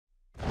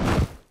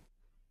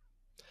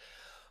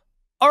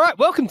All right,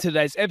 welcome to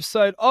today's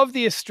episode of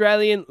the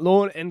Australian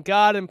Lawn and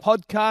Garden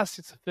Podcast.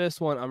 It's the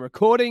first one I'm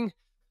recording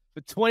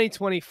for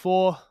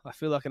 2024. I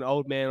feel like an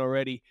old man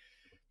already,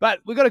 but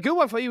we've got a good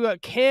one for you. We've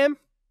got Cam.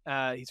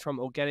 He's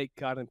from Organic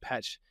Garden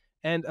Patch,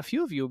 and a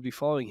few of you will be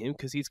following him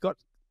because he's got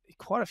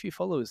quite a few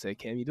followers there,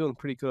 Cam. You're doing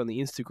pretty good on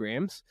the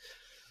Instagrams.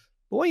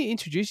 But why don't you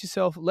introduce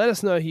yourself, let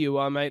us know who you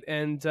are, mate,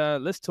 and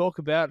let's talk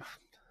about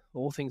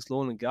all things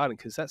lawn and garden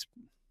because that's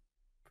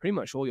pretty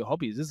much all your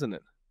hobbies, isn't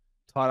it?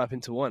 Tied up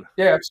into one.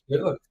 Yeah,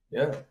 absolutely.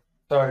 Yeah.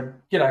 So,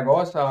 g'day,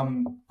 guys.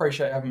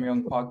 Appreciate having me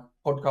on the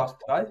podcast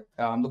today.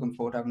 I'm looking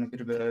forward to having a bit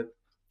of a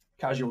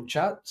casual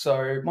chat.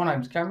 So, my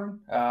name's Cameron.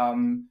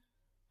 I'm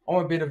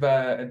a bit of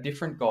a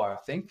different guy, I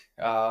think.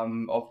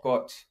 I've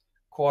got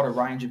quite a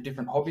range of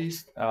different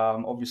hobbies.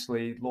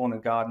 Obviously, lawn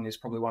and garden is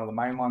probably one of the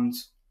main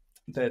ones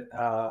that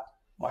I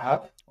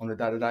have on a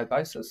day-to-day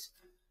basis.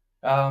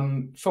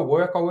 For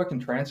work, I work in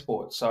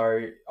transport.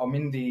 So,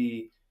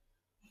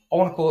 I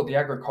want to call it the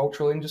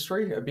agricultural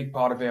industry. A big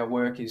part of our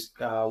work is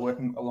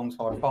working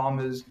alongside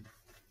farmers,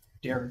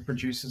 dairy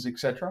producers,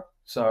 etc.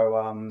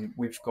 So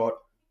we've got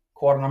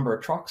quite a number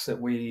of trucks that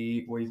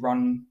we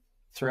run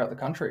throughout the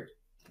country,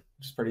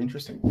 which is pretty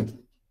interesting.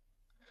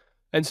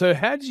 And so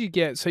how did you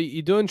get, so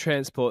you're doing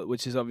transport,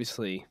 which is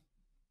obviously,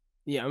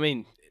 yeah, I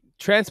mean,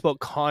 transport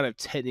kind of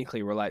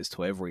technically relates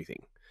to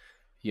everything.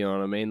 You know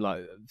what I mean?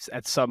 Like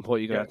at some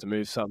point you're going to have to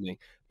move something.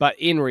 But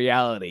in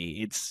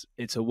reality,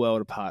 it's a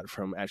world apart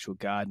from actual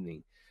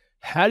gardening.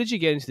 How did you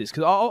get into this?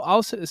 Because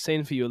I'll set the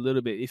scene for you a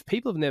little bit. If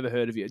people have never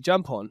heard of you,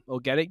 jump on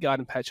Organic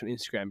Garden Patch on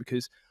Instagram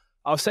because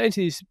I was saying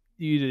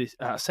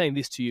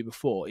this to you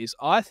before is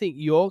I think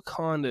you're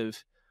kind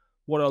of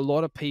what a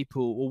lot of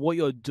people, or what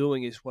you're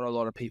doing is what a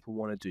lot of people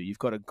want to do. You've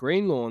got a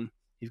green lawn,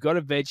 you've got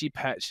a veggie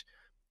patch.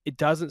 It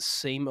doesn't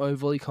seem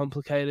overly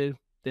complicated.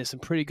 There's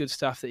some pretty good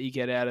stuff that you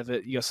get out of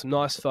it. You got some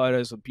nice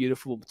photos of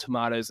beautiful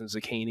tomatoes and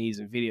zucchinis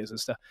and videos and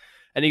stuff.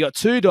 And you got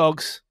 2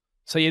 dogs,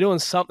 so you're doing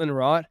something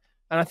right.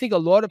 And I think a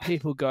lot of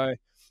people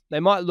they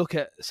might look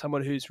at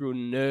someone who's real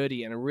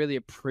nerdy and really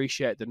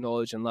appreciate the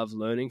knowledge and love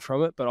learning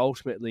from it, but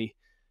ultimately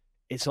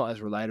it's not as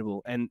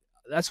relatable. And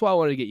that's why I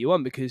wanted to get you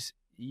on because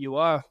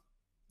you're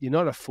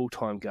not a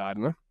full-time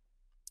gardener.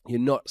 You're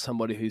not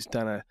somebody who's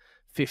done a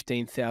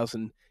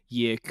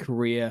 15,000-year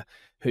career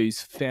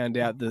who's found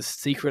out the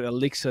secret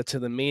elixir to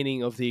the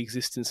meaning of the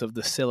existence of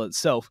the cell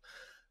itself.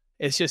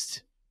 It's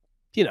just,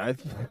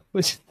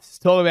 let's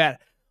talk about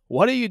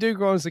what do you do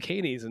growing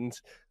zucchinis and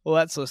all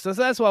that sort of stuff.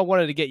 So that's why I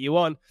wanted to get you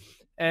on.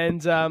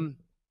 And,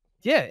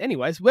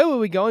 anyways, where were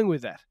we going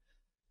with that?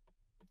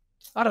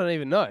 I don't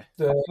even know.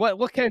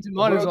 What came to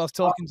mind as I was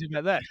talking to you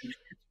about that?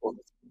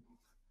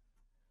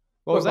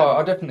 What was that?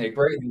 I definitely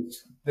agree.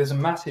 There's a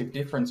massive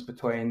difference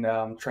between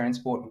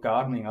transport and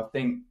gardening. I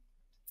think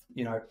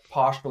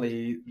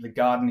partially the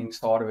gardening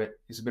side of it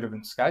is a bit of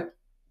an escape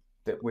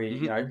that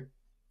we,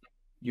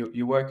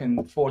 you're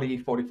working 40,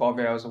 45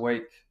 hours a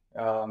week,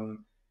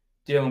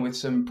 dealing with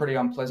some pretty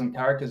unpleasant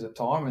characters at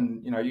time.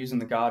 And, using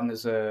the garden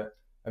as a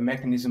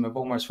mechanism of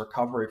almost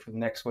recovery for the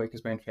next week has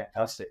been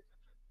fantastic.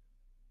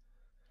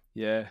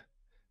 Yeah.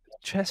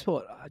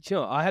 Transport,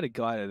 I had a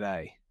guy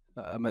today.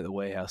 I'm at the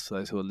warehouse for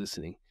those who are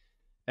listening.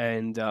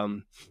 And I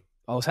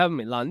was having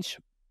my lunch.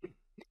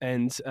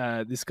 And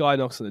this guy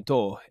knocks on the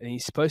door, and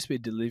he's supposed to be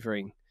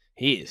delivering.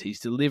 He's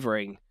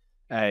delivering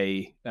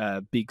a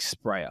big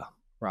sprayer,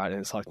 right? And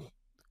it's like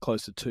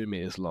close to 2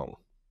 meters long.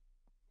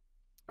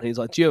 And he's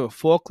like, "Do you have a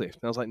forklift?"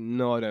 And I was like,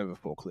 "No, I don't have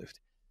a forklift."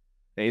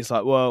 And he's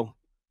like, "Well,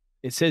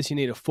 it says you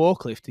need a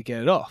forklift to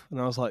get it off." And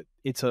I was like,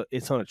 "It's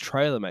on a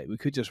trailer, mate. We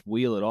could just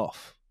wheel it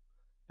off."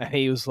 And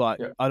he was like,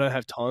 "I don't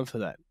have time for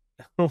that."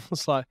 I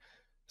was like,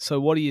 "So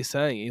what are you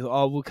saying?" He's like,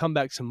 "Oh, we'll come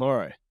back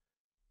tomorrow."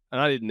 And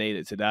I didn't need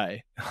it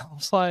today. I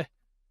was like,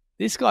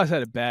 this guy's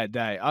had a bad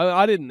day.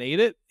 I didn't need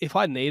it. If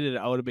I needed it,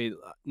 I would have been,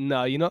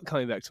 no, you're not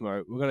coming back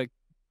tomorrow. We're going to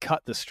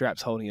cut the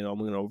straps holding it on.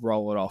 We're going to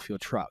roll it off your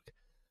truck.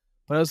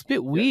 But it was a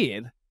bit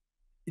weird.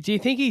 Do you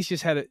think he's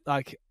just had it,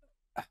 like,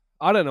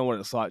 I don't know what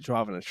it's like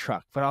driving a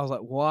truck, but I was like,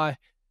 why?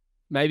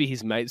 Maybe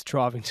his mate's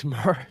driving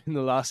tomorrow, and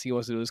the last thing he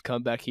wants to do is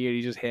come back here and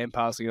he's just hand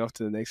passing it off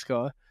to the next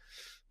guy.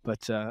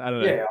 But I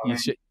don't know.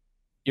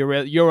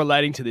 Yeah, you're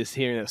relating to this,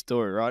 hearing that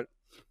story, right?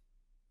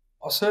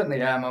 I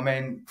certainly am. I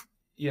mean,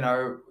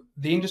 the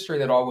industry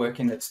that I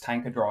work in, it's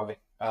tanker driving.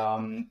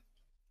 And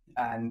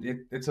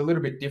it's a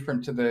little bit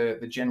different to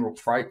the general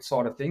freight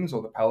side of things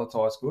or the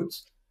palletized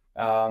goods.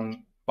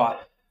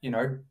 But,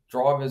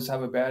 drivers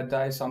have a bad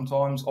day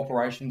sometimes,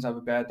 operations have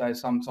a bad day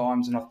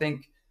sometimes. And I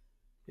think,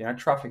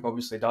 traffic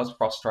obviously does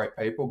frustrate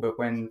people, but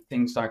when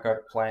things don't go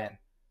to plan,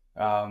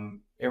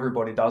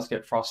 everybody does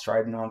get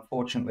frustrated. And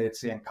unfortunately,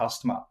 it's the end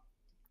customer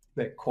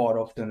that quite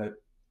often it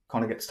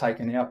kind of gets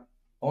taken out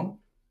on.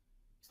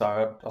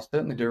 So I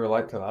certainly do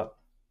relate to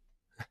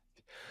that.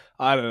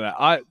 I don't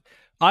know.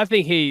 I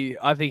think he's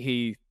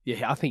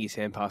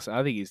hand passing.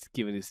 I think he's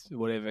given his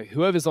whatever.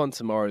 Whoever's on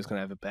tomorrow is going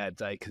to have a bad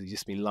day because he's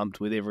just been lumped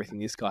with everything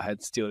this guy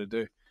had still to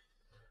do.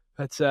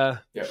 But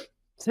yeah.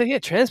 So yeah,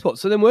 transport.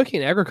 So then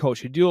working in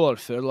agriculture, you do a lot of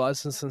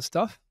fertilizers and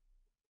stuff.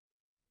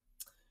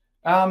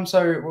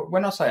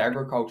 When I say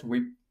agriculture,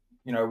 we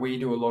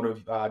do a lot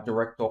of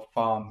direct off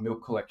farm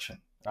milk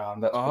collection.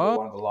 That's probably Oh,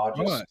 one of the right.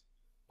 largest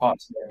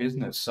parts of our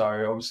business. So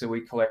obviously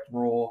we collect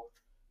raw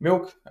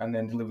milk and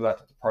then deliver that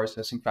to the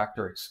processing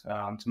factories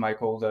to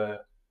make all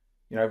the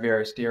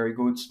various dairy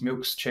goods,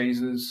 milks,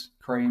 cheeses,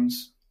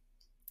 creams.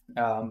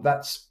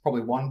 That's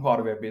probably one part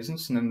of our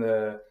business, and then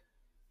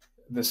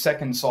the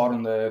second side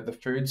on the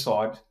food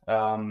side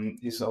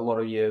is a lot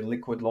of your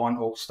liquid line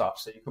haul stuff.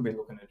 So you could be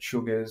looking at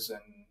sugars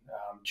and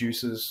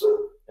juices,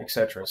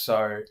 etc.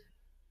 So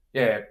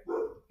yeah,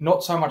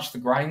 not so much the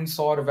grain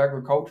side of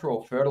agriculture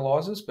or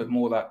fertilizers, but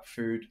more that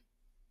food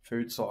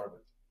side of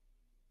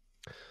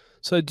it.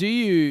 So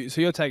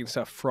you're taking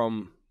stuff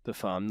from the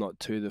farm, not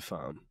to the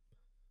farm.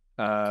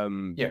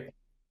 Um, Yeah,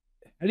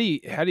 I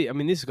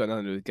mean, this has got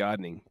nothing to do with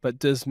gardening, but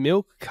does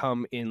milk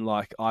come in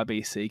like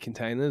IBC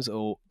containers,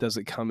 or does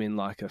it come in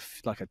like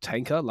like a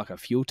tanker, like a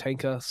fuel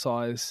tanker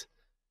size?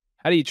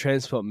 How do you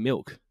transport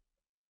milk?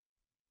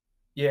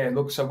 yeah.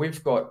 Look, so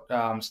we've got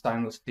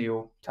stainless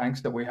steel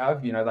tanks that we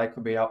have. They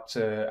could be up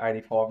to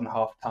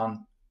 85.5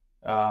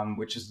 ton,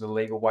 which is the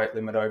legal weight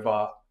limit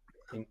over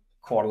in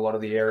quite a lot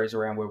of the areas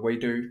around where we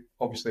do,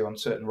 obviously on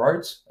certain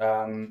roads.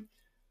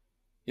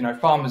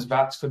 Farmers'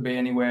 vats could be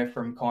anywhere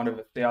from kind of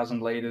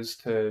 1,000 liters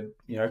to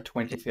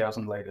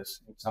 20,000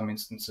 liters in some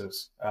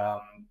instances.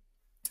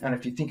 And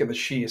if you think of the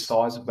sheer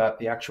size of that,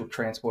 the actual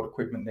transport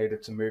equipment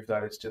needed to move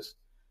that,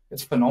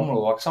 it's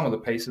phenomenal. Like some of the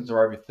pieces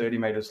are over 30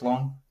 meters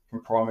long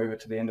from prime mover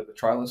to the end of the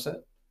trailer set.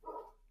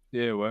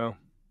 Yeah, well,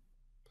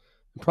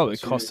 it So probably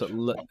it's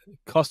huge.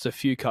 cost a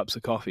few cups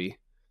of coffee,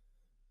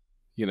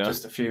 you know,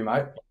 Just a few,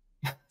 mate.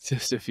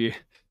 just a few.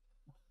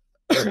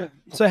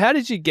 So how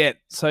did you get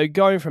so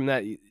going from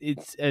that?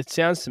 It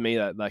sounds to me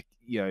that like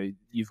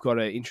you've got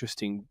an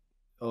interesting.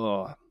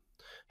 Oh,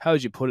 how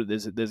would you put it?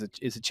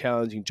 It's a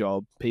challenging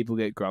job. People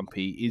get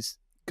grumpy. Is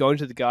going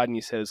to the garden,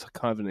 you said, is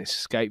kind of an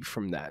escape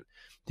from that.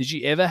 Did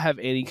you ever have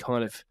any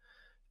kind of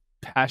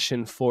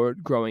passion for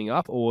it growing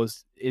up, or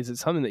is it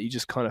something that you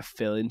just kind of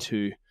fell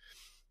into?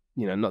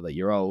 Not that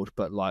you're old,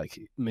 but like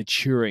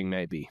maturing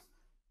maybe.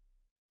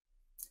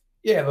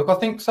 Yeah, look, I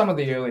think some of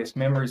the earliest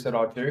memories that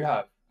I do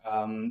have,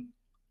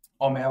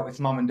 I'm out with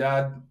mum and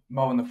dad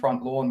mowing the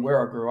front lawn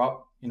where I grew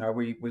up.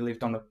 We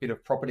lived on a bit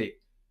of property.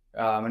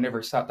 And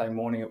every Saturday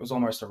morning, it was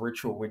almost a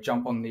ritual. We'd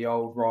jump on the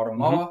old rider Hmm.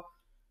 mower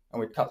and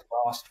we'd cut the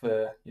grass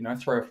for,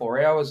 3 or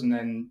 4 hours. And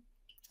then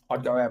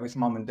I'd go out with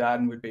mum and dad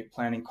and we'd be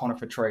planting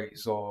conifer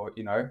trees or,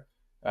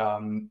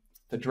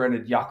 the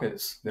dreaded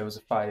yuccas. There was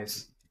a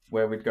phase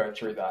where we'd go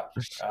through that.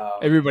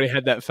 Everybody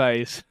had that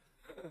phase,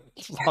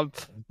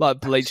 like, like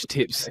bleach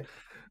tips.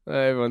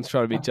 Absolutely. Everyone's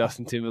trying to be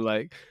Justin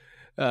Timberlake.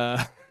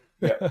 Uh,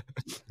 Yeah.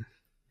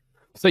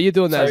 so you're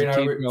doing that So, as a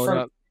kid growing from,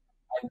 up?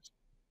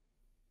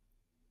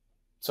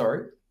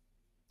 sorry.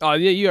 Oh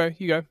yeah,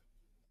 you go.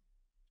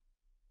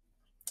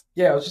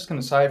 Yeah, I was just going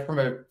to say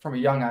from a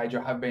young age,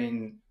 I have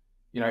been,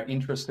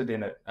 interested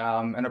in it.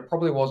 And it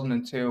probably wasn't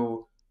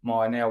until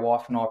my now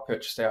wife and I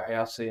purchased our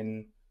house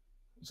in,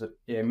 was it,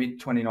 yeah, mid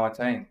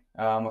 2019.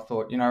 I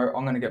thought, I'm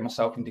going to get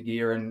myself into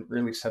gear and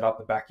really set up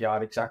the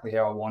backyard exactly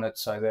how I want it,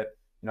 so that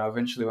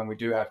eventually when we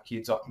do have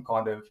kids, I can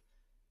kind of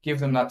give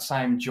them that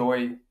same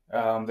joy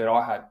that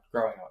I had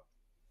growing up.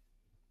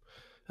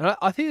 And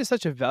I think there's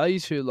such a value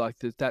to like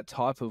that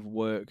type of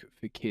work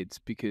for kids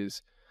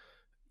because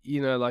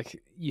like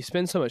you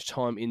spend so much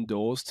time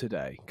indoors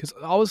today. Because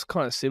I was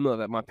kind of similar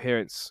that my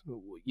parents,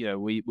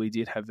 we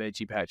did have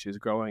veggie patches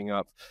growing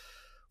up.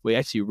 We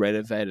actually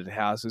renovated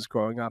houses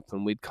growing up,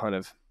 and we'd kind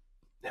of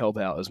help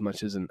out as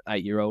much as an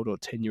 8-year-old or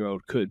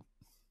 10-year-old could.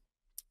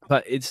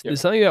 But Yeah,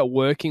 there's something about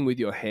working with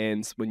your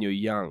hands when you're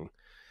young,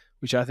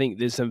 which I think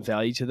there's some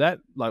value to that.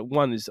 Like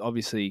one is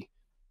obviously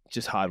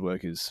just hard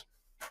work is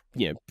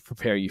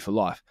preparing you for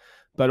life,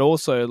 but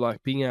also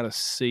like being able to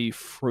see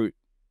fruit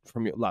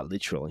from your, like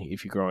literally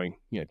if you're growing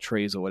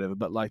trees or whatever,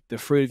 but like the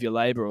fruit of your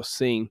labor, or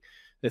seeing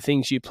the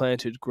things you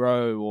planted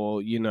grow,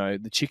 or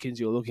the chickens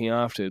you're looking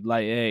after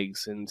lay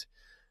eggs. And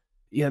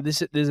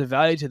there's a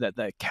value to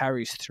that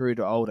carries through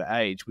to older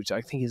age, which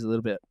I think is a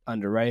little bit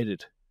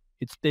underrated.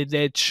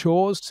 They're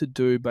chores to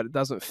do, but it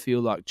doesn't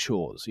feel like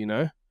chores.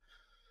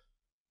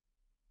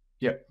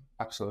 yeah,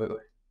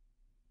 absolutely.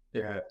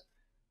 Yeah.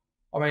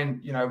 I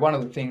mean, one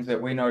of the things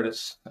that we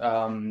notice,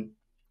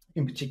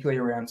 in particularly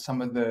around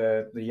some of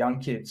the young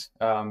kids,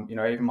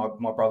 even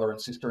my brother and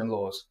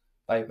sister-in-laws,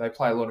 they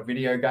play a lot of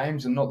video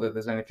games, and not that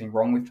there's anything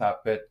wrong with that,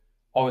 but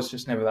I was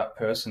just never that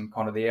person.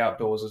 Kind of the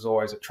outdoors has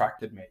always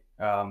attracted me.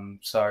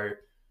 So,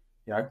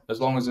 as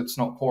long as it's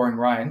not pouring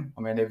rain,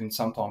 I mean, even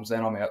sometimes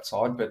then I'm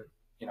outside, but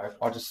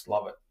I just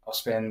love it. I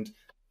spend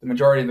the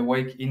majority of the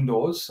week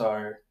indoors,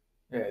 so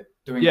yeah,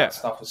 doing Yeah. that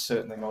stuff is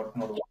certainly not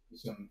a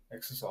some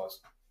exercise.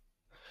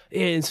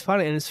 Yeah, it's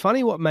funny, and it's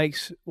funny what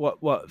makes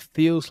what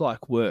feels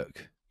like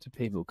work to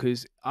people,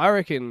 because I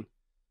reckon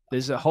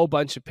there's a whole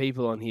bunch of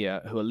people on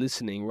here who are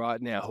listening right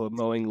now who are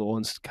mowing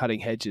lawns, cutting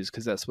hedges,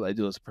 because that's what they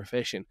do as a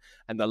profession,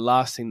 and the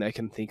last thing they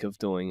can think of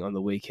doing on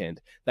the weekend,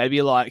 they'd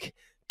be like,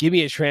 give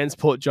me a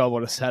transport job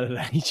on a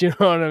Saturday. Do you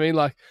know what I mean?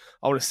 Like,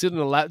 I want to sit on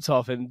a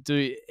laptop and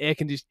do air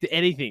conditioning,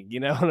 anything. You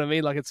know what I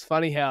mean? Like, it's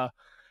funny how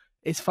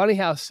it's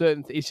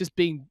just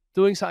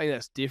doing something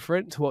that's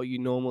different to what you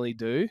normally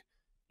do,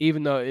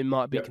 even though it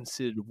might be Yeah.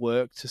 considered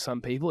work to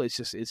some people. It's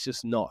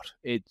just not.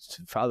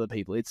 It's for other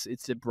people.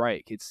 It's a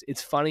break.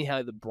 It's funny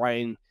how the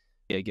brain,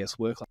 I guess,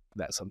 work like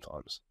that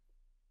sometimes.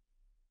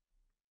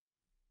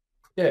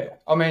 Yeah,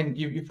 I mean,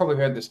 you've probably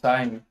heard the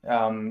saying,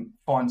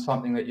 find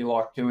something that you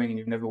like doing and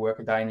you've never worked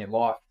a day in your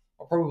life.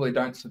 I probably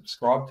don't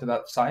subscribe to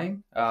that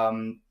saying.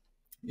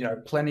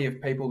 Plenty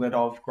of people that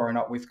I've grown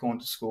up with, gone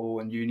to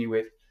school and uni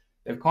with,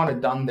 they've kind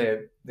of done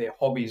their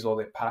hobbies or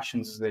their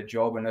passions as their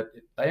job, and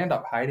they end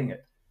up hating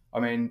it.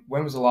 I mean,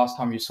 when was the last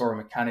time you saw a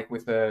mechanic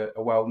with a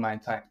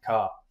well-maintained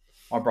car?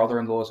 My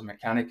brother-in-law is a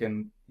mechanic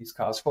and his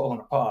car's fallen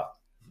apart.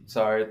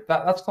 So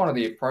that's kind of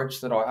the approach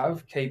that I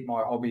have, keep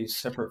my hobbies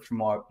separate from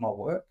my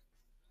work.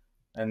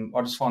 And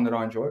I just find that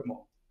I enjoy it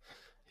more.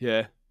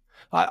 Yeah,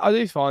 I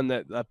do find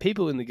that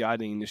people in the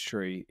gardening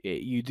industry,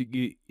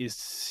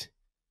 is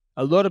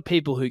a lot of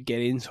people who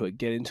get into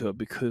it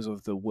because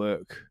of the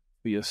work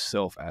for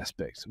yourself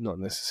aspect, not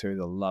necessarily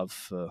the love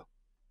for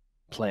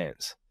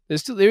plants.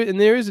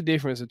 There is a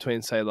difference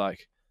between, say,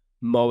 like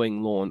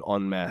mowing lawn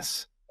en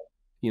masse,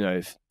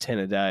 10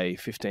 a day,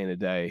 15 a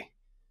day,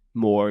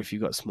 more if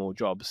you've got small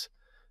jobs,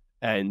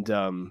 and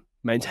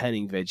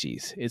maintaining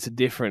veggies. It's a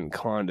different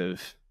kind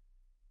of,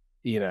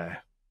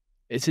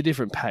 it's a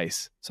different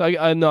pace. So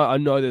I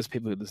know there's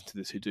people who listen to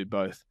this who do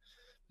both.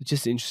 It's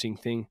just an interesting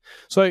thing.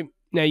 So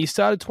now you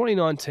started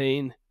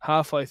 2019,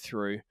 halfway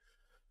through.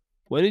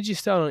 When did you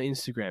start on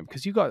Instagram?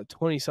 Because you got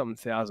 20-something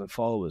thousand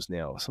followers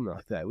now, or something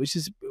like that.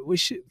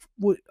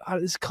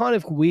 It's kind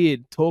of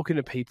weird talking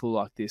to people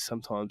like this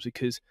sometimes,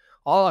 because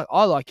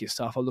I like your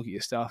stuff. I look at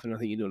your stuff and I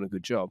think you're doing a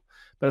good job.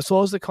 But it's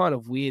also kind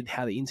of weird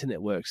how the internet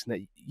works, and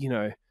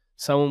that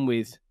someone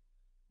with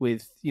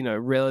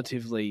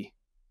relatively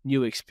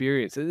new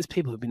experience. There's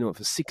people who've been doing it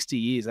for 60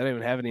 years. They don't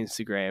even have an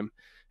Instagram,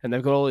 and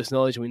they've got all this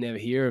knowledge and we never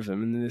hear of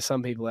them. And then there's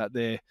some people out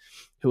there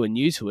who are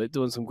new to it,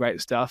 doing some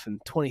great stuff,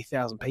 and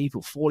 20,000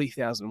 people,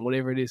 40,000,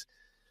 whatever it is.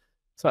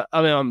 So,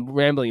 I mean, I'm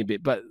rambling a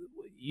bit, but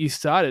you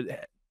started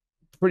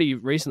pretty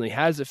recently.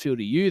 How does it feel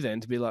to you then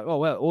to be like, oh,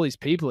 well, all these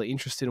people are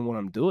interested in what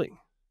I'm doing?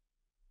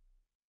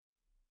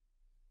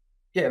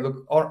 Yeah,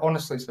 look,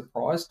 honestly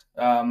surprised.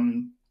 We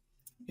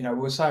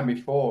were saying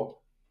before,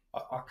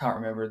 I can't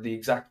remember the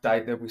exact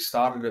date that we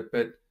started it,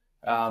 but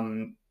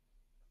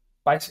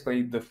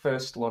basically the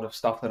first lot of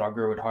stuff that I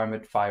grew at home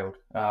had failed,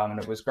 and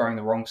it was growing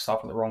the wrong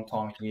stuff at the wrong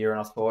time of year. And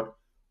I thought,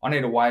 I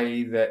need a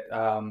way that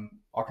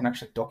I can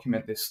actually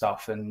document this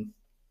stuff and,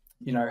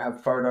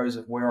 have photos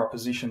of where I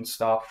position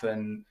stuff.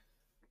 And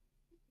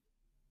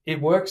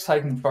it works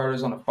taking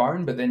photos on a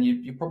phone, but then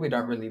you probably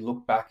don't really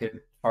look back at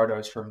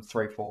photos from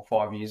 3, 4,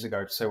 5 years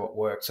ago to see what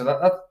works. So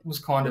that was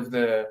kind of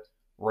the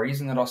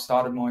reason that I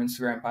started my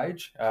Instagram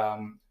page,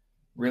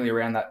 really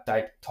around that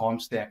date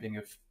time stamping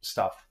of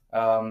stuff.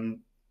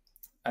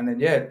 And then,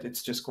 yeah,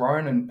 it's just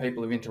grown and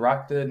people have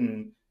interacted,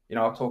 and,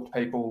 I talk to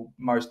people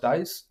most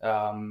days.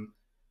 I'm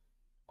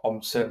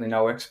certainly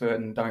no expert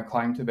and don't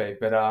claim to be,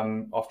 but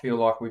I feel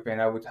like we've been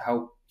able to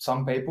help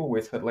some people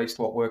with at least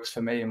what works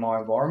for me in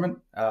my environment.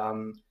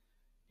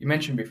 You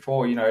mentioned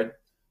before,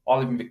 I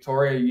live in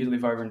Victoria, you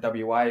live over in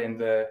WA, and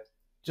the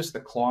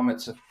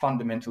climates are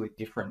fundamentally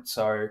different.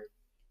 So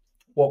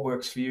what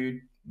works for you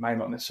may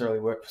not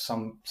necessarily work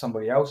for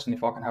somebody else. And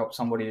if I can help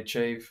somebody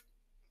achieve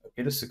a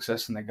bit of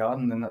success in their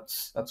garden, then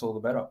that's all the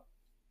better.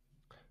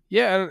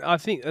 Yeah, and I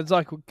think it's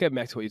like, getting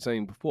back to what you're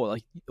saying before,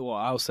 like what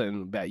I was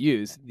saying about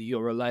you is that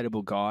you're a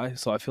relatable guy.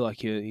 So I feel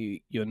like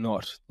you're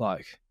not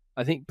like,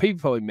 I think people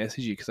probably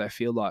message you because they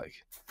feel like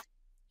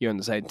you're on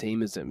the same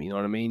team as them. You know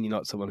what I mean? You're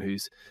not someone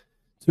who's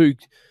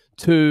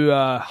too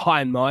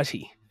high and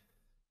mighty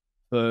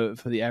for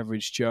the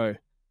average Joe.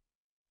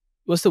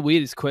 What's some of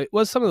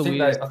the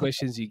weirdest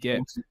questions you get?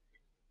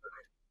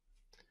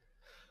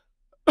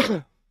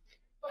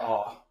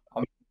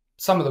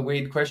 Some of the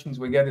weird questions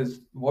we get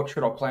is, what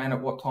should I plant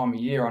at what time of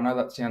year? I know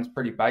that sounds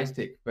pretty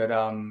basic, but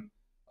a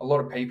lot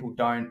of people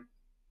don't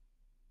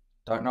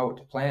know what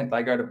to plant.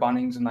 They go to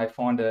Bunnings and they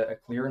find a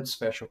clearance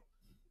special,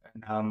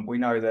 and we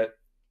know that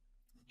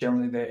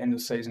generally they're end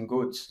of season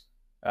goods.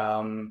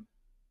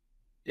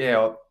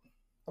 Yeah,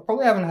 I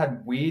probably haven't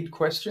had weird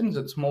questions.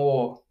 It's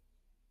more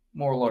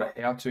a lot of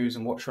how tos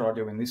and what should I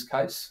do in this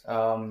case.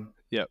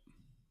 Yep.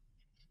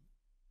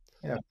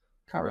 Yeah,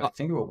 can't really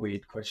think of a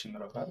weird question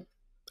that I've had.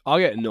 I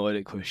get annoyed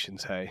at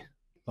questions, hey.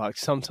 Like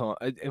sometimes,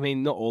 I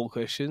mean, not all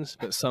questions,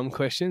 but some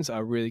questions I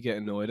really get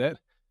annoyed at.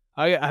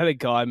 I had a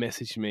guy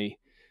message me,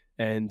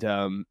 and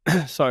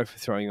sorry for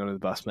throwing you under the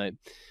bus, mate,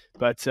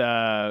 but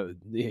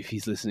if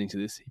he's listening to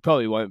this, he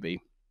probably won't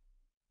be.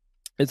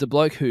 It's a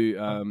bloke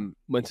who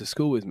went to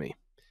school with me,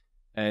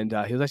 and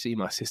he was actually in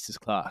my sister's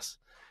class.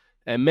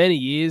 And many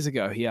years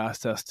ago, he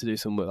asked us to do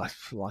some work,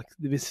 like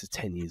this is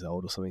 10 years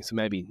old or something, so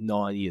maybe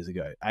 8 years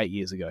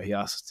ago, he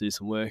asked us to do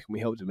some work, and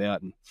we helped him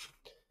out. And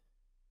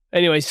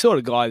Anyway, he's the sort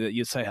of guy that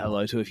you'd say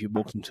hello to if you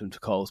walked into him to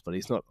Koss, but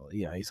he's not.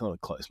 He's not a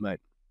close mate.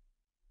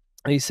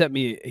 And he sent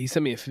me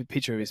a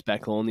picture of his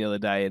back lawn the other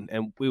day,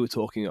 and we were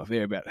talking off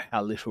air about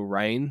how little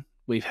rain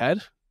we've had,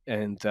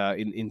 and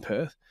in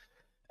Perth.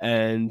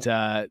 And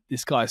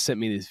this guy sent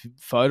me this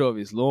photo of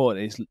his lawn,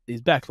 and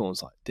his back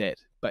lawn's like dead,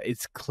 but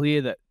it's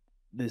clear that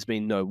there's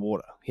been no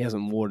water. He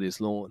hasn't watered his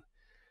lawn,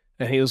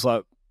 and he was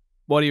like,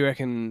 "What do you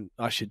reckon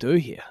I should do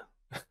here?"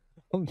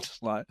 I'm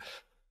just like,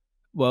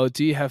 well,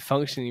 do you have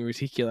functioning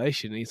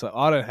reticulation? And he's like,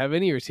 I don't have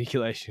any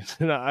reticulation.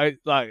 And I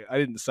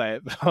didn't say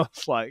it, but I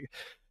was like,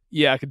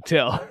 yeah, I can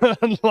tell.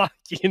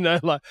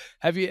 Like,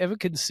 have you ever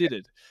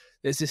considered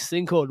there's this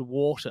thing called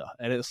water,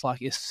 and it's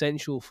like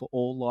essential for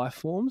all life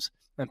forms,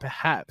 and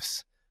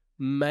perhaps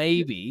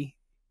maybe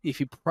if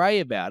you pray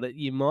about it,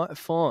 you might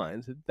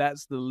find that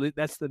that's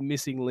the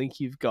missing link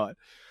you've got.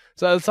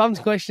 So some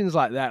questions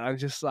like that, I'm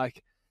just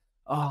like,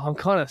 oh, I'm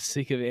kind of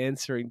sick of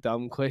answering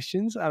dumb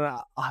questions, and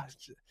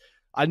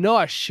I know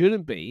I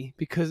shouldn't be,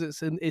 because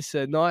it's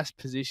a nice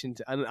position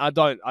to, and I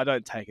don't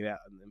take it out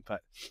on them.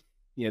 But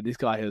this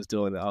guy who was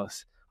doing it,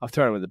 I've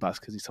thrown him with the bus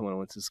because he's someone I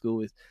went to school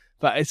with.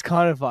 But it's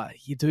kind of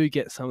like you do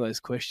get some of those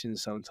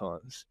questions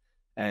sometimes,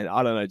 and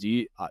I don't know. Do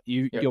you?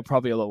 You're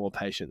probably a lot more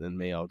patient than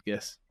me, I would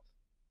guess.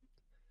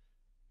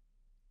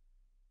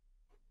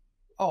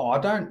 Oh, I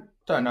don't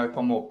know if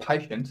I'm more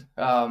patient,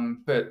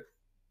 but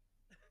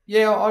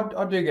yeah,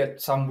 I do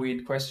get some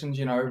weird questions.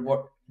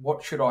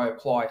 What should I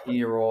apply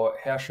here, or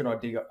how should I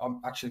dig?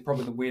 Actually,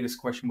 probably the weirdest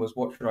question was,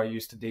 what should I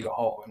use to dig a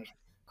hole? And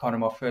kind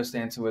of my first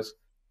answer was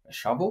a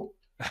shovel.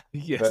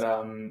 Yes,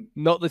 but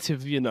not the tip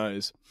of your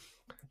nose.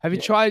 Have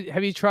you tried your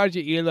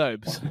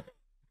earlobes?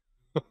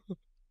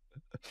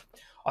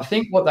 I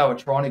think what they were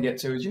trying to get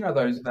to is,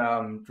 those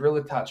drill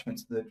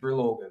attachments, the drill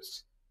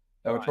augers.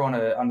 They were trying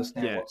to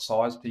understand what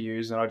size to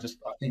use, and I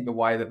think the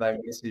way that they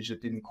messaged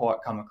it didn't quite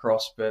come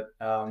across. But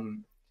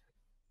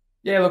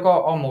yeah, look,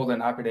 I'm more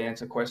than happy to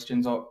answer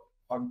questions. I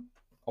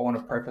want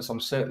to preface, I'm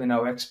certainly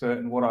no expert,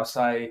 and what I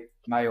say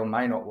may or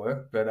may not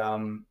work. But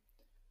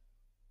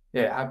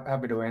yeah,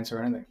 happy to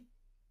answer anything.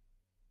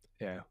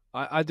 Yeah,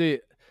 I do.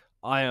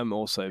 I am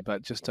also,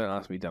 but just don't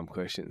ask me dumb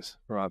questions,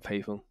 right,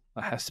 people?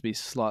 It has to be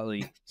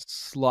slightly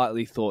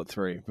thought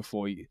through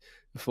before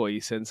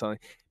you send something.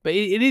 But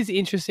it is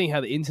interesting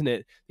how the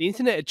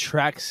internet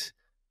attracts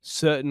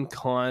certain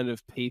kind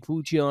of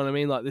people. Do you know what I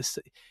mean? Like this,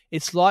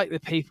 it's like the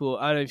people.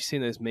 I don't know if you've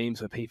seen those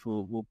memes where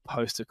people will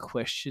post a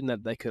question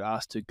that they could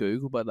ask to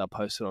Google, but they'll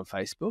post it on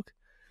Facebook.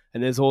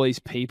 And there's all these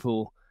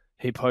people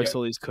who post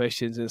all these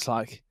questions, and it's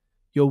like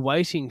you're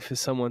waiting for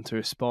someone to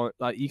respond.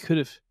 Like you could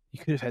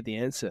have had the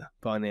answer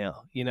by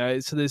now.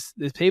 So there's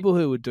people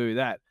who would do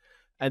that.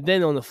 And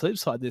then on the flip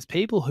side, there's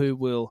people who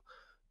will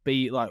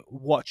be like,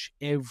 watch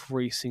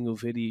every single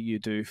video you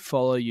do,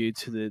 follow you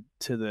to the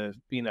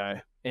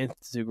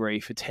nth degree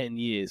for 10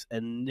 years,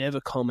 and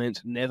never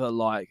comment, never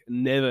like,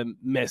 never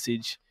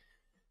message.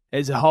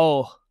 It's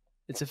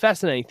a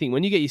fascinating thing.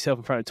 When you get yourself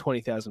in front of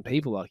 20,000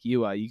 people like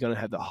you are, you're going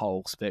to have the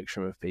whole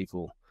spectrum of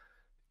people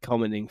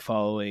commenting,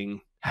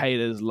 following,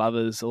 haters,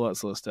 lovers, all that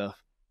sort of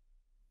stuff.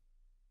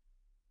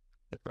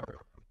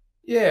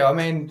 Yeah, I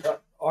mean,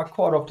 I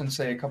quite often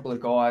see a couple of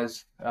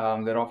guys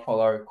that I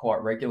follow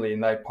quite regularly,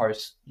 and they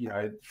post,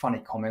 funny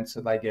comments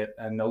that they get,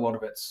 and a lot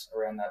of it's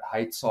around that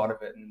hate side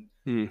of it.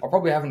 And I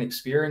probably haven't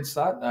experienced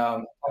that,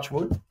 touch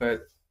wood,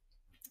 but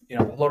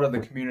a lot of the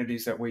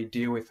communities that we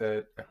deal with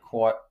are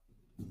quite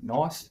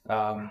nice.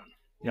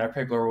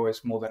 People are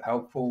always more than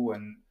helpful,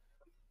 and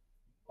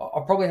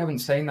I probably haven't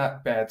seen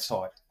that bad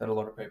side that a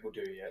lot of people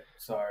do yet.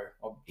 So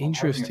I'm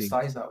hoping it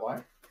stays that way.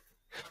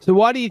 So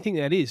why do you think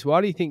that is?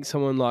 Why do you think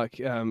someone like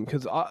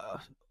because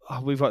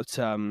we've got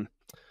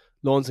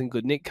Lawns and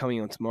Good Nick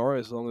coming on tomorrow,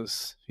 as long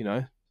as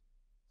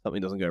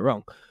something doesn't go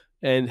wrong,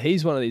 and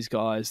he's one of these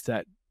guys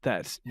that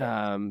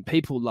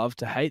people love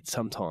to hate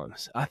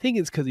sometimes. I think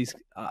it's because he's.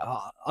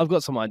 I've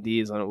got some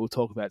ideas on it. We'll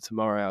talk about it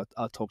tomorrow.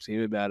 I'll talk to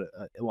him about it,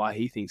 why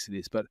he thinks it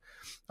is. But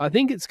I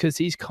think it's because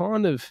he's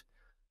kind of.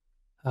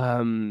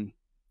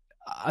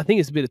 I think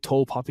it's a bit of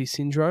tall puppy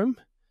syndrome.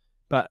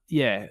 But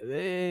yeah,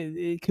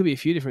 it could be a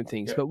few different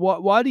things. Yeah.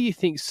 But why do you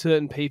think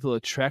certain people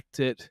attract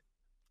it?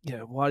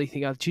 Why do you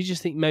think? Do you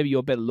just think maybe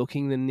you're better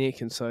looking than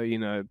Nick, and so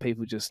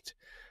people just,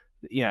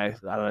 I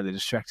don't know, they're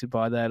distracted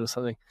by that or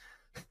something?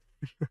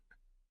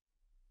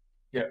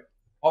 Yeah.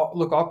 Oh,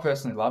 look, I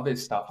personally love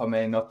his stuff. I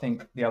mean, I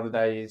think the other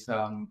day his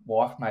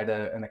wife made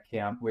an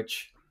account,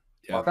 which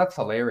that's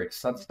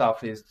hilarious. That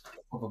stuff is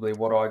probably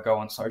what I go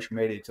on social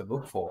media to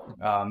look for.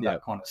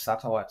 That kind of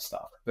satire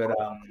stuff, but.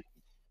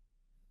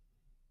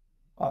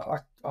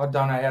 I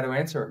don't know how to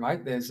answer it,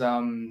 mate. There's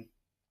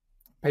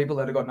people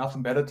that have got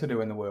nothing better to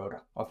do in the world,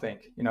 I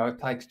think. It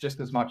takes just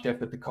as much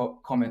effort to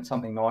comment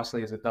something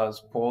nicely as it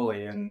does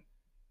poorly, and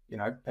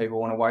people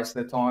want to waste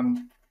their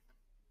time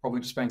probably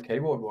just being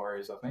keyboard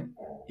warriors, I think.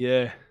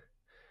 Yeah.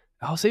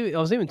 I was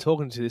even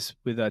talking to this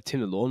with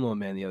Tim the Lawnmower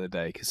Man the other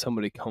day, because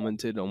somebody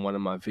commented on one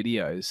of my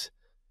videos,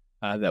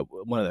 that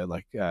one of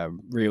the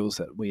reels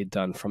that we had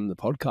done from the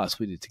podcast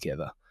we did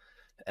together,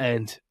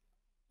 and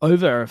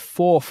over a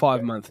 4 or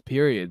 5 month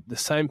period, the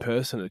same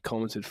person had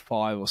commented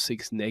 5 or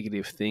 6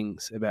 negative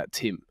things about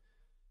Tim.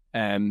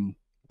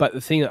 But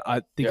the thing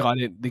that the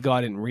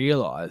guy didn't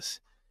realize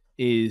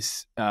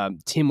is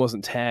Tim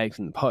wasn't tagged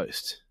in the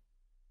post,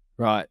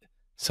 right?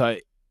 So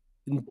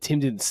Tim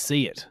didn't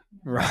see it,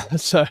 right?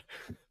 So,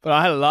 but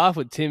I had a laugh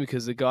with Tim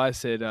because the guy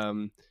said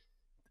Tim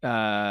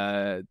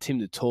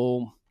the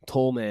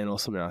tall man or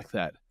something like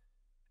that,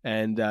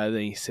 and then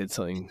he said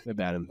something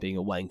about him being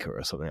a wanker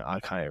or something. I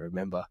can't even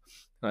remember.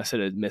 And I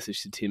sent a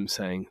message to Tim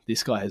saying,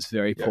 "This guy has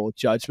very poor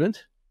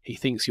judgment. He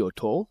thinks you're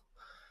tall."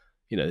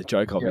 You know, the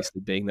joke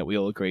obviously being that we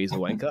all agree he's a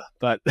wanker,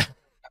 but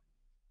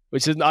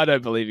which is, I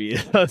don't believe he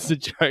is. That's a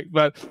joke.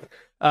 But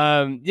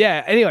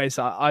anyways,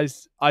 I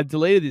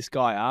deleted this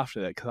guy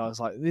after that because I was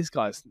like, this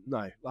guy's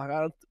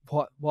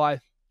why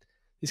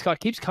this guy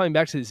keeps coming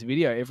back to this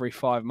video every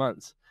 5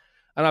 months,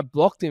 and I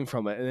blocked him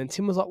from it. And then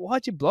Tim was like,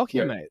 "Why'd you block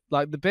him, mate?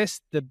 Like the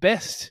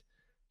best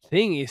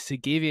thing is to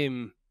give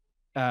him,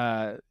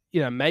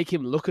 make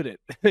him look at it,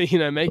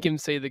 make him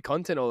see the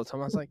content all the time."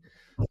 I was like,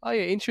 "Oh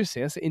yeah,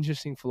 interesting. That's an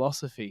interesting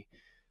philosophy."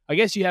 I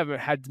guess you haven't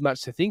had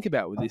much to think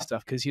about with this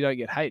stuff because you don't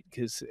get hate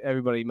because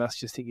everybody must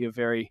just think you're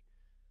very,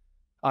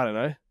 I don't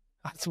know.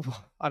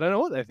 I don't know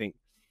what they think.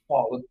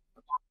 Well,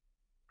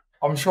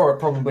 I'm sure it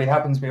probably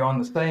happens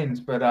behind the scenes,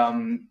 but I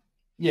mean,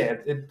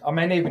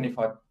 even if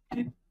I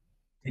did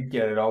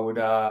get it,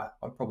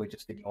 I'd probably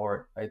just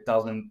ignore it.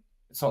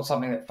 It's not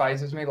something that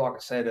phases me. Like I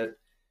said,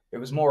 it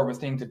was more of a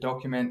thing to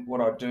document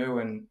what I do,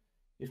 and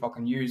if I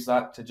can use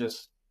that to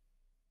just,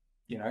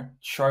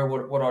 show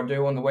what I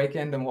do on the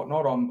weekend and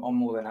whatnot, I'm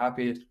more than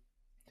happy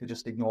to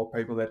just ignore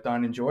people that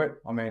don't enjoy it.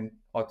 I mean,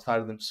 I'd say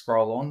to them,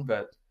 scroll on,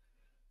 but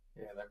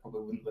yeah, they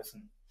probably wouldn't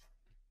listen.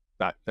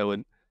 No, they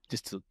wouldn't.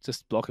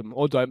 Just block them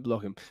or don't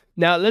block them.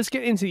 Now, let's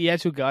get into the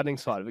actual gardening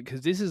side of it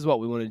because this is what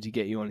we wanted to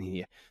get you on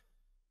here.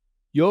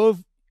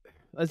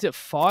 Is it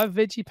 5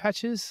 veggie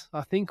patches?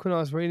 I think when I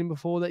was reading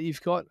before that you've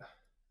got.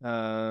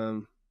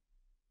 How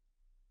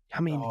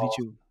many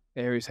individual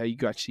areas how you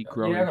actually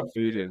grow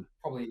food in?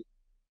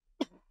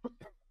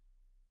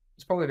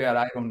 It's probably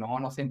about 8 or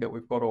 9, I think, that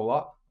we've got all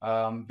up,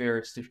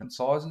 various different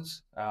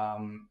sizes.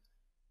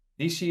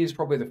 This year is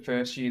probably the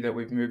first year that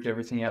we've moved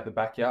everything out the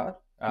backyard.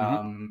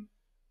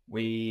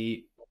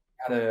 We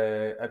had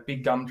a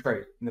big gum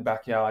tree in the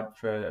backyard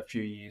for a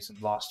few years,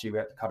 and last year we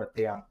had to cut it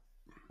down.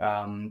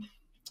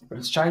 But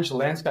it's changed the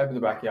landscape of the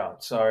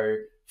backyard. So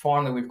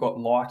finally we've got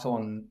light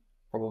on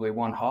probably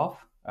one half.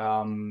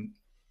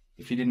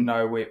 If you didn't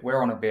know,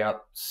 we're on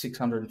about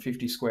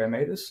 650 square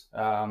meters.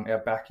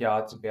 Our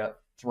backyard's about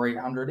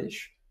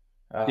 300-ish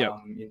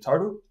in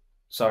total.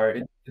 So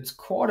it's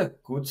quite a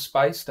good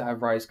space to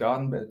have raised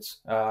garden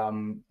beds,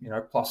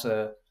 plus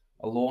a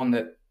lawn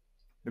that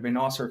it'd be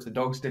nicer if the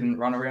dogs didn't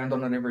run around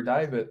on it every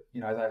day, but,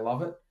 they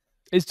love it.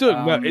 It's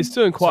doing well. It's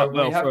doing quite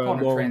well for a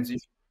lawn.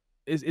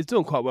 It's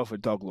doing quite well for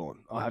a dog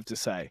lawn, I have to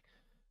say.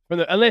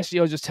 Unless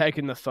you're just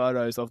taking the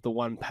photos of the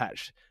one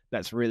patch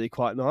that's really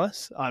quite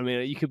nice. I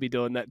mean, you could be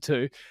doing that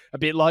too. A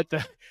bit like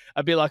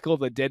all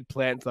the dead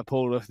plants I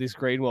pulled off this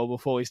green wall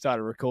before we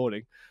started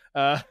recording.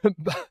 But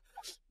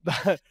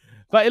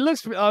it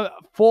looks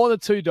for the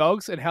 2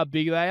 dogs and how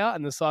big they are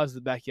and the size of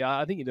the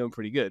backyard, I think you're doing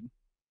pretty good.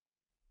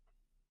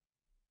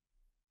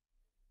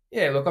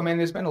 Yeah, look, I mean,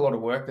 there's been a lot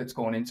of work that's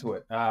gone into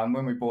it.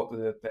 When we bought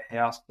the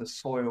house, the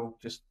soil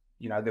just,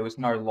 there was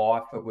no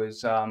life. It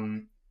was,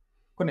 couldn't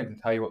even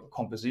tell you what the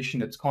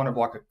composition. It's kind of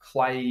like a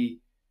clay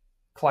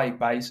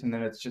base, and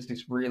then it's just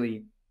this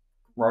really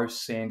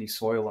gross sandy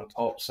soil on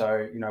top.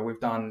 So, we've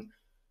done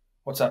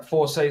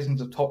 4 seasons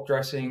of top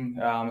dressing,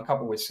 a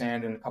couple with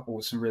sand and a couple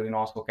with some really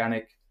nice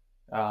organic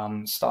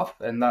stuff,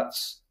 and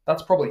that's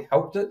probably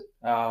helped it.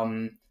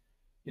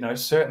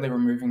 Certainly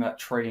removing that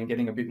tree and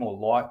getting a bit more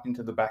light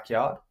into the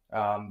backyard,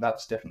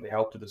 that's definitely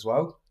helped it as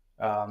well.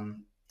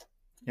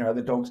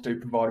 The dogs do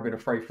provide a bit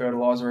of free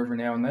fertilizer every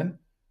now and then,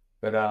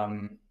 but I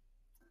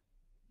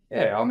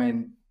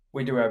mean,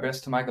 we do our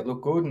best to make it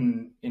look good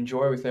and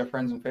enjoy with our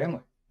friends and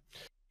family.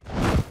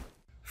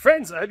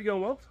 Friends, I hope you're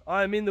going well.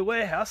 I'm in the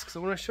warehouse because I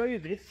want to show you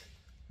this.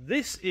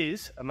 This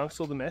is, amongst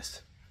all the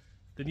mess,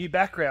 the new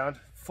background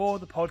for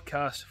the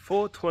podcast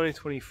for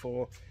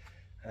 2024.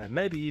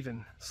 Maybe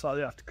even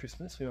slightly after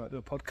Christmas, we might do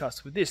a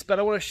podcast with this. But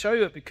I want to show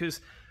you it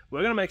because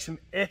we're going to make some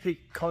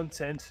epic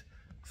content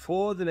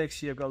for the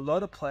next year. I've got a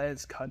lot of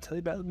plans. Can't tell you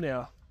about them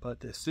now,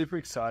 but they're super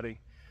exciting.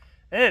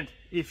 And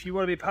if you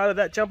want to be part of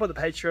that, jump on the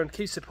Patreon,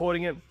 keep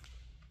supporting it.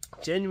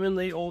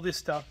 Genuinely, all this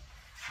stuff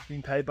is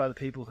being paid by the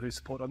people who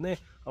support on there.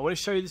 I want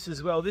to show you this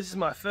as well. This is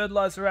my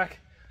fertilizer rack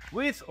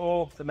with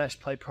all the Mash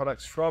Play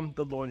products from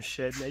the Lawn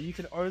Shed. Now, you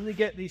can only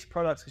get these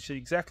products, which are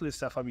exactly the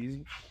stuff I'm using.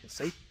 You can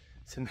see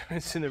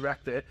it's in the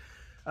rack there.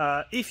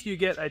 If you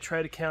get a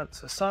trade account,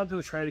 so sign up to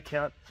a trade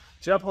account,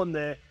 jump on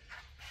there,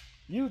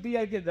 you'll be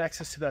able to get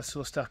access to that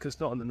sort of stuff because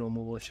it's not on the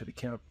normal Lawn Shed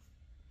account.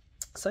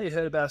 Say you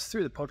heard about us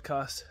through the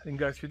podcast and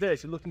go through there.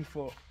 If you're looking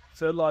for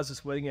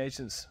fertilizers, weeding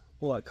agents,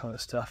 all that kind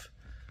of stuff,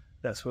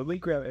 that's where we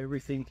grow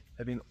everything.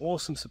 They've been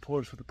awesome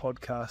supporters with the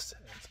podcast.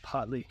 And it's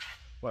partly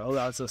what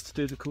allows us to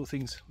do the cool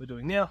things we're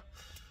doing now.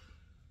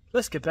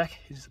 Let's get back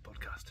into the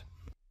podcast.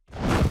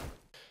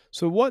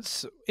 So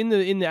what's in the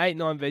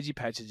 8-9 veggie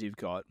patches you've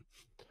got?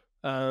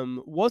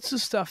 What's the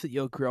stuff that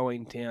you're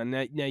growing down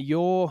now? Now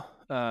you're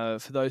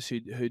for those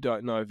who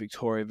don't know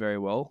Victoria very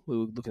well, we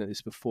were looking at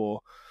this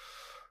before.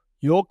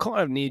 You're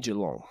kind of near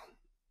Geelong,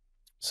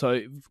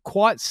 so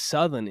quite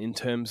southern in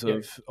terms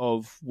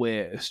of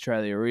where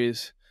Australia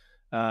is.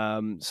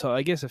 So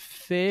I guess a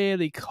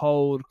fairly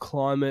cold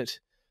climate,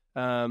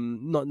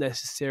 not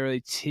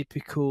necessarily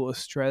typical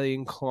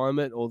Australian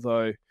climate,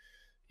 although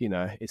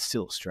it's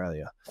still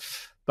Australia.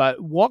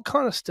 But what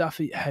kind of stuff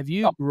have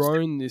you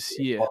grown this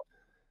year?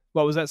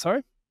 What was that?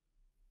 Sorry?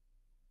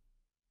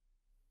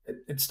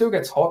 It still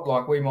gets hot.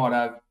 Like we might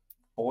have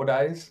 4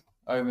 days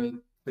over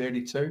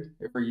 32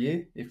 every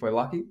year if we're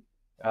lucky,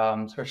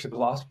 especially the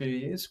last few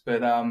years.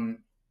 But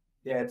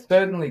it's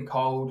certainly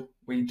cold.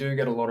 We do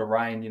get a lot of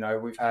rain.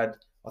 We've had,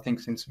 I think,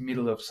 since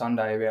middle of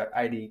Sunday, about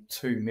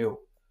 82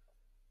 mil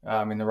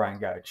in the rain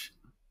gauge,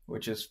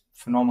 which is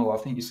phenomenal. I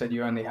think you said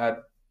you only had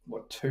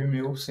 2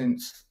 mil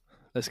since.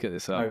 Let's get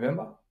this up.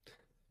 November.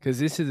 Because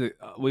this is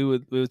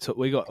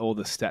we got all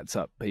the stats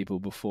up, people,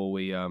 before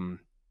we came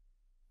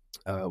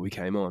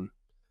on.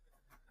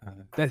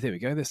 There we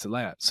go. There's the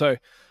layout. So,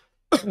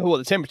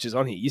 the temperature's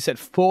on here. You said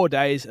 4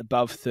 days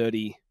above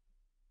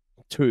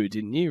 32,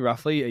 didn't you?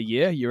 Roughly a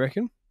year, you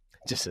reckon?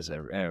 Just as a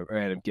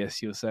random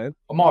guess, you were saying.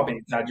 I might be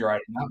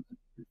exaggerating that.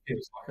 It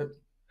feels like it.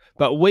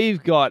 But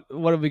we've got,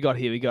 what have we got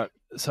here?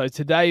 So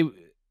today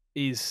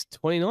is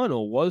 29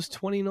 or was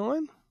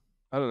 29?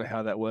 I don't know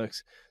how that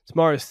works.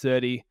 Tomorrow's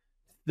 30.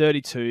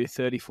 32,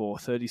 34,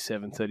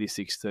 37,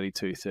 36,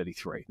 32,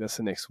 33. That's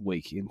the next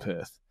week in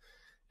Perth.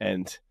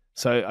 And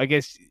so I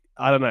guess,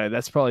 I don't know,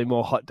 that's probably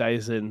more hot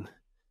days than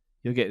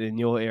you're getting in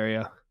your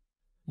area.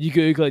 You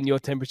Googling your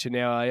temperature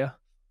now, are you?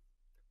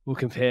 We'll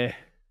compare.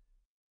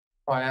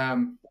 I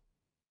am.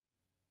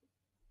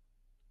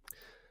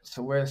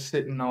 So we're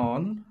sitting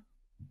on.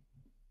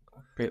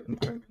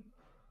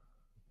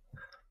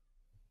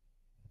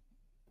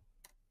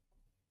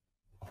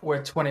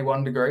 We're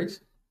 21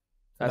 degrees.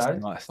 That's today.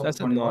 nice. Top That's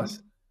 21.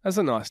 That's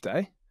a nice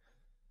day.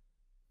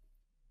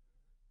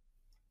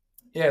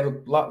 Yeah,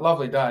 look,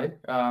 lovely day.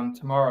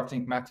 Tomorrow I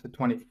think max for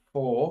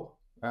 24.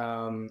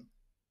 What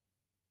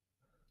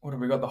have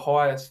we got? The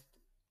highest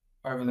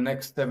over the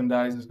next 7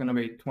 days is going to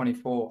be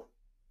 24.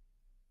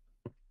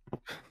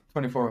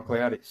 24 and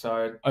cloudy.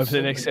 So Over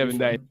the next 7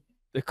 days,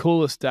 the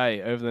coolest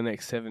day over the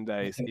next 7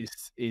 days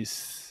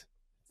is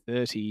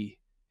 30.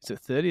 Is it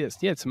 30?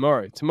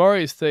 Tomorrow. Tomorrow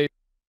is 30.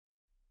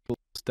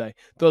 Day.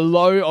 The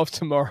low of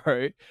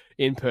tomorrow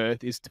in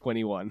Perth is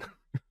 21.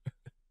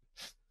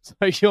 So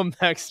your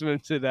maximum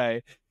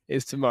today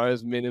is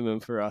tomorrow's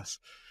minimum for us.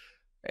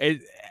 And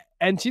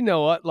you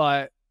know what?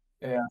 Like,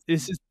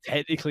 this is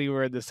technically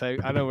we're in the same.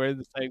 I know we're in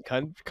the same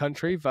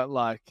country, but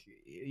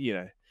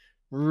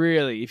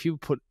really, if you'll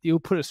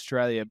put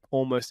Australia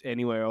almost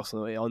anywhere else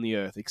on the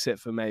earth except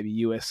for maybe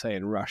USA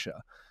and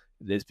Russia,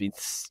 there'd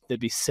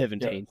be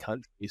 17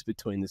 countries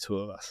between the two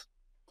of us.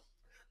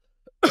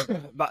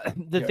 But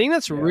the thing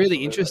that's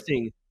really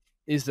interesting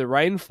is the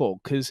rainfall,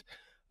 because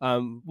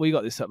we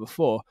got this up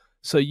before.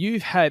 So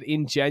you've had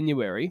in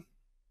January,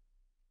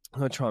 I'm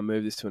going to try and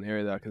move this to an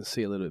area that I can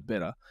see a little bit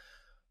better.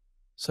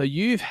 So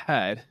you've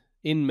had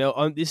in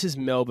this is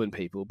Melbourne,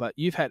 people, but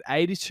you've had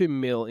 82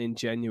 mil in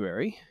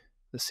January.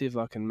 Let's see if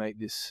I can make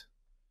this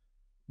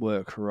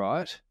work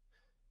right.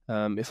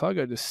 If I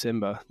go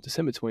December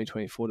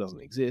 2024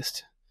 doesn't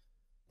exist.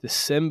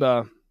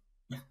 December,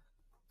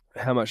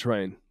 how much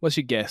rain? What's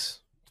your guess?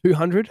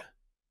 200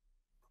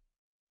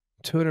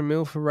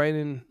 mil for rain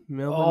in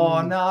Melbourne? Oh,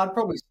 no, I'd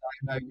probably say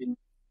maybe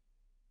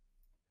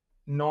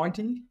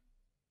 90.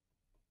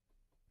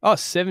 Oh,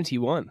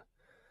 71.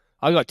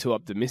 I got too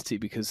optimistic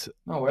because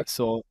I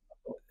saw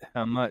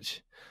how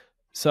much.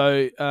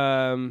 So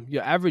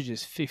your average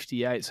is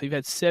 58. So you've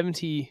had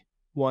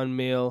 71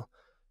 mil,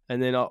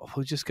 and then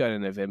we'll just go to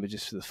November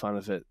just for the fun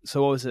of it.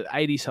 So what was it?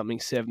 80-something,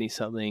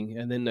 70-something,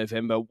 and then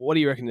November. What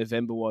do you reckon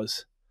November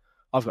was?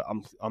 I'm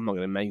not going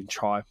to make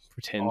try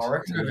pretend. I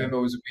reckon November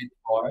was a bit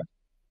higher.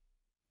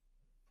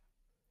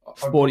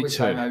 42. I'd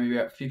say maybe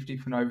about 50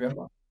 for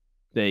November.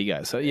 There you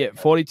go. So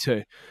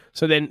 42.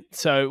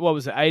 So what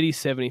was it? 80,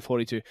 70,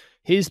 42.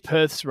 Here's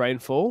Perth's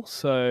rainfall.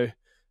 So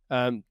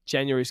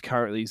January is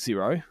currently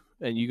 0,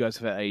 and you guys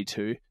have had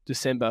 82.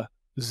 December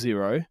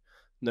 0.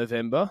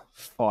 November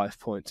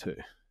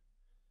 5.2.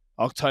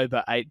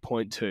 October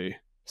 8.2.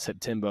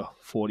 September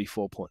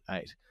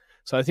 44.8.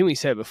 So I think we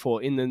said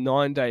before, in the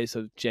 9 days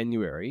of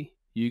January,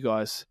 you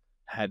guys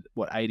had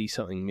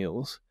 80-something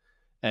mils,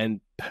 and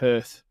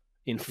Perth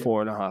in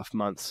 4.5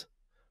 months.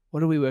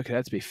 What do we work it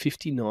out to be?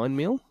 59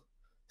 mil?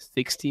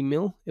 60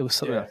 mil? It was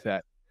something like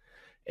that.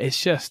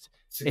 It's just,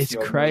 it's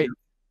great.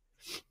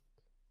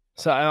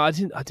 So I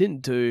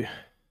didn't do,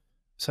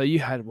 so you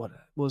had what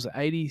was it?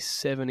 80,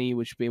 70,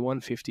 which would be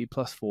 150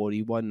 plus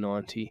 40,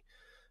 190.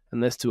 And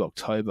let's do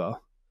October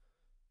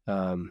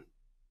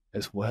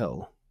as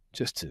well,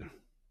 just to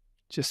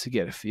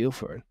get a feel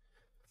for it.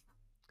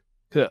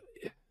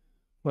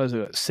 What is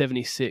it?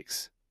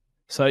 76.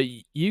 So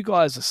you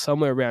guys are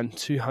somewhere around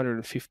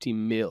 250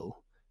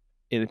 mil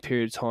in a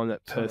period of time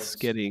that So Perth's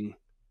getting.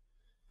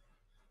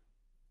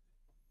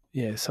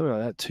 Yeah, something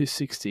like that.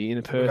 260 in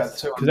a we've had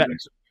Perth. Because 200 that,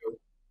 mix of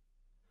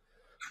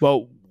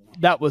well,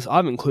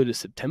 I've included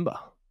September.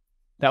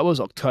 That was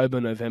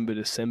October, November,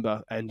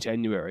 December, and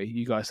January.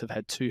 You guys have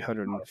had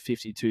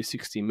 250,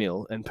 260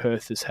 mil, and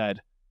Perth has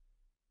had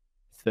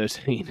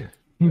 13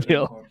 fuel.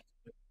 mil,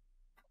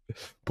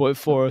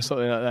 0.4 or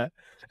something like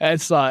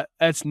that.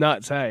 That's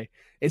nuts, hey?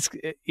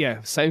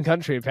 Yeah, same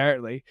country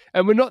apparently,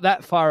 and we're not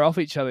that far off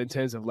each other in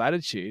terms of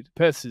latitude.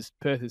 Perth is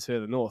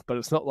further north, but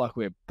it's not like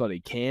we're bloody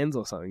Cairns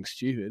or something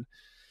stupid.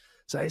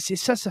 So it's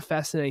just such a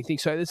fascinating thing.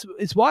 So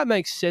it's why it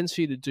makes sense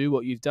for you to do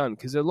what you've done,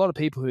 because there are a lot of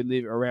people who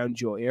live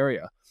around your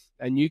area,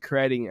 and you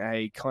creating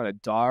a kind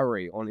of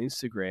diary on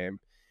Instagram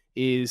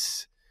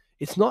is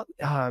it's not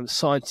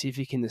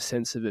scientific in the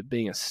sense of it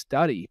being a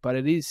study, but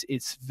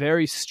it's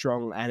very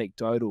strong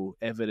anecdotal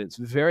evidence,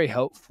 very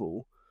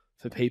helpful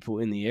for people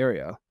in the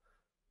area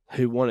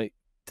who want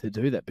to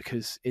do that,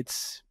 because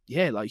it's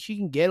like you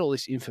can get all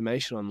this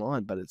information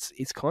online, but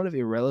it's kind of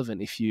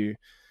irrelevant if you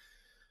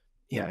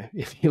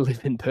if you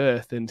live in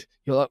Perth and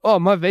you're like, oh,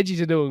 my veggies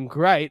are doing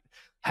great,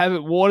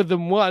 haven't watered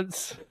them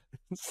once.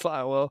 It's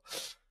like, well,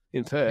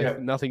 in Perth, Yeah,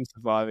 nothing's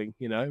surviving,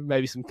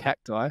 maybe some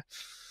cacti.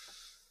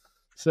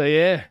 So,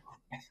 yeah.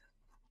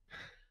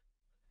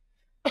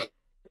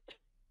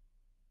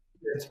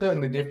 it's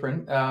certainly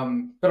different.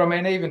 But I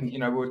mean, even, we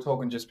were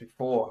talking just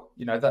before,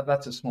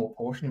 that's a small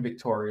portion of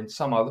Victoria. In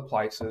some other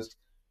places,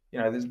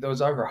 there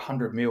was over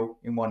 100 mil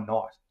in one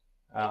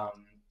night.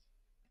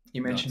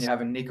 You mentioned Nuts. you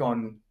have a Nick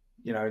on,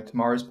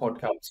 tomorrow's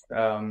podcast.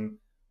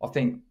 I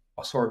think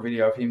I saw a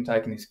video of him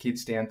taking his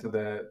kids down to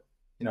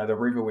the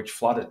river which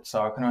flooded.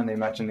 So I can only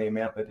imagine the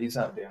amount that he's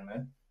had down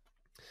there.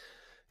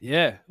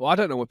 Yeah. Well, I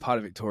don't know what part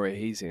of Victoria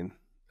he's in.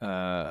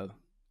 I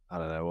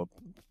don't know. We'll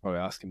probably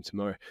ask him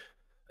tomorrow.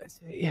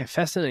 Yeah,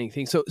 fascinating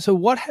thing. So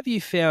what have you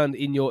found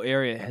in your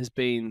area has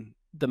been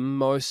the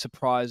most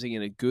surprising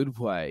in a good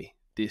way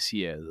this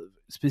year,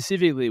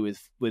 specifically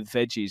with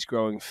veggies,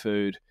 growing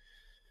food,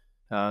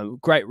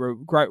 great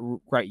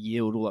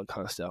yield, all that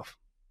kind of stuff?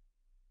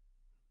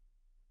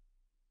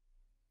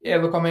 Yeah,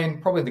 look, I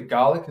mean, probably the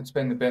garlic. It's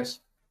been the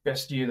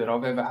best year that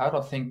I've ever had.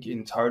 I think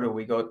in total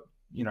we got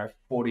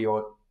 40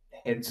 odd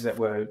heads that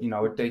were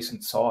a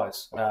decent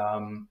size.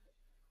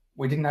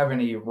 We didn't have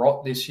any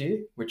rot this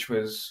year, which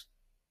was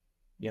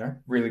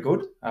really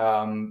good.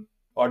 I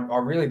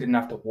really didn't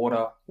have to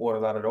water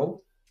that at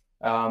all.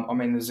 I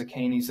mean, the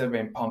zucchinis have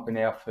been pumping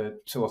out for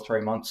 2 or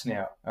 3 months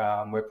now.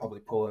 We're probably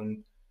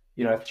pulling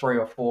 3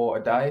 or 4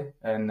 a day,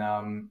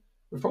 and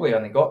we've probably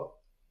only got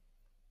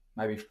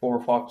maybe 4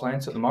 or 5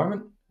 plants at the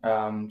moment.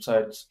 So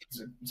it's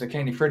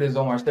zucchini fritters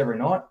almost every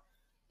night,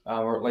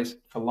 or at least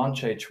for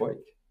lunch each week.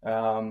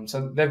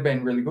 So they've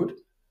been really good.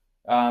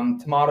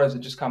 Tomatoes are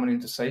just coming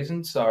into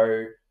season,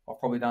 so I've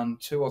probably done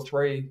 2 or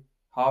 3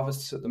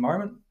 harvests at the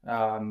moment.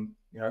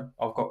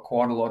 I've got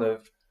quite a lot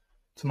of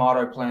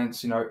tomato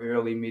plants,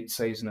 early,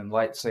 mid-season, and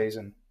late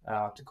season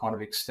to kind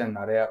of extend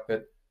that out.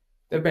 But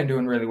they've been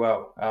doing really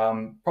well.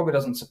 Probably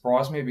doesn't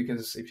surprise me,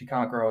 because if you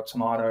can't grow a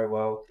tomato,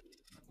 well,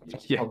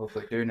 you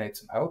probably do need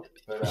some help.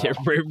 But,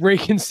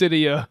 Reconsider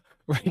your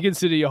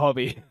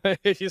hobby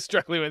if you're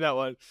struggling with that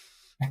one.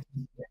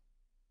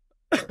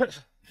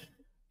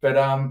 But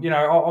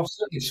I've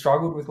certainly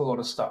struggled with a lot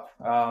of stuff.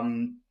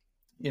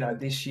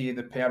 This year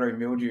the powdery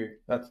mildew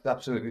that's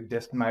absolutely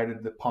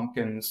decimated the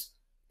pumpkins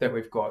that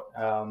we've got,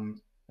 and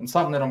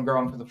something that I'm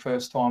growing for the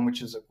first time,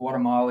 which is a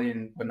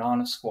Guatemalan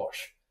banana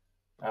squash.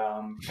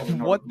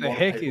 What the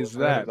heck is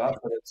that?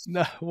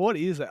 No, what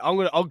is that?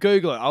 I'll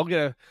Google it. I'll get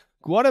a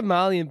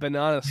Guatemalan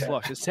banana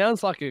slush. It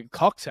sounds like a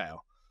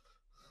cocktail.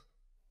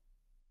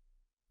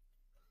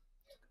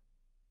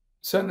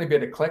 Certainly a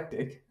bit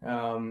eclectic.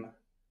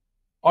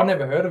 I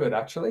never heard of it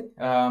actually,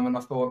 and I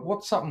thought,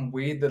 what's something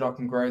weird that I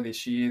can grow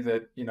this year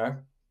that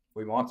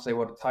we might see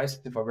what it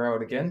tastes if I grow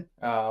it again.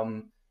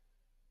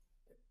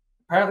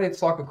 Apparently,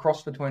 it's like a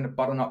cross between a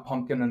butternut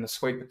pumpkin and a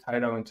sweet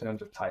potato in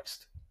terms of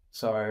taste.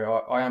 So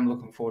I am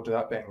looking forward to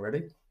that being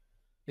ready.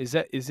 Is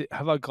it?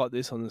 Have I got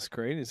this on the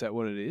screen? Is that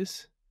what it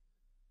is?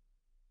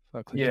 If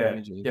I click Yeah,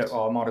 images. yeah.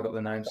 Oh, I might have got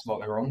the name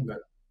slightly wrong, but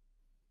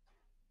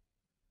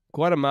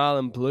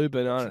Guatemalan blue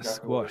banana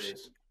exactly squash.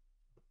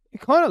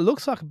 It kind of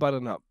looks like a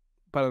butternut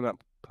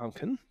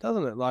pumpkin,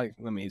 doesn't it? Like,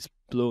 I mean, it's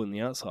blue on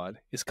the outside.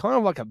 It's kind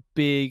of like a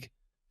big,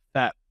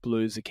 fat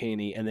blue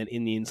zucchini, and then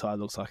in the inside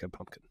looks like a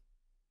pumpkin.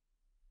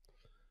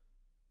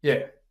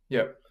 Yeah,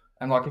 yeah.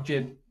 And like if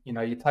you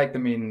take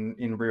them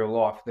in real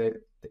life, they're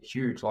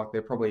huge. Like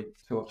they're probably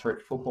 2 or 3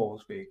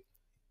 footballs big.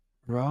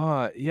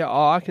 Right. Yeah.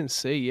 Oh, I can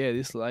see. Yeah,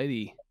 this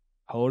lady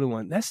holding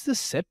one. That's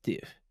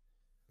deceptive.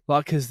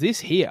 Like, because this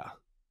here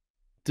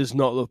does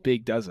not look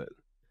big, does it?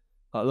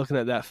 Like, looking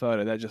at that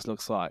photo, that just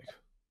looks like,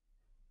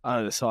 I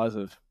don't know, the size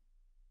of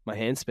my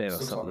handspan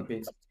or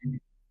something.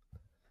 Like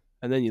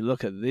and then you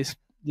look at this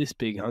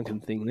big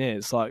hunking thing there.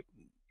 It's like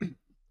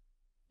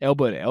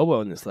elbow to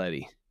elbow in this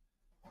lady.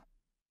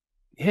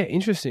 Yeah,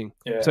 interesting.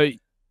 Yeah. So,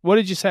 what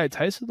did you say it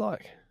tasted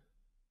like?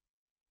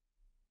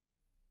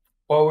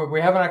 Well, we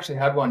haven't actually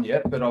had one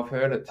yet, but I've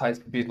heard it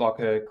tastes a bit like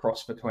a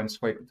cross between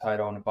sweet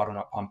potato and a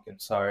butternut pumpkin.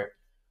 So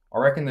I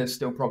reckon there's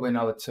still probably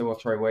another 2 or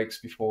 3 weeks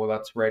before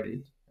that's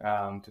ready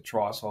to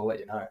try. So I'll let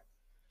you know.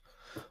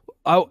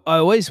 I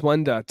always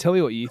wonder. Tell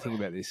me what you think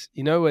about this.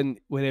 You know,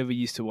 whenever you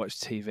used to watch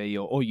TV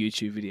or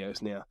YouTube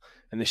videos now,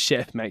 and the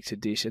chef makes a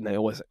dish, and they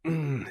always,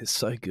 it's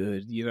so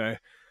good. You know,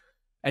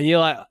 and you're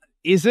like,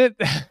 is it?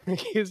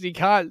 Because you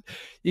can't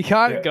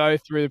Yeah. go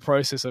through the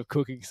process of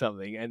cooking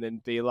something and then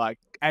be like,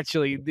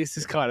 actually, this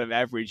is kind of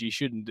average. You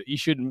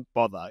shouldn't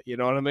bother. You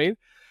know what I mean?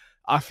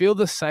 I feel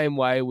the same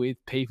way with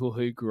people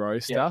who grow Yeah.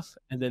 stuff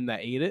and then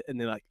they eat it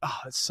and they're like, oh,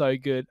 it's so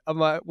good. I'm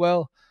like,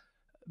 well,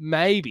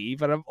 maybe,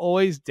 but I'm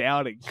always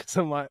doubting because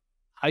I'm like,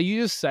 are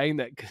you just saying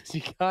that because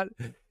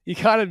you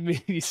can't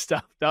admit you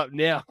stuffed up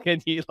now?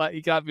 Can you? Like,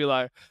 you can't be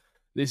like,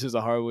 this is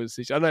a horrible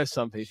decision. I know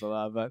some people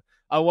are, but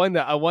I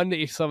wonder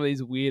if some of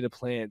these weirder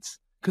plants.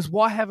 Because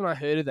why haven't I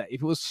heard of that?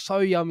 If it was so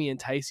yummy and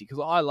tasty,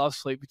 because I love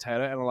sweet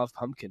potato and I love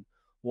pumpkin,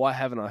 why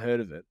haven't I heard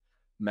of it?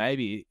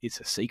 Maybe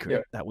it's a secret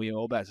Yeah. that we're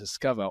all about to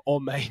discover,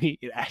 or maybe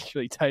it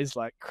actually tastes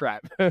like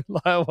crap.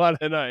 Like, I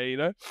don't know, you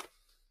know?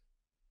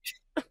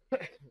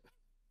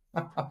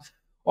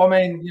 I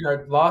mean,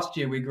 last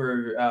year we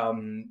grew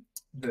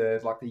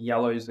the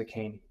yellow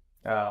zucchini.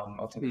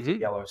 I think it's a Hmm.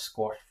 yellow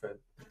squash for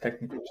the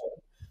technical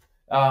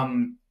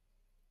term.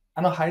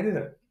 And I hated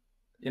it.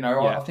 I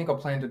Yeah. think I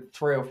planted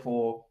 3 or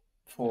 4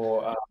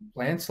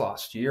 plants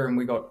last year, and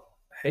we got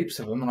heaps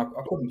of them, and I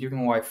couldn't give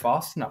them away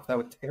fast enough. They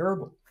were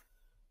terrible.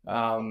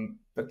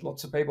 But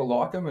lots of people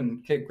like them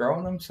and keep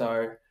growing them.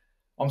 So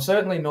I'm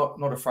certainly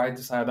not afraid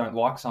to say I don't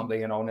like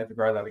something, and I'll never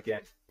grow that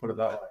again. Put it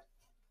that way.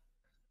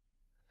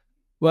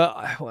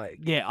 Well,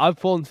 yeah, I've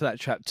fallen for that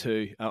trap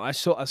too. I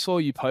saw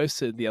you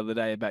posted the other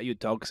day about your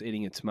dogs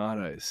eating your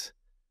tomatoes.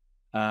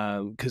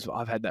 Because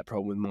I've had that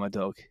problem with my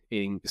dog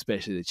eating,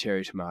 especially the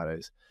cherry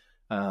tomatoes.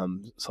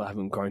 So I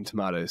haven't grown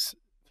tomatoes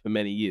for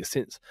many years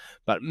since.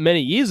 But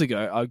many years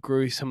ago, I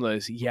grew some of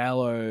those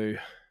yellow.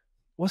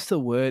 What's the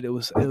word? It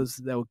was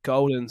they were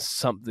golden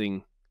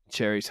something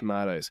cherry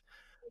tomatoes.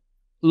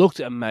 Looked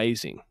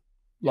amazing,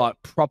 Yeah,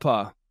 like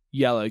proper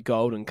yellow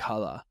golden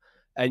color.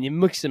 And you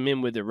mix them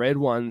in with the red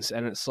ones,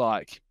 and it's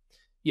like,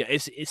 yeah,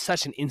 it's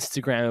such an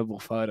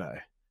Instagrammable photo,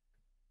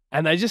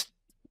 and they just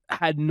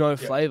had no yeah,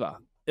 flavor.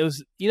 It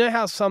was,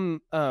 how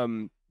some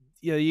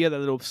you get that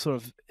little sort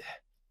of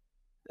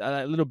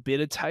little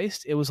bitter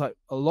taste. It was like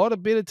a lot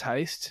of bitter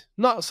taste,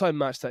 not so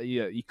much that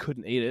you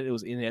couldn't eat it. It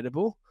was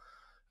inedible.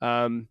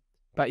 Um,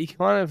 but you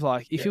kind of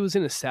like if yeah, it was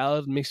in a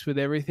salad mixed with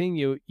everything,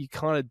 you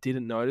kind of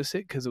didn't notice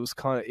it because it was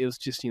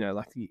just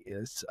like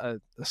it's a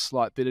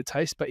slight bitter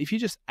taste. But if you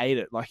just ate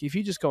it, like if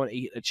you just go and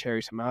eat a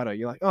cherry tomato,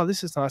 you're like, oh,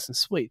 this is nice and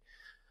sweet.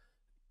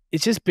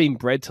 It's just been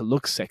bred to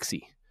look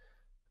sexy.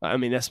 I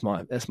mean, that's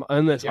my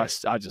unless yeah.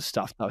 I just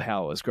stuffed up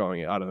how I was growing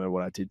it. I don't know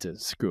what I did to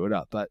screw it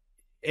up, but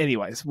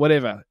anyways,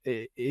 whatever.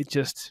 It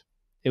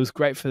was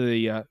great for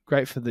the I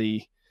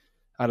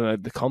don't know,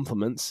 the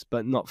compliments,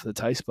 but not for the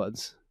taste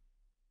buds.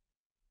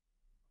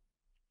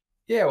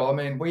 Yeah, well, I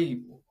mean,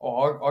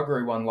 I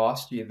grew one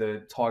last year,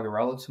 the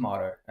Tigerella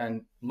tomato,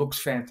 and looks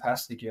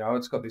fantastic.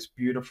 It's got this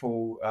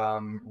beautiful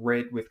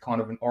red with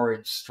kind of an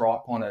orange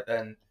stripe on it,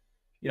 and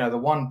the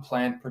one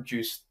plant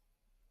produced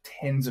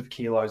tens of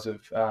kilos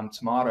of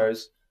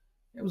tomatoes.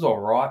 It was all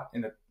right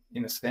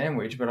in a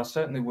sandwich, but I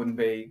certainly wouldn't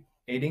be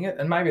eating it.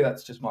 And maybe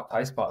that's just my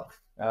taste bud.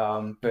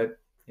 But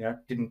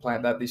didn't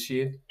plant that this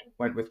year.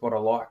 Went with what I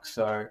like.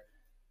 So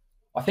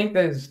I think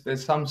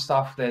there's some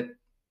stuff that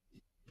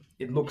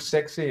it looks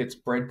sexy. It's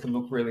bred to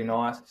look really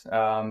nice.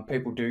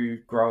 People do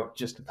grow it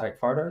just to take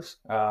photos.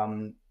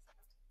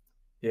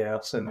 Yeah, I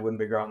certainly wouldn't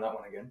be growing that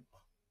one again.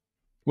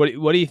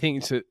 What do you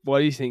think? What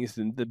do you think is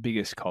the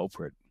biggest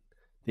culprit?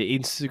 The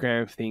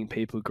Instagram thing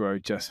people grow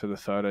just for the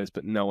photos,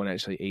 but no one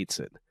actually eats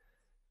it.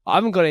 I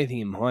haven't got anything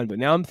in mind, but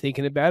now I'm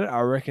thinking about it.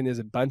 I reckon there's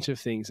a bunch of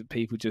things that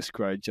people just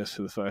grow just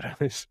for the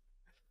photos.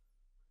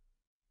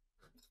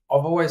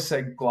 I've always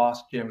said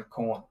glass gem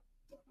corn.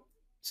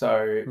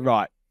 So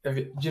Right.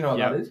 do you know what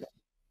Yep. that is?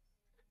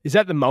 Is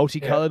that the Yeah.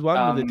 multicolored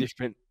one with the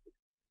different?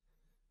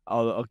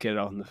 I'll get it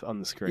on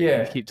the screen. You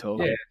Yeah. keep Yeah.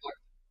 talking.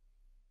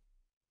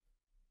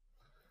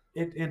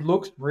 It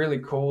looks really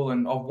cool,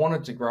 and I've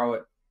wanted to grow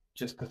it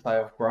just to say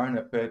I've grown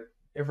it. But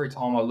every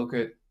time I look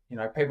at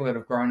people that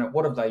have grown it,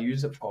 what have they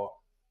used it for?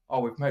 Oh,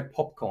 we've made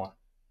popcorn.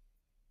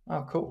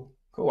 Oh, cool,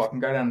 cool. I can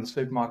go down to the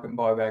supermarket and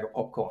buy a bag of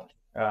popcorn,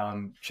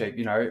 cheap.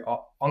 I'm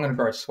going to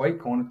grow sweet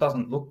corn. It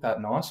doesn't look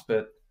that nice,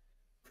 but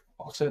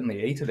I'll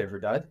certainly eat it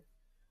every day.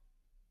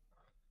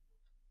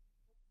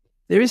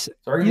 There is,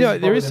 So I reckon this is there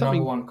probably is the number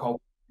something. one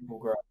culprit people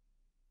grow.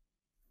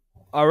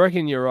 I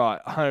reckon you're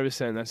right.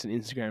 100%. That's an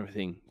Instagram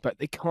thing, but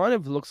it kind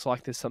of looks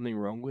like there's something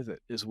wrong with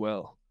it as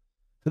well.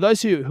 For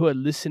those who are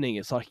listening,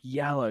 it's like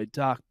yellow,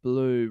 dark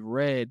blue,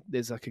 red.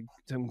 There's like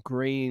some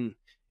green.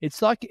 It's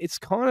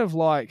kind of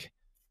like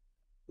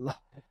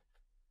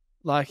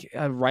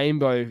a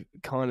rainbow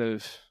kind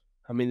of.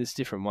 I mean, there's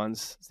different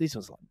ones. These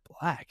ones are like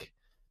black.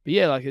 But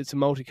yeah, like it's a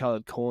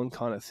multicolored corn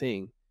kind of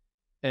thing,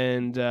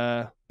 and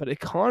but it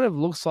kind of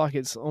looks like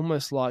it's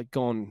almost like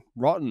gone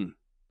rotten,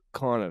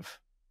 kind of.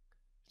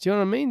 Do you know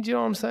what I mean? Do you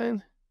know what I'm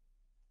saying?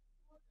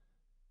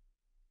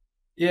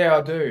 Yeah,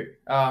 I do.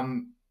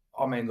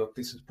 I mean, look,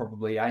 this is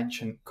probably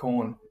ancient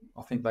corn.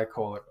 I think they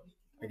call it.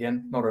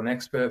 Again, not an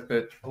expert,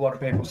 but a lot of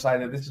people say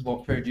that this is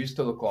what food used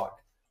to look like.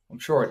 I'm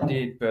sure it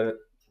did, but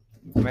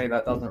to me,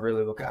 that doesn't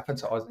really look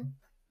appetizing.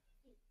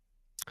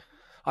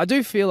 I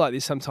do feel like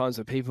this sometimes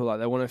with people, like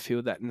they want to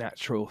feel that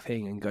natural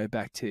thing and go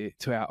back to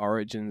our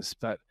origins.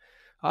 But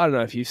I don't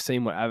know if you've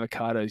seen what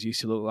avocados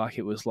used to look like.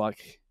 It was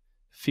like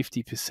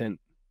 50%,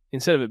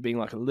 instead of it being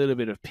like a little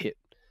bit of pit,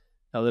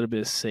 a little bit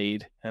of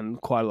seed, and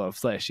quite a lot of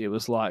flesh. It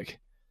was like,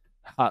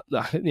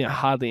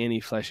 hardly any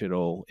flesh at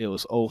all. It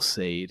was all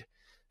seed.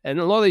 And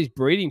a lot of these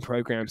breeding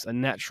programs are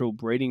natural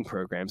breeding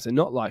programs. They're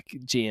not like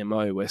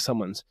GMO where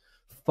someone's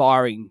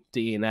firing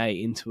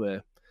DNA into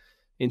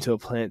a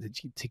plant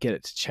to get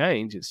it to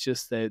change. It's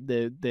just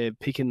they're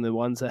picking the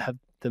ones that have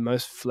the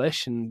most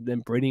flesh and then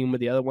breeding them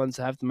with the other ones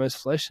that have the most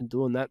flesh and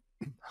doing that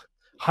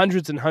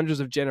hundreds and hundreds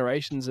of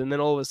generations, and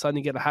then all of a sudden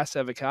you get a Hass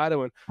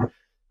avocado, and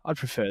I'd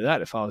prefer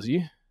that if I was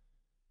you.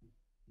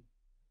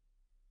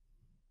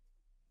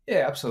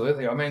 Yeah,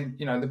 absolutely. I mean,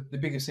 the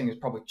biggest thing is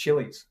probably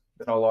chilies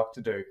that I like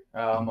to do.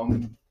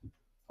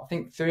 I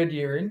think third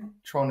year in,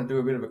 trying to do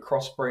a bit of a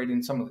crossbreed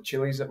in some of the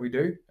chilies that we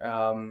do.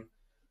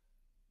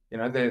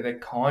 They're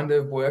kind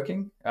of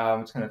working.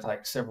 It's going to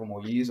take several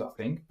more years, I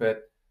think,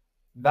 but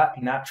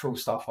that natural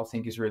stuff I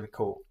think is really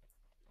cool.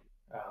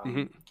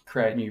 Mm-hmm.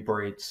 Create new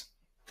breeds.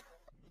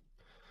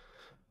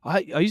 I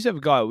used to have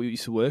a guy we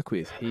used to work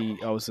with.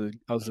 I was a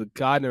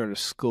gardener at a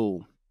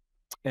school,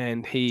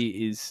 and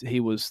he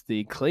was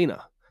the cleaner,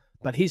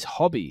 but his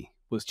hobby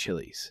was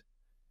chilies.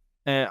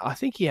 And I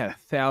think he had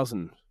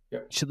 1,000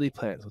 Yep. chili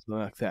plants or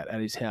something like that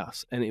at his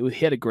house. And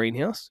he had a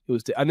greenhouse.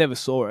 I never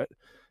saw it,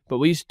 but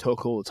we used to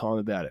talk all the time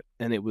about it.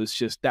 And it was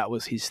just that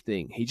was his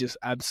thing. He just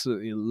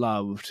absolutely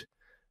loved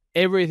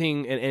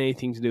everything and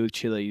anything to do with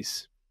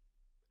chilies,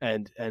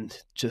 and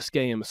just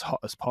getting them as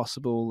hot as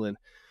possible. And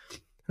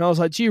I was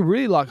like, "Do you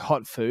really like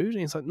hot food?" And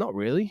he's like, "Not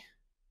really."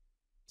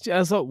 I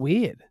was like,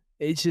 "Weird."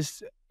 It's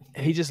just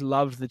he just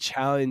loved the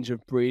challenge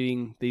of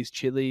breeding these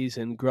chilies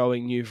and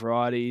growing new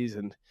varieties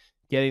and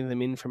getting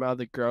them in from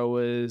other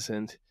growers.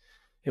 And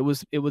it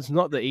was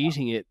not the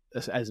eating it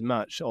as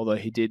much, although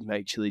he did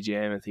make chili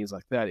jam and things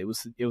like that. It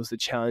was the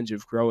challenge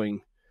of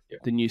growing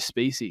Yep. the new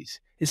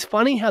species. It's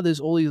funny how there's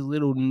all these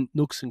little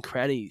nooks and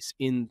crannies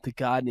in the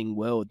gardening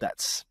world.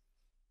 That's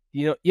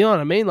you know what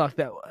I mean, like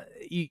that.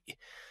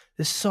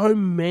 There's so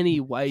many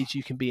ways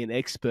you can be an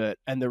expert,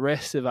 and the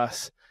rest of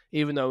us,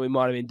 even though we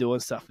might have been doing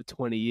stuff for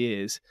 20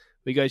 years,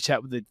 we go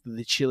chat with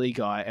the chili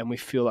guy, and we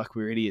feel like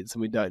we're idiots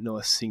and we don't know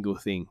a single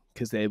thing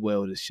because their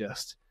world is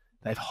just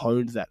they've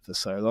honed that for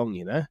so long.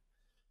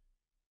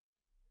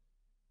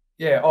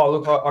 Yeah. Oh,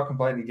 look, I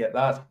completely get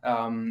that.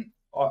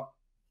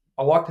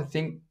 I like to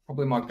think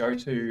probably my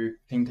go-to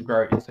thing to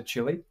grow is a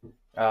chili.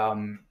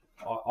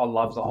 I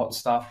love the hot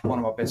stuff. One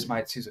of my best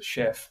mates is a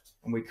chef,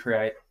 and we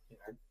create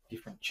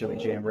different chili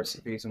jam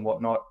recipes and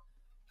whatnot.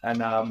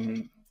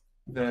 And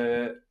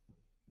the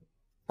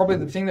probably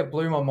the thing that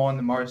blew my mind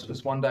the most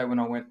was one day when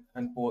I went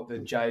and bought the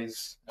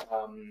Jay's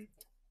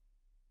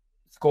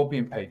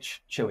scorpion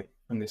peach chili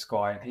from this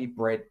guy, and he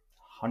bred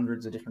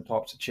hundreds of different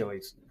types of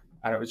chilies,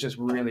 and it was just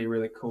really,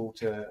 really cool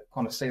to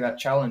kind of see that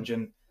challenge.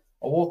 And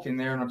I walked in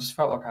there and I just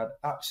felt like I had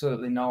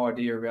absolutely no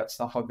idea about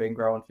stuff I've been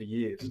growing for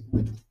years.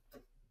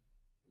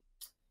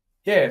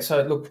 Yeah,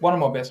 so look, one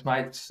of my best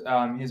mates,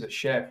 he's a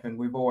chef, and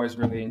we've always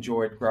really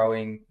enjoyed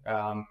growing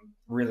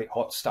really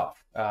hot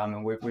stuff.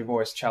 And we've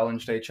always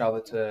challenged each other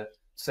to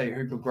see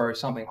who could grow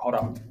something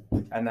hotter.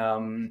 And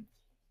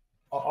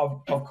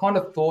I've kind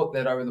of thought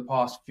that over the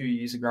past few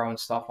years of growing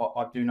stuff,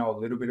 I do know a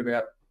little bit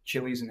about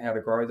chilies and how to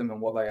grow them and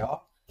what they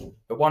are.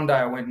 But one day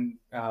I went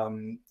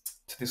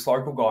to this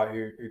local guy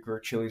who grew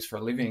chilies for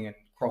a living and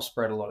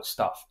crossbred a lot of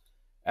stuff.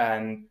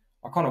 And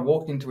I kind of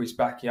walked into his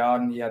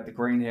backyard and he had the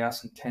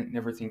greenhouse and tent and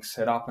everything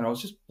set up. And I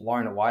was just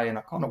blown away. And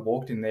I kind of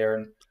walked in there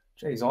and,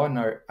 geez, I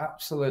know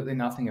absolutely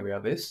nothing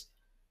about this.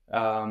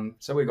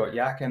 So we got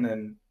yakking,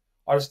 and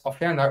I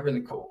found that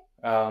really cool.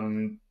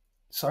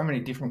 So many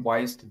different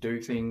ways to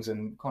do things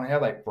and kind of how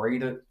they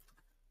breed it.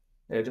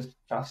 Yeah, just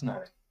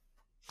fascinating.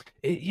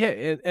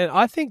 Yeah, and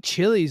I think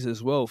chilies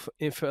as well,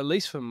 if at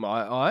least for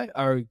my eye,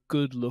 are a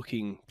good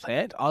looking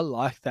plant. I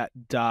like that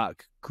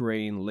dark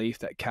green leaf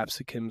that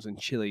capsicums and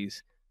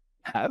chilies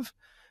have,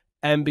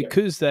 and Yeah.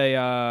 because they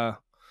are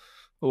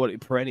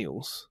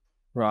perennials,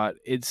 right?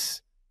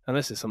 It's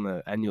unless there's some of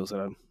the annuals that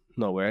I'm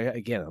not aware of.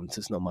 Again, it's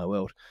just not my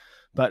world.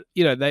 But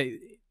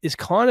it's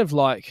kind of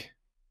like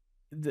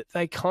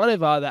they kind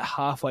of are that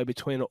halfway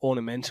between an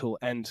ornamental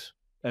and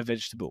a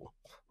vegetable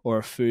or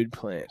a food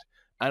plant.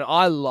 And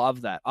I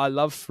love that. I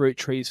love fruit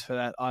trees for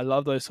that. I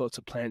love those sorts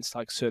of plants,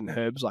 like certain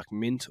herbs like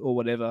mint or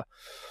whatever,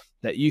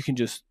 that you can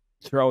just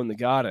throw in the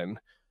garden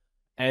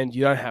and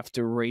you don't have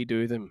to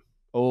redo them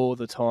all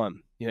the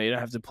time. You know, you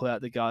don't have to pull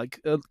out the garlic.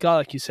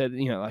 Garlic, you said,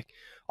 you know, like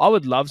I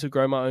would love to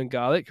grow my own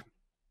garlic.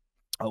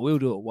 I will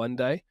do it one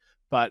day,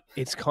 but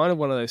it's kind of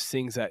one of those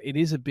things that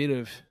it's a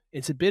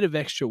bit of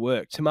extra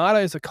work.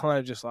 Tomatoes are kind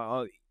of just like,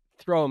 oh,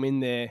 throw them in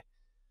there.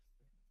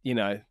 You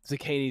know,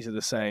 zucchinis are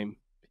the same.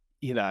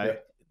 You know, Yeah.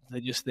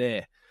 they're just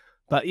there.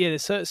 But yeah,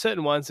 there's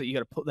certain ones that you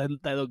got to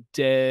put. They look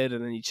dead,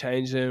 and then you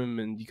change them,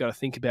 and you got to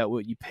think about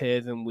what you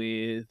pair them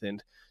with.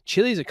 And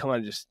chilies are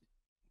kind of just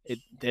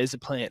there's a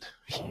plant.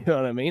 You know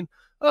what I mean?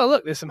 Oh,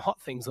 look, there's some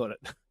hot things on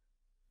it.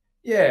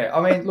 Yeah,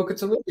 I mean, look,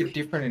 it's a little bit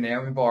different in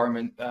our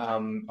environment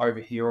over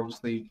here.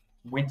 Obviously,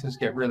 winters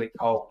get really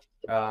cold.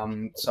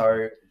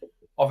 So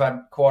I've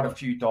had quite a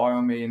few die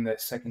on me in the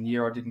second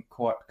year. I didn't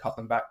quite cut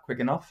them back quick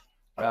enough.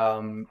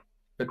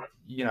 But,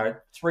 you know,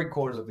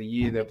 3/4 of the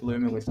year they're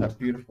blooming with that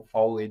beautiful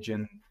foliage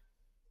and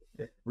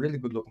yeah, really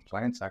good looking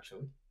plants,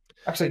 actually.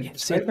 Actually,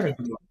 speaking of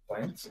good looking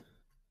plants,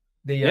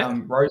 the Yeah.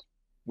 rose,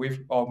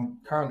 I'm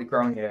currently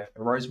growing a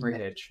rosemary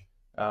hedge.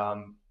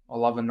 I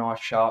love a nice,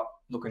 sharp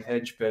looking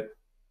hedge, but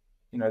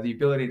you know, the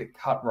ability to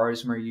cut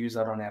rosemary, use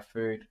that on our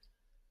food,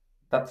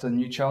 that's a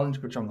new challenge,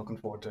 which I'm looking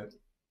forward to.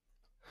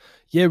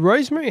 Yeah,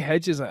 rosemary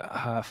hedges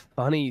are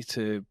funny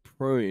to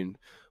prune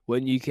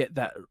when you get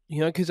that, you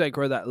know, because they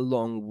grow that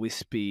long,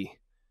 wispy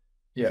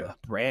Yeah,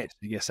 branch,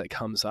 I guess, that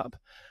comes up.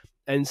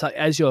 And so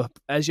as you're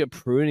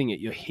pruning it,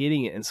 you're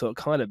hitting it, and so it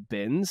kind of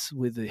bends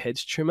with the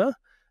hedge trimmer.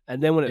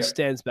 And then when it yeah,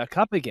 stands back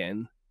up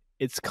again,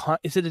 it's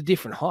at a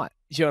different height.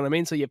 You know what I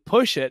mean? So you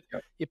push it, yeah,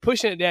 you're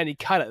pushing it down, you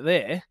cut it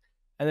there,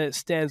 and then it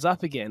stands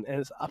up again, and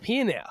it's up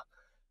here now.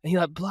 And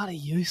you're like, bloody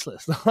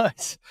useless.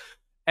 Nice.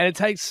 And it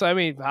takes so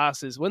many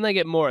passes. When they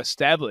get more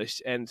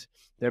established and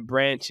their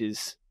branch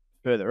is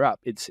further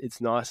up, it's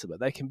nicer. But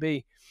they can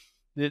be,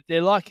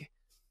 they're like,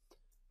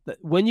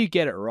 when you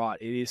get it right,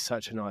 it is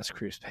such a nice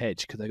crisp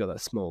hedge because they got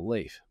that small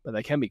leaf. But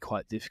they can be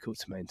quite difficult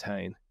to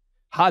maintain.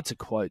 Hard to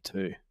quote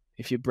too.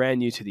 If you're brand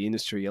new to the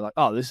industry, you're like,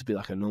 oh, this would be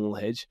like a normal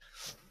hedge,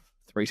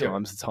 three yeah.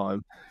 times the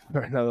time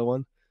for another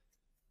one.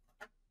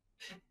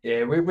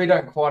 Yeah, we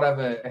don't quite have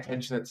a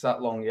hedge that's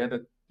that long yet.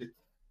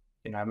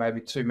 You know,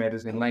 maybe 2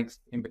 meters in length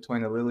in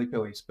between the lily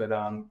pillies. But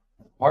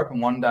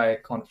hoping one day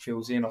it kind of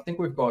fills in. I think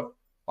we've got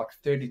like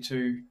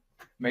 32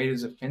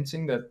 meters of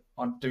fencing that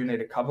I do need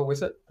to cover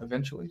with it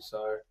eventually.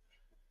 So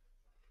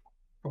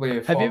probably a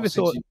Have you five or ever six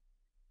thought? years.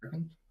 I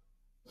reckon.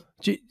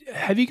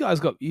 Have you guys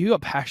got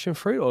passion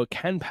fruit, or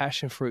can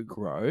passion fruit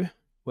grow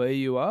where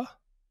you are?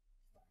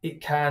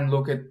 It can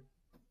look at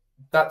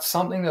that's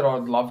something that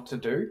I'd love to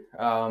do.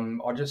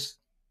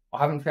 I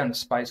haven't found a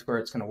space where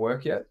it's going to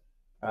work yet.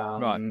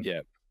 Right. Um,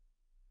 Yeah.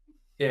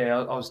 yeah,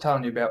 I was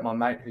telling you about my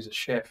mate who's a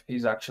chef.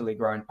 He's actually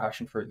grown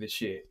passion fruit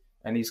this year,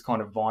 and he's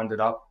kind of vined it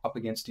up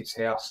against his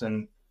house,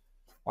 and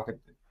like it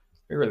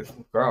be really cool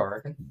to grow, I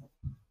reckon.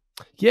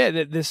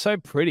 Yeah, they're so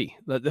pretty.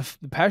 The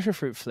passion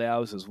fruit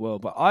flowers as well.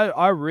 But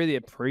I really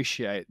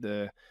appreciate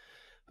the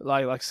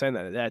like saying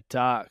that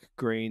dark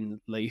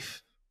green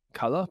leaf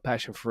color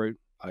passion fruit.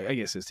 I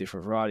guess there's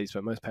different varieties,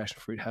 but most passion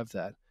fruit have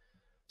that.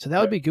 So that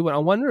would Yeah, be a good one. I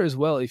wonder as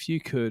well if you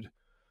could,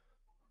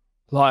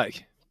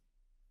 like,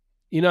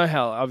 you know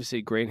how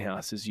obviously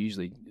greenhouses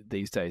usually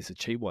these days the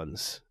cheap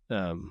ones,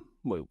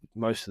 well,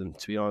 most of them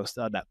to be honest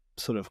are that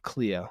sort of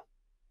clear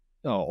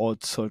or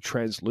sort of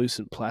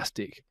translucent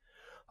plastic.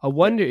 I yeah,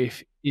 wonder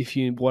if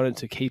you wanted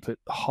to keep it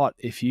hot,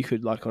 if you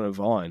could, like on a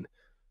vine,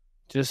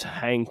 just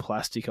hang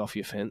plastic off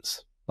your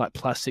fence, like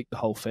plastic the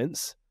whole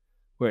fence,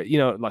 where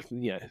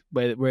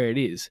where it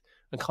is,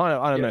 and kind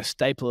of I don't yeah. know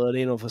staple it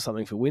in or for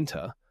something for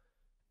winter,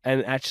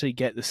 and actually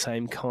get the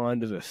same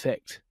kind of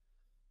effect.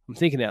 I'm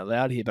thinking out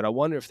loud here, but I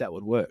wonder if that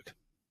would work.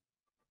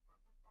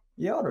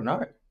 Yeah, I don't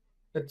know.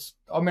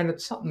 I mean,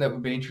 it's something that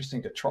would be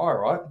interesting to try,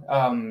 right?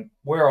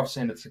 Where I've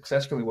seen it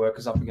successfully work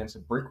is up against a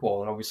brick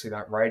wall, and obviously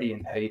that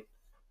radiant heat,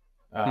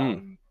 Hmm.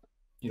 um,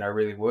 you know,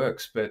 really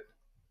works. But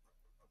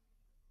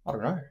I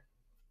don't know.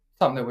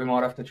 Something that we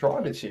might have to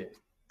try this year.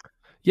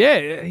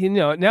 Yeah,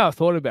 now I've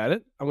thought about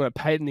it, I'm going to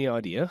patent the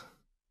idea,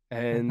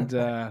 and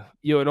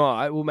you and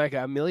I will make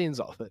our millions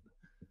off it.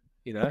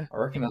 You know. I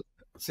reckon that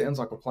sounds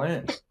like a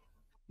plan.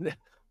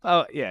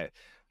 Oh yeah,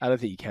 I don't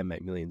think you can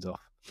make millions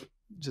off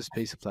just a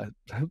piece of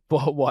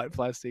white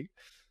plastic.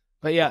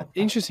 But yeah,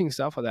 interesting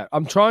stuff like that.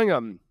 I'm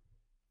trying.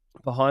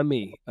 Behind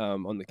me,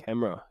 on the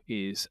camera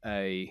is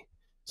the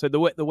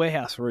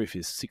warehouse roof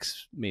is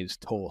 6 meters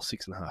tall,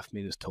 6.5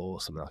 meters tall,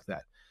 something like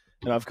that.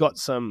 And I've got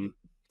some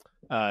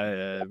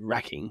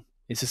racking.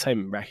 It's the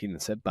same racking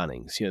that's at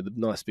Bunnings, the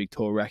nice big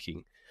tall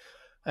racking.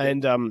 Yeah,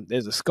 And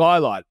there's a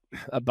skylight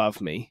above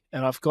me,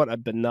 and I've got a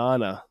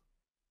banana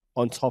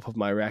on top of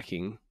my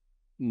racking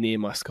near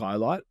my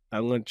skylight.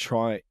 I'm going to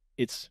try.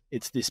 It's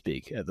this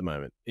big at the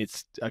moment.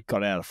 I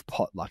got out of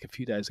pot like a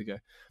few days ago,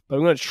 but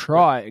I'm going to yeah,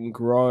 try and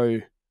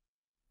grow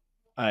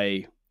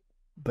a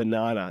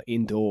banana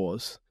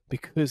indoors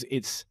because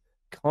it's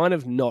kind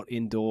of not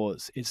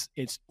indoors.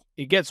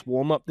 It gets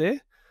warm up there,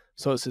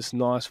 so it's this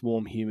nice,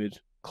 warm, humid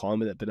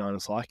climate that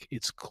bananas like.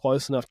 It's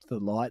close enough to the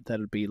light that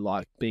it'd be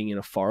like being in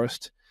a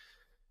forest.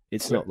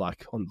 It's yeah. not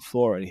like on the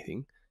floor or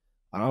anything.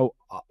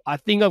 I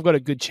think I've got a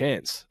good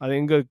chance. I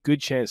think I've got a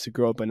good chance to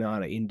grow a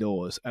banana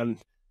indoors. And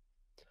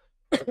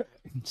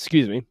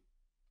excuse me,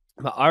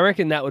 but I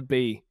reckon that'd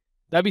be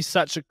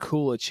such a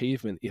cool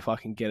achievement if I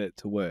can get it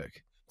to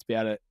work. To be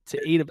able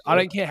to eat I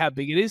don't care how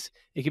big it is.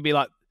 It could be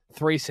like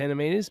 3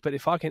 centimeters, but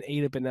if I can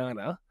eat a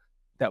banana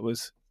that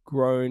was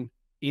grown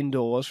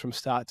indoors from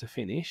start to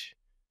finish,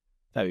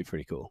 that'd be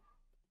pretty cool.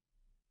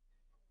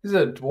 Is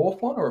it a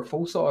dwarf one or a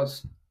full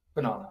size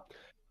banana?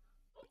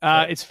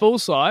 It's full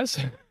size.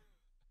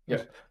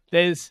 Yeah.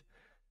 There's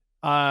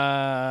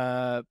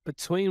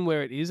between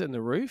where it is and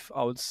the roof,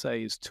 I would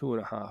say is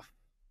 2.5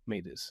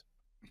 meters.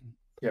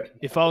 Yeah.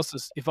 If I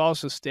was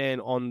to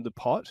stand on the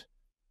pot,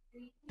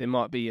 there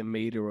might be a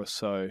meter or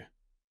so.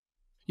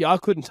 Yeah, I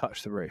couldn't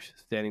touch the roof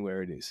standing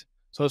where it is.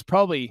 So it's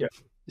probably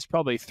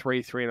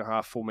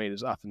 3.5, 4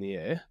 meters up in the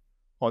air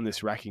on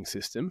this racking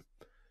system,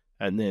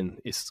 and then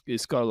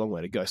it's got a long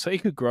way to go. So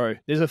it could grow.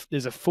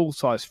 There's a full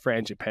size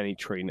frangipani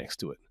tree next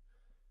to it.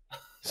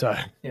 So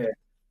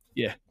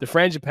yeah, the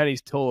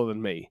frangipani's taller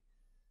than me.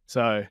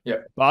 So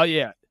but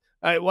yeah,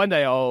 one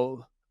day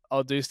I'll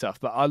do stuff.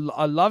 But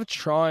I love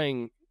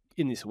trying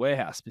in this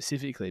warehouse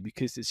specifically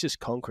because it's just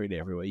concrete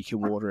everywhere. You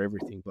can water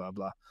everything, blah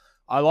blah.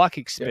 I like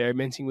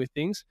experimenting with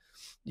things.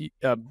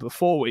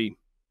 Before we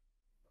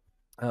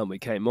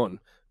came on,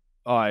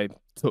 I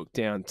took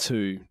down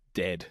 2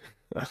 dead,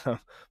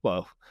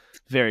 well,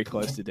 very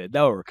close to dead.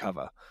 They'll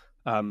recover.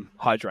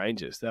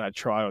 Hydrangeas that I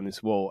tried on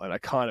this wall, and I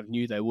kind of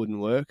knew they wouldn't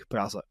work, but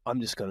I was like,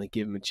 I'm just going to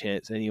give them a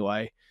chance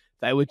anyway.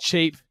 They were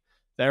cheap.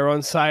 They were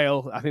on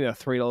sale. I think they're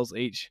 $3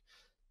 each.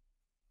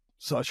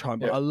 So I try,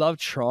 but I love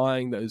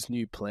trying those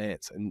new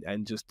plants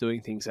and just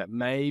doing things that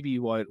maybe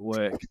won't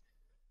work.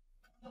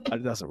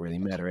 It doesn't really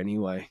matter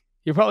anyway.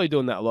 You're probably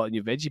doing that a lot in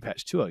your veggie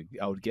patch too,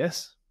 I would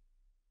guess.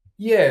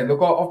 Yeah,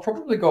 look, I've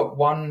probably got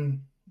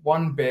one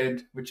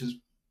bed, which is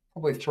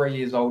probably 3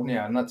 years old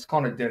now, and that's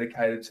kind of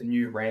dedicated to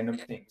new random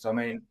things. I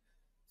mean,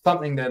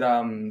 something that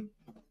I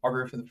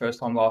grew for the first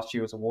time last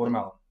year was a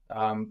watermelon.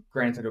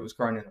 Granted, it was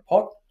grown in a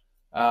pot,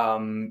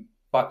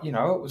 but you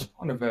know, it was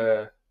kind of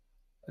a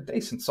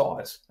decent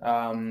size.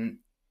 And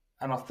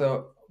I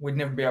thought we'd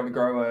never be able to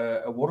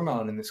grow a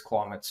watermelon in this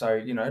climate. So,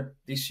 you know,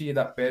 this year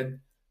that bed,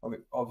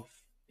 I've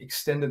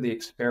extended the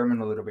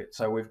experiment a little bit.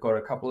 So we've got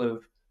a couple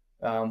of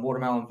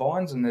watermelon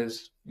vines, and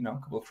there's, you know, a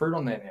couple of fruit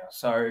on there now.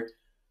 So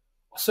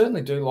I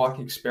certainly do like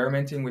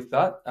experimenting with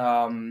that.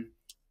 I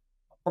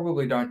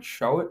probably don't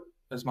show it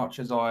as much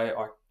as I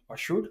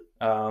should.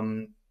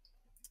 But,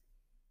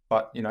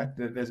 you know,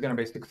 there's going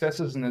to be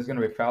successes and there's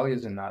going to be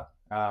failures in that.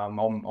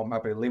 I'm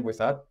happy to live with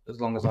that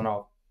as long as I know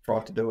I've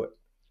tried to do it.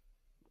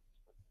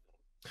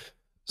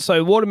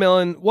 So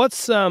watermelon, what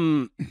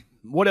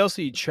else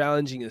are you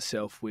challenging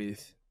yourself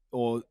with,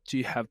 or do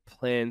you have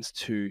plans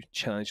to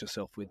challenge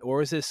yourself with,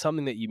 or is there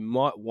something that you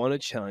might want to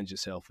challenge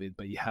yourself with,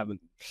 but you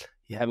haven't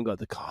got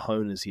the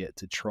cojones yet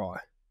to try?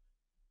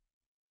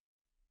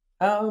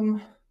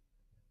 Look,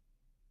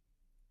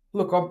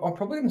 I'm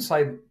probably going to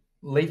say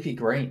leafy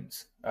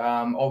greens.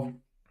 I've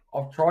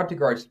tried to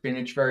grow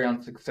spinach very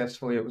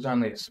unsuccessfully. It was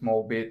only a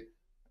small bit.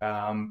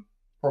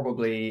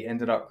 Probably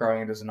ended up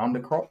growing it as an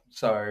undercrop.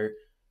 So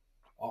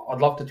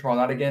I'd love to try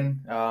that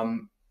again.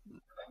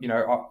 You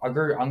know, I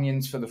grew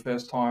onions for the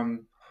first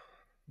time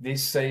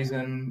this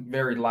season,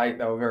 very late.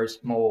 They were very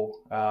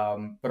small,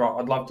 but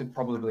I'd love to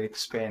probably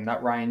expand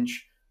that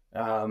range,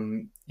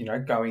 you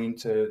know, going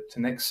into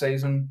next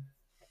season.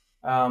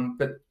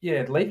 But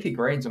yeah, leafy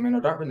greens, I mean, I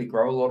don't really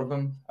grow a lot of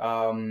them.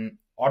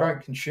 I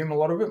don't consume a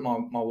lot of it. My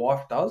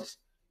wife does.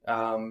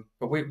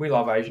 But we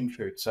love Asian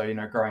food. So, you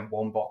know, growing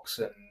womboks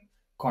and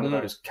kind of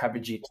those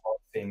cabbagey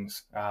type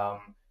things.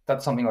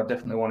 That's something I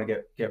definitely want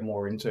to get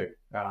more into.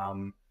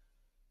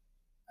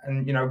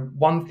 And, you know,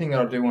 one thing that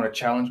I do want to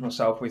challenge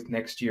myself with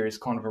next year is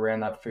kind of around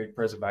that food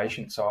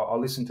preservation. So I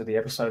listened to the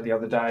episode the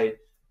other day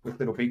with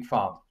Little Big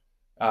Farm.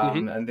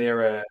 And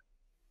they're,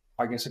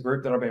 I guess, a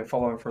group that I've been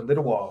following for a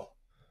little while.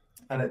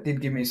 And it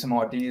did give me some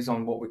ideas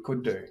on what we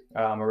could do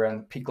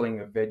around pickling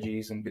of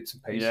veggies and bits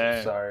and pieces.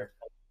 Yeah. So,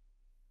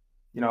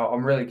 you know,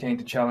 I'm really keen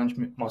to challenge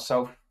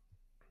myself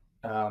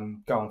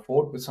going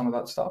forward with some of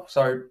that stuff.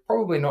 So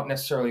probably not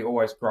necessarily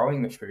always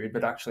growing the food,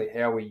 but actually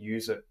how we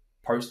use it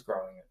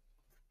post-growing it.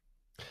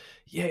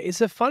 Yeah, it's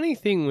a funny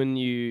thing when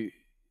you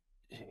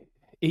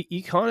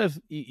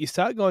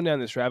start going down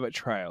this rabbit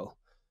trail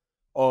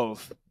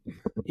of,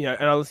 you know,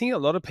 and I think a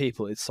lot of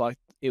people, it's like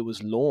it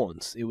was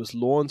lawns.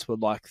 Lawns were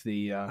like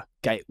the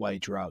gateway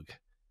drug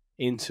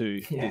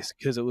into this,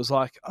 because it was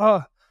like,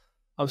 oh,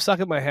 I'm stuck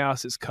at my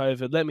house. It's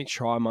COVID. Let me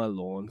try my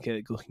lawn, get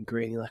it looking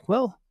green. You're like,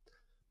 well,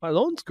 my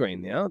lawn's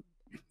green now.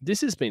 This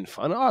has been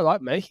fun. I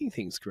like making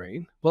things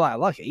green. Well, I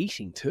like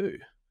eating too.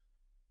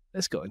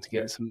 Let's go into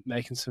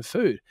making some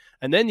food.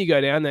 And then you go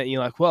down there and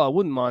you're like, well, I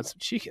wouldn't mind some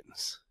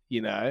chickens,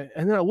 you know,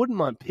 and then I wouldn't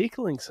mind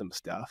pickling some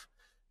stuff.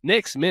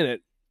 Next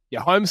minute,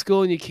 you're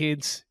homeschooling your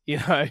kids, you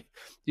know,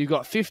 you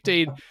got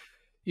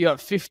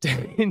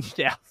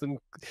 15,000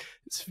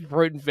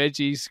 fruit and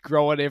veggies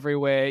growing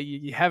everywhere.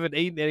 You haven't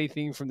eaten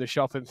anything from the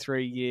shop in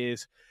 3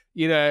 years.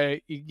 you're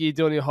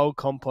doing your whole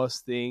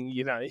compost thing.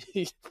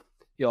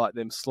 You're like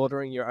them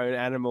slaughtering your own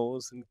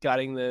animals and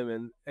gutting them,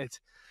 and it's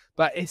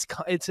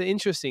an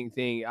interesting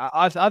thing.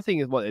 I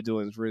think what they're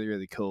doing is really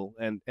really cool,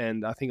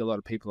 and I think a lot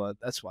of people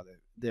that's why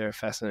they're a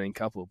fascinating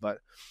couple. But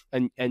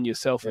and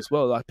yourself as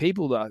well, like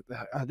people that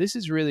this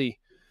is really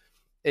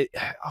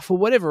for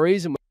whatever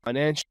reason,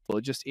 financial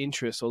or just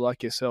interest, or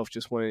like yourself,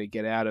 just wanting to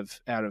get out of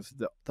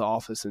the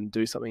office and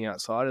do something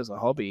outside as a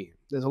hobby.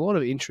 There's a lot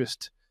of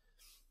interest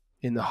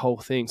in the whole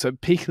thing. So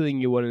pickling,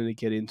 you're wanting to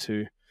get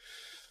into.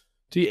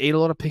 Do you eat a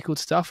lot of pickled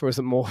stuff, or is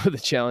it more for the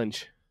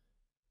challenge?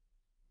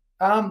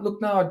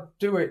 Look, no, I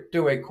do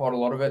eat quite a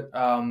lot of it.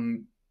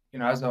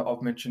 As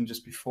I've mentioned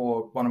just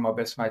before, one of my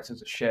best mates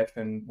is a chef,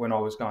 and when I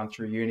was going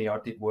through uni, I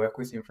did work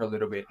with him for a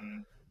little bit,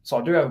 and so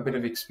I do have a bit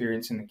of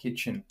experience in the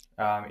kitchen,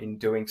 in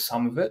doing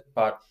some of it,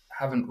 but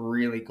haven't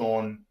really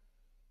gone,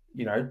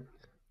 you know,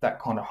 that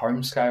kind of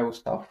home scale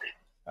stuff.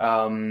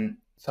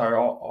 So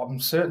I'm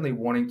certainly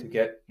wanting to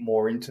get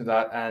more into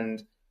that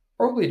and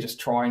probably just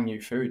trying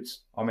new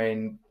foods. I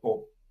mean,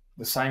 or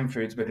the same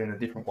foods but in a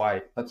different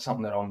way. That's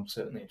something that I'm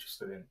certainly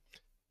interested in.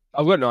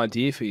 I've got an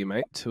idea for you,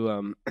 mate,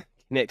 to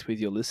connect with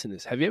your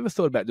listeners. Have you ever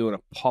thought about doing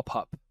a pop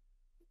up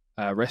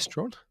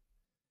restaurant?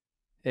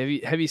 Have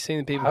you seen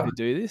the people who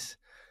do this?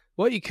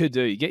 What you could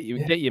do, you get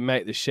your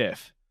mate the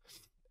chef,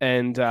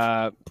 and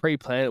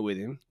pre-plan it with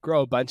him.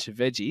 Grow a bunch of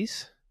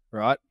veggies,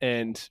 right?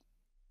 And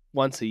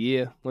once a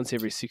year, once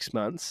every 6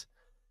 months,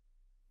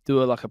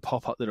 do like a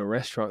pop-up little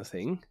restaurant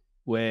thing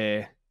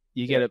where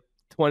you get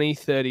 20,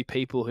 30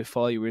 people who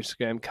follow your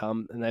Instagram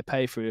come and they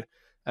pay for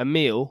a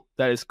meal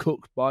that is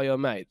cooked by your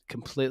mate,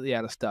 completely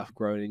out of stuff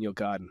grown in your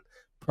garden,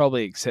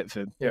 probably except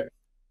for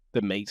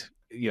the meat.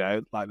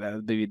 Like that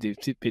would be a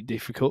bit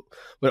difficult.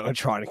 We're not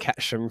trying to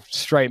catch some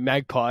stray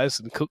magpies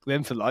and cook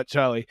them for lunch,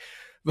 Charlie.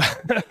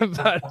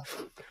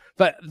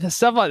 But the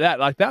stuff like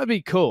that would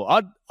be cool.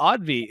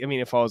 I'd be. I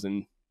mean, if I was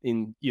in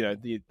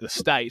the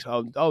state,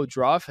 I would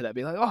drive for that.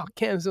 Be like, oh,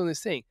 Cam's doing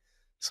this thing,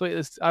 sweet.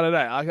 I don't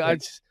know.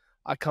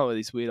 I come up with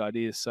these weird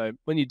ideas. So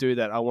when you do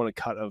that, I want a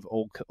cut of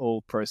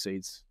all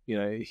proceeds.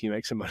 If you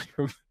make some money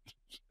from.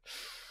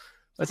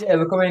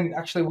 Look, I mean,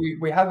 actually,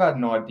 we have had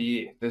an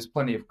idea. There's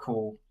plenty of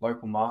cool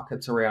local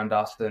markets around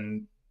us,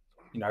 and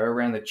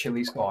around the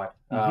chili side,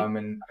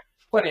 and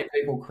plenty of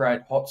people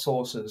create hot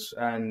sauces,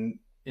 and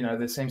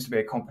there seems to be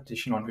a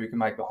competition on who can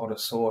make the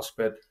hottest sauce.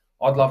 But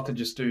I'd love to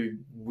just do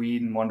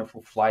weird and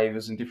wonderful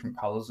flavors and different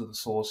colors of the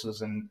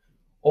sauces, and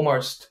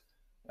almost,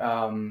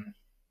 I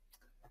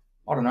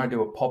don't know,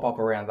 do a pop up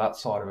around that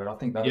side of it. I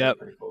think that'd be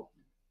pretty cool.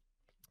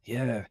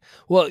 Yeah.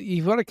 Well,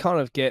 you've got to kind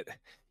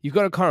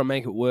of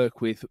make it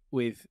work with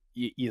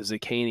your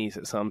zucchinis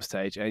at some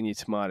stage and your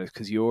tomatoes,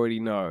 because you already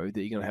know that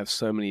you're going to have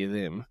so many of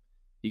them.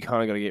 You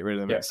kind of got to get rid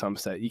of them at some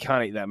stage. You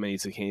can't eat that many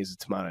zucchinis and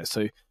tomatoes.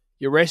 So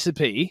your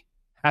recipe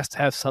has to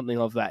have something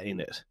of that in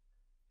it.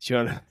 Do you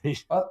know what I mean?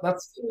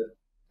 That's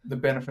the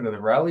benefit of the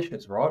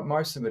relishes, right?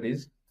 Most of it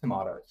is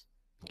tomatoes.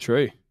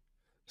 True.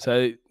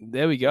 So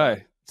there we go.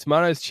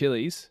 Tomatoes,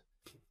 chilies.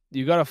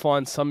 You've got to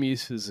find some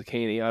use for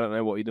zucchini. I don't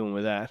know what you're doing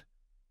with that.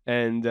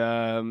 And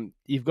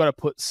you've got to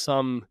put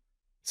some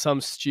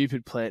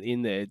stupid plant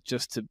in there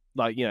just to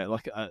like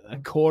a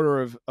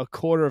quarter of a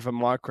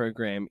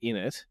microgram in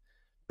it,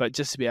 but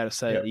just to be able to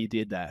say that you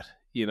did that,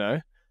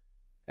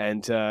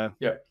 and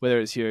whether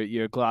it's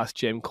your glass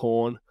gem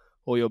corn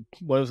or your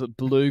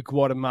blue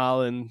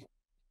Guatemalan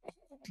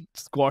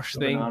squash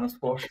thing,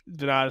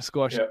 banana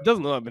squash. It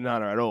doesn't look like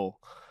banana at all.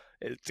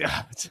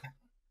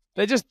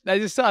 They just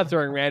started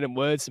throwing random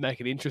words to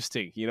make it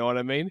interesting. You know what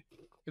I mean?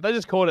 If they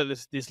just called it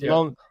this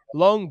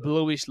long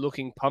bluish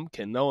looking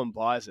pumpkin, no one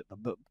buys it.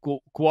 The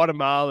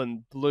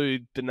Guatemalan blue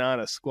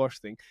banana squash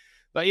thing.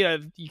 But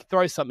you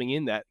throw something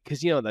in that,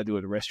 because what they do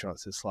at the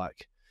restaurants. It's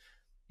like,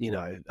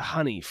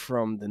 honey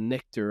from the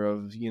nectar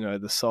of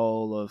the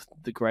soul of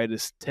the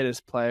greatest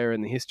tennis player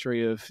in the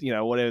history of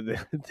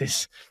whatever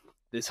this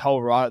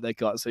whole riot they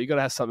got. So you got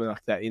to have something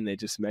like that in there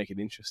just to make it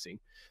interesting.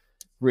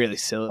 Really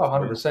sell it.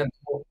 100%.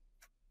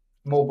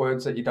 More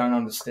words that you don't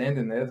understand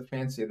in there, the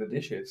fancier the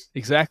dish is.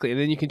 Exactly. And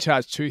then you can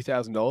charge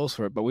 $2,000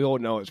 for it, but we all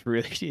know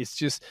it's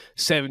just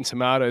 7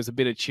 tomatoes, a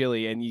bit of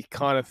chili, and you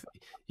kind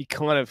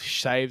of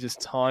shave this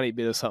tiny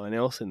bit of something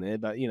else in there,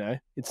 but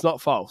it's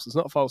not false. It's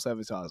not false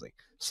advertising.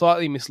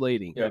 Slightly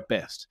misleading at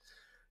best.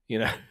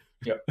 Yep.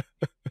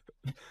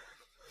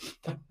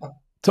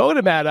 Talking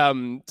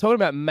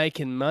about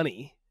making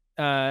money,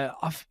 I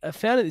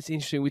found it's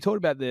interesting. We talked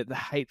about the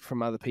hate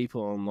from other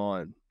people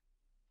online.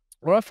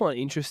 What I find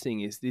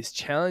interesting is this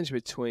challenge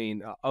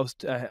between I was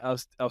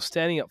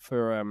standing up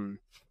for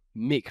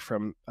Mick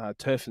from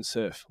Turf and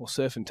Surf, or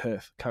Surf and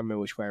Turf. Can't remember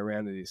which way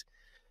around it is,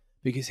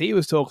 because he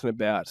was talking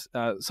about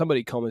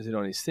somebody commented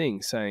on his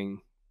thing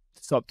saying,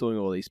 "Stop doing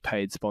all these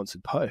paid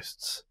sponsored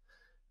posts.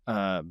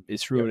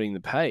 It's ruining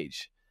the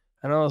page."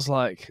 And I was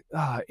like,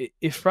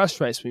 it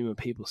frustrates me when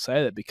people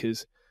say that,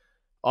 because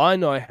I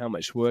know how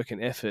much work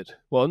and effort,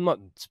 well, not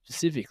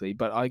specifically,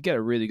 but I get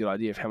a really good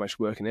idea of how much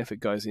work and effort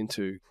goes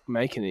into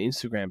making an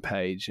Instagram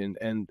page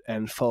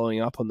and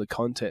following up on the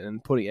content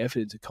and putting effort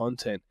into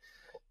content.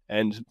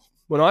 And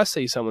when I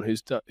see someone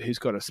who's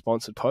got a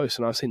sponsored post,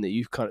 and I've seen that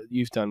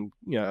you've done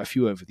a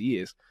few over the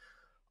years,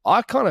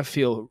 I kind of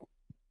feel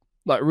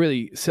like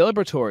really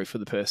celebratory for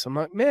the person. I'm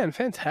like, man,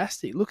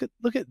 fantastic! Look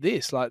at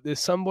this. Like,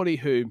 there's somebody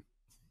who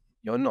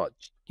you're not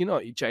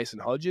Jason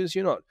Hodges,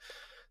 you're not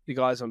the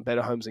guys on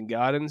Better Homes and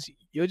Gardens.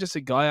 You're just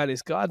a guy out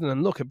his garden,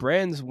 and look, a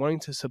brand's wanting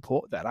to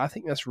support that. I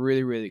think that's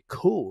really, really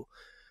cool.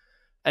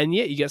 And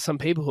yet you get some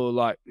people who are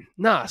like,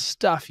 nah,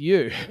 stuff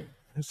you.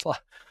 It's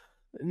like,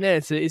 man,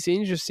 it's an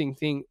interesting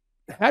thing.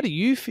 How do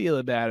you feel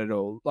about it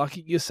all? Like,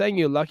 you're saying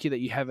you're lucky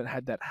that you haven't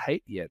had that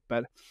hate yet,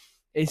 but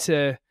it's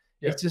a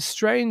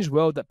strange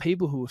world that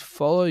people who would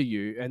follow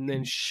you and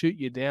then shoot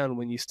you down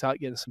when you start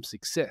getting some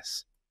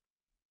success.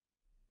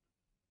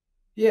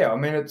 Yeah, I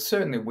mean, it's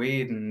certainly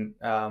weird, and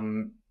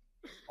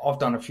I've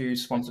done a few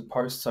sponsored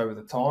posts over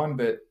the time,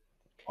 but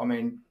I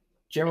mean,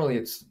 generally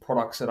it's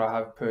products that I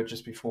have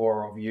purchased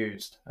before or I've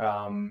used.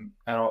 And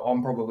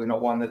I'm probably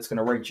not one that's going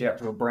to reach out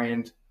to a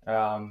brand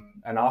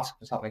and ask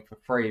for something for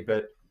free.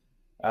 But,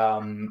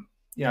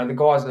 the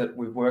guys that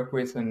we've worked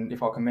with, and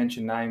if I can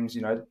mention names,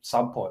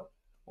 Subpod.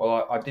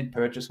 Well, I did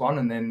purchase one,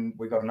 and then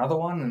we got another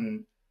one,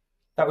 and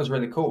that was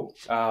really cool.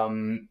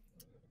 And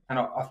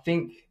I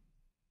think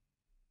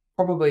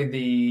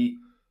probably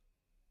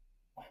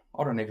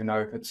I don't even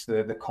know if it's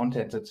the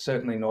content. It's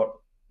certainly not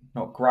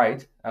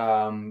great.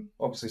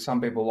 Obviously,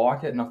 some people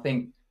like it, and I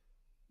think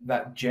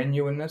that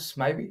genuineness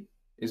maybe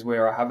is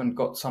where I haven't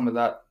got some of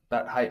that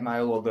hate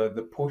mail or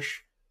the push,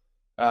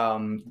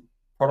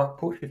 product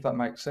push, if that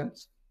makes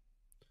sense.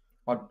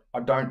 I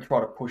don't try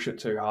to push it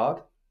too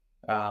hard.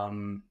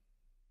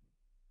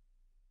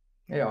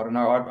 Yeah, I don't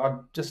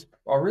know.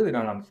 I really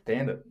don't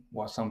understand it.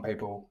 Why some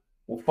people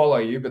will follow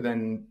you, but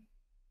then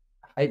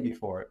hate you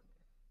for it.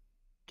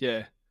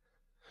 Yeah.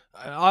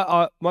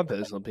 My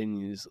personal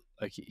opinion is,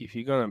 like, if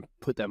you're gonna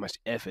put that much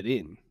effort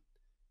in,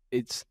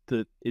 it's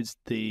the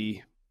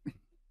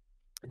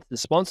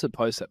sponsored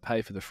posts that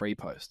pay for the free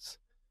posts,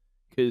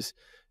 because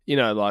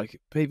like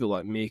people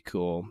like Mick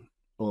or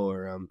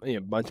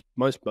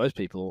most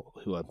people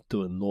who are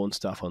doing lawn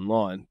stuff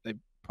online, they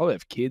probably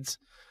have kids,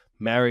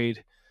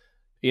 married,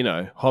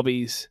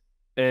 hobbies,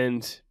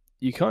 and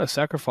you kind of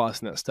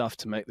sacrificing that stuff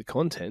to make the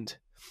content.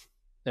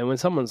 And when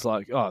someone's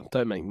like, "Oh,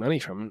 don't make money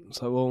from it,"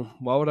 it's like, well,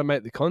 why would I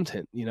make the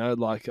content?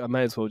 Like, I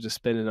may as well just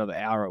spend another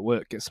hour at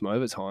work, get some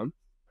overtime,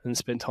 and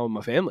spend time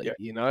with my family.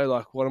 Yeah.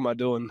 Like, what am I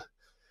doing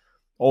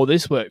all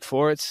this work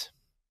for? It's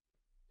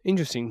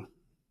interesting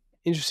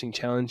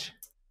challenge.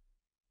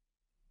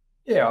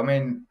 Yeah, I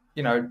mean,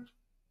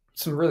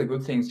 some really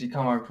good things. You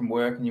come home from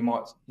work and you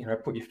might,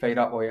 put your feet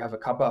up or you have a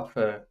cuppa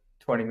for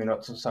 20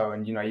 minutes or so,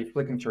 and you're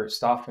flicking through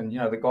stuff, and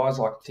the guys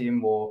like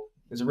Tim, or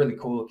there's a really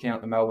cool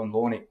account, the Melbourne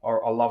Lawny.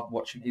 I love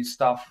watching his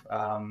stuff.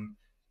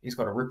 He's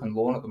got a ripping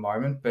lawn at the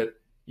moment, but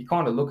you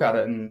kind of look at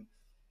it and,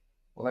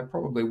 well, they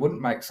probably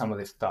wouldn't make some of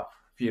this stuff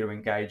for you to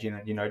engage in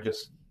it.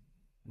 Just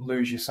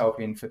lose yourself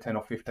in for 10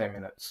 or 15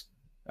 minutes.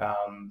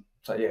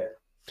 So yeah,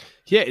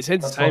 it's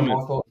entertainment.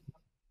 That's my thought.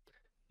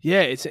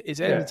 Yeah, it's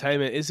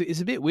entertainment.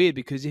 It's a bit weird,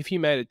 because if you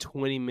made a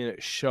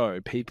 20-minute show,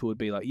 people would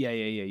be like, yeah,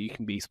 you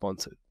can be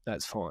sponsored.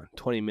 That's fine.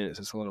 20 minutes,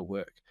 that's a lot of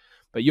work.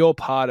 But you're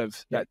part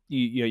of that.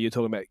 You're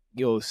talking about,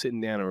 you're sitting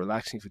down and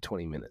relaxing for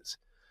 20 minutes.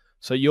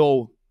 So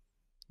your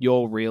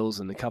reels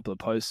and a couple of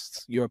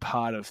posts, you're a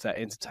part of that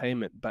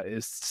entertainment. But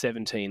there's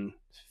 17,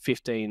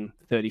 15,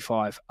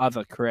 35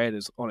 other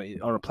creators on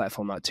a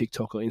platform like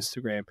TikTok or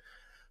Instagram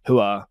who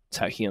are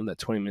taking up that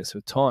 20 minutes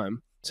of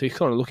time. So you're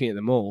kind of looking at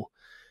them all.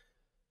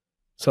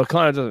 So it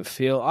kind of doesn't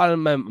feel, I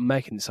don't know, I'm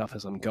making this up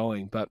as I'm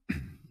going, but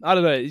I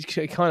don't know,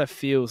 it kind of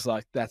feels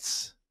like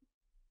that's,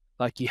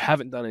 like, you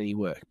haven't done any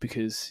work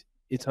because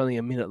it's only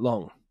a minute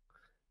long.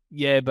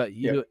 Yeah, but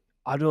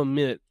I do a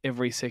minute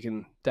every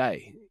second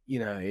day.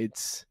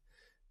 It's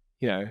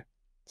the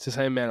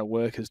same amount of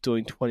work as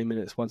doing 20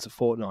 minutes once a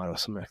fortnight or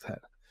something like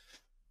that.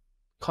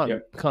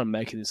 Kind of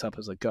making this up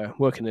as I go,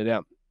 working it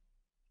out.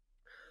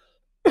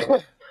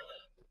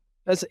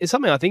 It's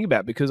something I think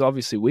about, because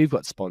obviously we've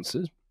got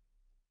sponsors.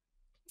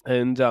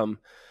 And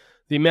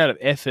the amount of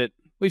effort,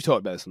 we've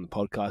talked about this on the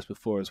podcast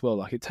before as well,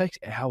 like, it takes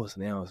hours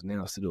and hours and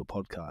hours to do a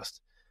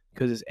podcast,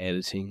 because it's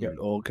editing and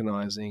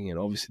organizing and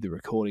obviously the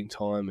recording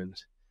time.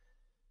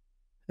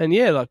 And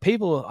yeah, like,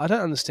 people, I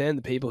don't understand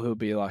the people who will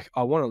be like,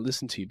 I want to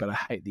listen to you, but I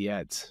hate the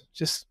ads.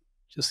 Just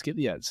skip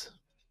the ads.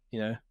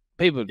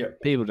 People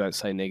don't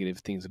say negative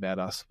things about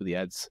us with the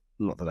ads.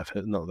 Not that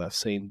I've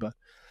seen, but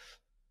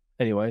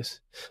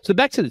anyways, so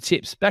back to the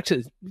tips.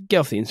 Get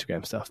off the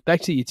Instagram stuff.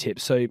 Back to your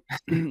tips. So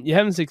you're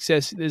having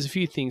success. There's a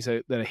few things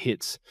that are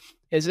hits.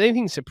 Has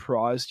anything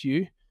surprised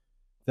you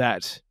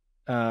that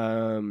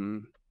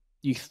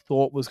you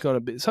thought was going to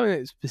be something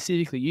that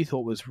specifically you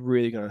thought was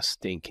really going to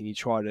stink, and you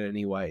tried it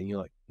anyway, and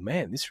you're like,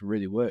 man, this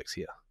really works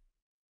here?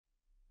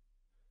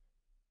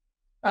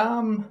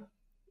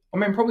 I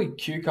mean, probably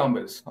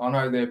cucumbers. I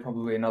know they're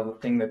probably another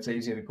thing that's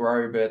easier to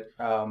grow, but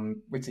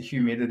with the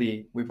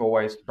humidity, we've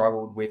always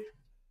struggled with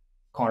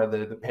kind of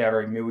the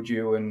powdery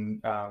mildew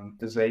and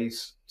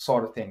disease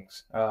side of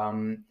things.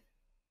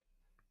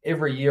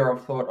 Every year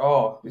I've thought,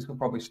 oh, this will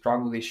probably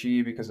struggle this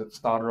year because it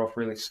started off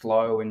really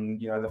slow, and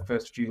the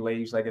first few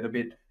leaves they get a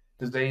bit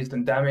diseased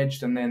and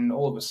damaged, and then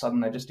all of a sudden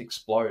they just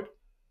explode.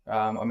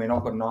 I mean,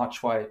 I've got an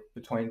archway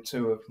between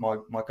two of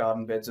my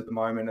garden beds at the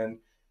moment, and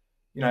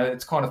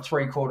it's kind of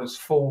three-quarters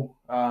full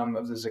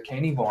of the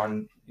zucchini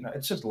vine.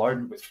 It's just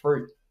loaded with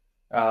fruit.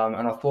 And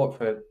I thought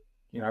for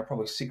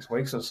probably 6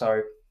 weeks or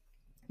so,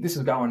 this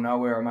is going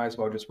nowhere. I may as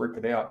well just rip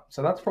it out.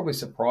 So that's probably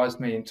surprised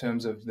me in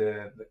terms of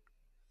the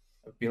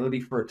ability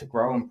for it to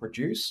grow and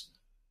produce.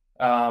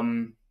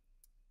 Um,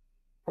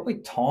 Probably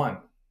time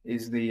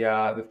is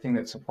the thing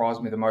that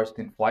surprised me the most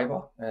in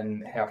flavour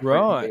and how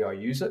Right. frequently I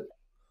use it.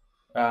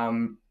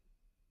 Um,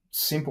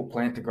 Simple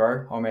plant to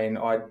grow. I mean,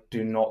 I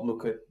do not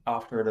look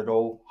after it at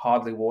all.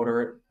 Hardly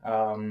water it.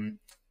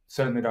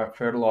 Certainly don't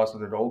fertilise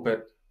it at all.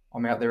 But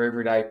I'm out there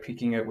every day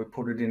picking it. We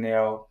put it in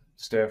our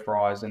stir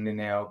fries and in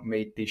our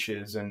meat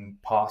dishes and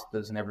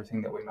pastas and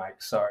everything that we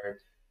make. So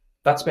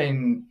that's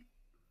been,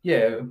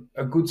 yeah,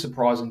 a good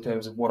surprise in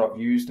terms of what I've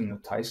used and the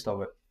taste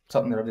of it.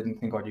 Something that I didn't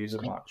think I'd use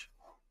as much.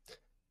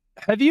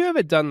 Have you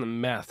ever done the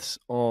maths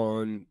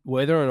on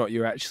whether or not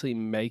you're actually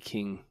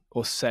making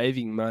or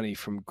saving money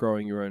from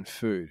growing your own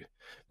food?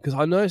 Because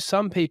I know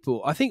some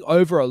people, I think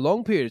over a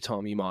long period of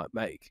time, you might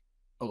make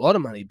a lot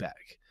of money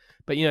back.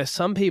 But,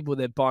 some people,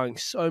 they're buying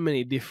so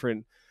many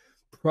different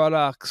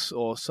products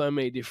or so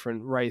many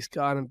different raised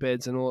garden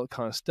beds and all that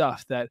kind of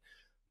stuff that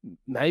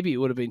maybe it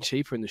would have been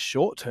cheaper in the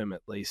short term,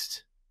 at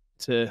least,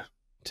 to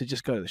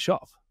just go to the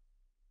shop.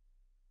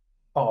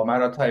 Oh,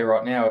 mate, I'll tell you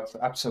right now, it's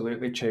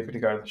absolutely cheaper to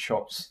go to the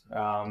shops.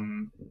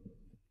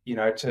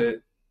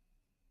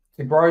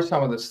 To grow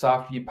some of the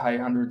stuff, you pay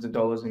hundreds of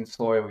dollars in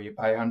soil, you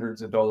pay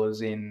hundreds of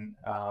dollars in,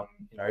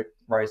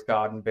 raised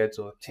garden beds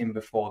or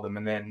timber for them,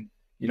 and then,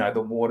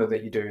 the water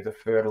that you do, the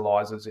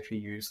fertilizers if you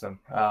use them.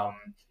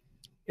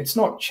 It's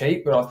not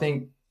cheap, but I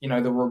think,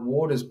 the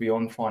reward is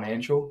beyond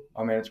financial.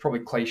 I mean, it's probably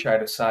cliche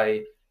to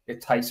say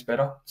it tastes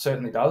better. It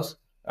certainly does.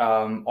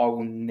 I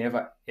will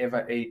never,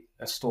 ever eat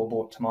a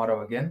store-bought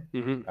tomato again.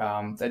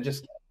 They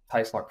just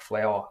taste like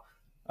flour.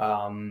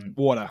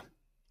 Water,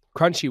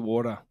 crunchy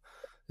water.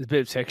 There's a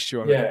bit of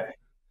texture on it.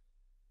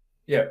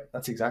 Yeah,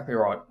 that's exactly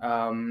right.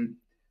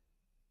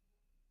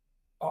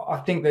 I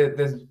think that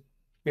there's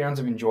bounds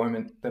of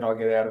enjoyment that I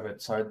get out of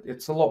it. So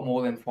it's a lot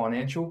more than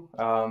financial.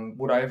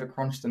 Would I ever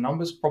crunch the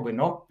numbers? Probably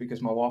not,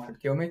 because my wife would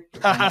kill me.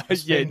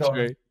 Yeah,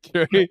 true.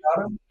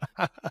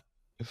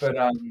 But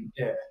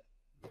yeah.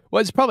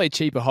 Well, it's probably a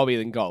cheaper hobby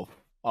than golf,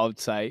 I would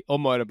say, or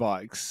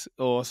motorbikes,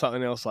 or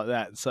something else like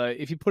that. So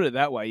if you put it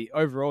that way,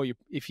 overall,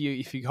 if your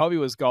hobby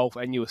was golf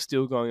and you were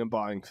still going and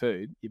buying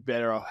food, you're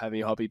better off having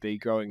your hobby be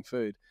growing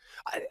food.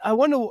 I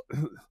wonder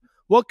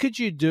what could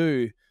you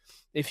do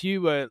if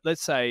you were,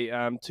 let's say,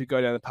 to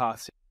go down the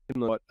path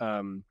similar to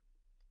what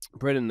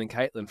Brendan and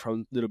Caitlin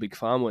from Little Big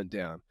Farm went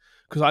down,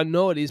 because I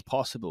know it is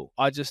possible.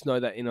 I just know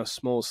that in a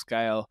small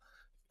scale,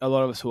 a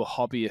lot of us who are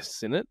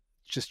hobbyists in it,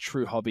 just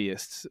true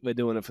hobbyists, we're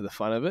doing it for the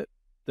fun of it.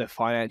 The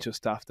financial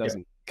stuff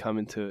doesn't come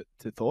into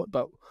thought.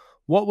 But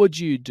what would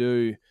you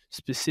do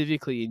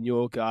specifically in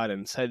your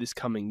garden, say this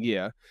coming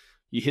year,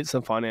 you hit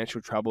some financial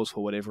troubles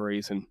for whatever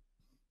reason,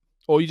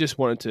 or you just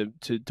wanted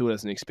to do it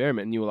as an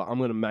experiment and you were like, I'm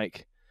going to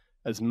make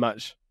as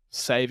much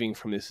saving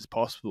from this as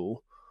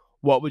possible.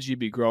 What would you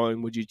be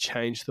growing? Would you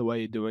change the way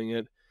you're doing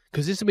it?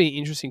 Because this would be an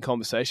interesting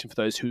conversation for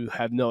those who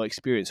have no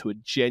experience, who are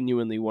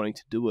genuinely wanting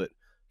to do it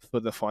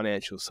for the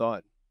financial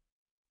side.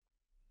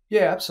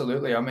 Yeah,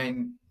 absolutely. I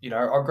mean,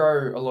 I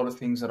grow a lot of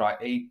things that I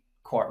eat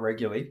quite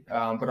regularly,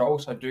 but I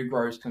also do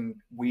grow some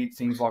weird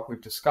things like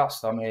we've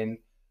discussed. I mean,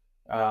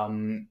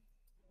 um,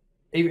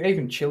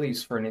 even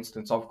chilies, for an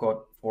instance, I've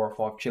got 4 or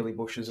 5 chili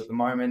bushes at the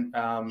moment.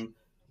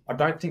 I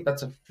don't think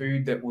that's a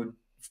food that would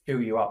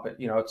fill you up. It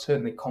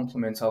certainly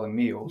complements other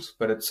meals,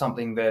 but it's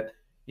something that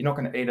you're not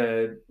going to eat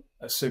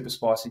a super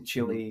spicy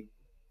chili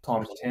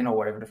times 10 or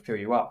whatever to fill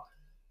you up.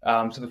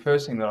 So the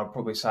first thing that I'd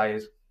probably say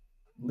is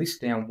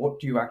list down what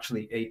do you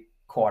actually eat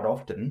quite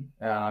often,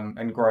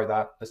 and grow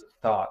that as a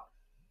start.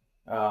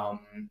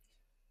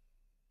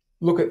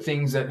 Look at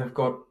things that have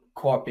got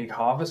quite big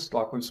harvests.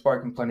 Like we've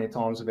spoken plenty of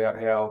times about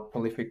how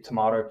prolific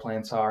tomato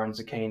plants are and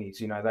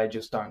zucchinis. They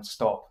just don't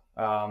stop.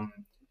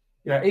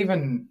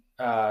 Even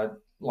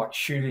like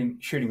shooting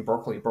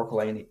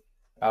broccolini.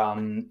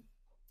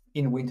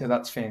 In winter,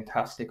 that's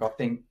fantastic. I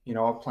think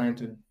I've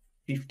planted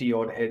 50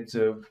 odd heads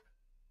of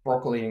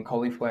broccoli and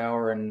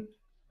cauliflower, and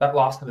that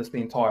lasted us the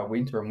entire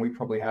winter, and we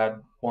probably had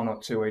 1 or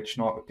 2 each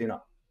night with dinner.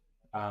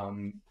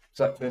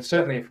 So there's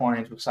certainly a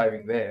financial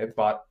saving there,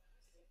 but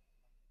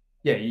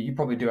yeah, you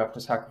probably do have to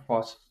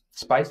sacrifice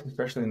space,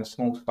 especially in a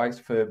small space,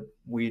 for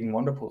weird and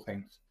wonderful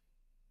things.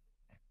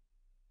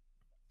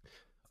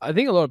 I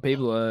think a lot of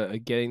people are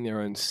getting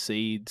their own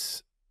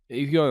seeds.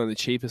 If you're going on the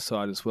cheaper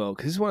side as well,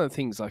 because this is one of the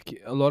things, like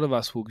a lot of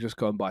us will just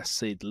go and buy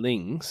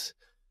seedlings,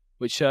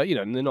 which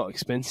they're not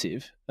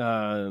expensive.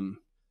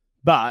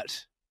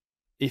 But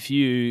if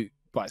you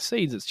buy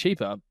seeds, it's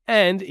cheaper.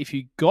 And if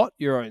you got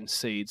your own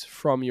seeds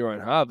from your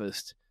own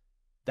harvest,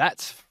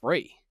 that's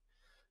free.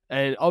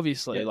 And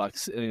obviously, like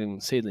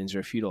seedlings are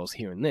a few dollars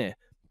here and there.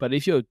 But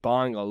if you're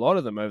buying a lot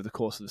of them over the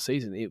course of the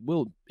season, it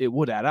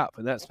would add up.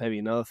 And that's maybe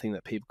another thing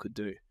that people could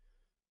do.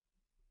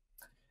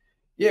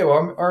 Yeah,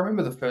 well, I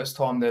remember the first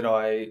time that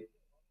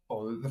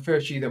the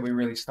first year that we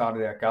really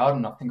started our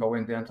garden. I think I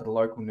went down to the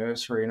local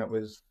nursery and it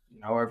was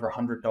over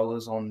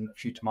 $100 on a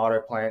few tomato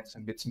plants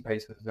and bits and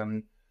pieces.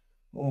 And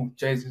oh,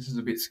 geez, this is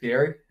a bit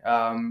scary.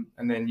 And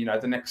then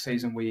the next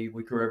season we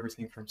grew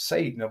everything from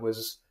seed, and it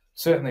was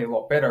certainly a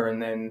lot better.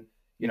 And then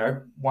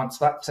once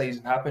that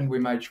season happened, we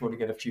made sure to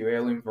get a few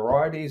heirloom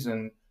varieties,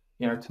 and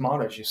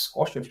tomatoes, you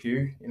squash a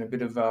few in a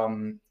bit of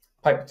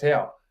paper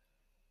towel,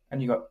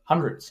 and you got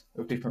hundreds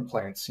of different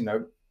plants.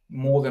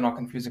 More than I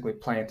can physically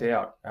plant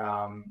out.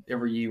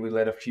 Every year we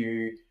let a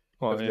few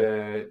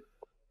the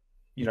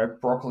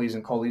broccolis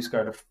and collies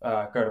go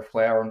to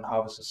flower and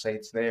harvest the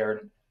seeds there,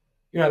 and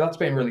that's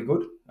been really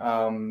good.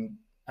 And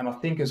I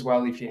think as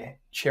well, if you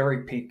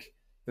cherry pick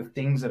the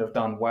things that have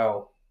done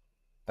well,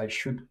 they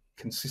should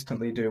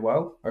consistently do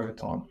well over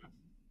time.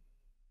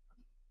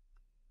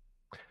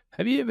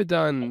 Have you ever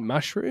done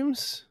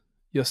mushrooms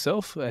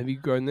yourself? Have you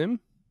grown them?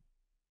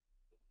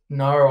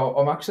 No,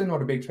 I'm actually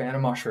not a big fan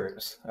of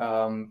mushrooms.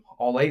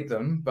 I'll eat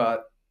them,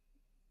 but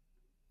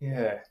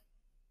yeah,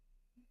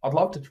 I'd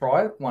love to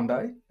try it one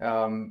day.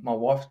 My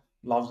wife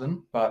loves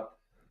them, but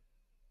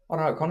I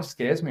don't know, it kind of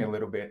scares me a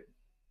little bit.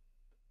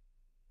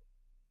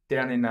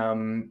 Down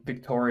in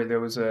Victoria, there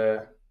was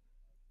a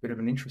bit of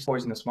an interest in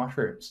poisonous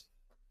mushrooms.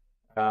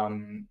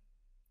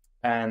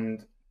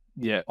 And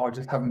Yeah. I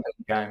just haven't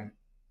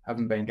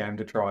been game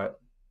to try it.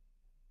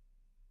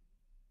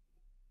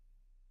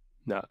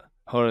 No,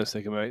 hold on a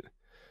second, mate.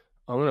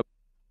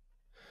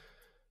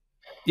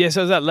 Yeah,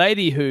 so it was that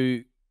lady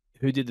who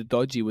did the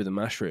dodgy with the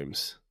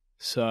mushrooms.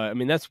 So I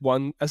mean, that's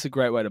a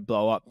great way to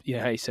blow up.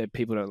 How you said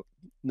people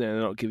they're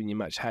not giving you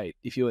much hate.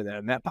 If you went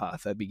down that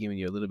path, they'd be giving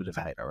you a little bit of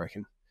hate, I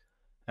reckon.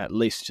 At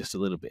least just a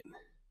little bit.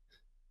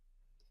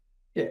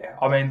 Yeah,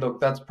 I mean, look,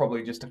 that's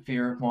probably just a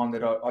fear of mine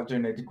that I do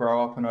need to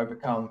grow up and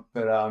overcome.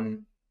 But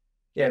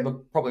yeah,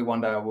 look, probably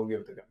one day I will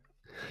give it a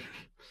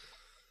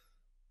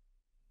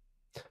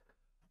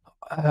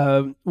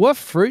go. What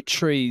fruit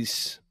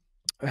trees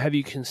have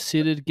you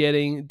considered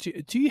getting?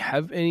 Do you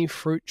have any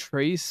fruit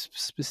trees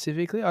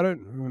specifically? I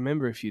don't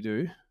remember if you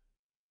do.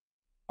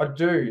 I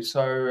do.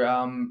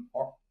 So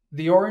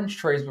the orange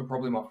trees were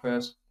probably my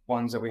first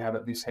ones that we had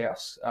at this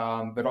house.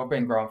 But I've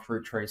been growing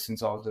fruit trees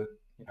since I was a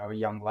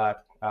young lad.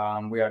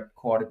 We had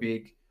quite a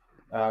big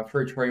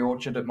fruit tree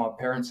orchard at my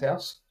parents'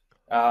 house.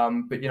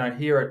 But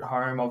here at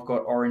home, I've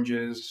got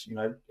oranges.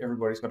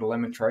 Everybody's got a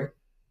lemon tree.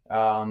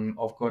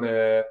 I've got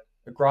a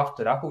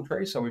grafted apple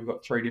tree, so we've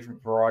got 3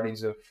 different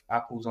varieties of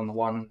apples on the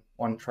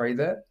one tree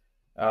there.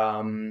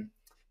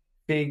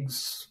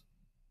 Figs,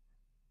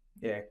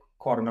 yeah,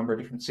 quite a number of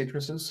different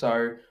citruses.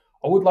 So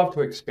I would love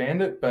to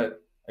expand it,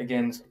 but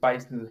again,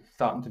 space is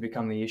starting to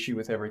become the issue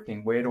with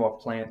everything. Where do I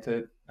plant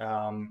it?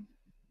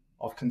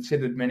 I've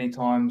considered many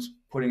times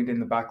putting it in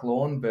the back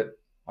lawn, but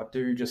I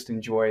do just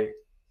enjoy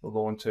the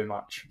lawn too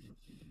much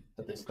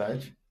at this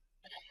stage.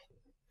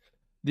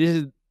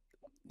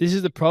 This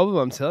is the problem.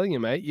 I'm telling you,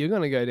 mate. You're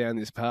going to go down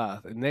this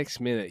path, and next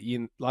minute,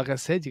 like I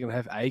said, you're going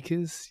to have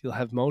acres. You'll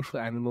have multiple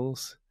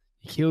animals.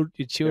 You killed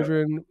your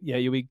children. Yeah,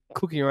 you'll be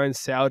cooking your own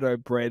sourdough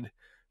bread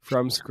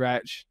from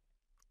scratch.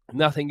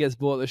 Nothing gets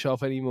bought at the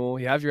shop anymore.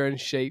 You have your own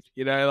sheep.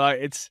 Like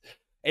it's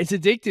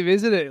addictive,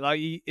 isn't it? Like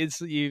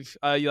you're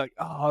like,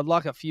 oh, I'd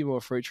like a few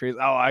more fruit trees.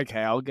 Oh,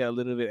 okay, I'll get a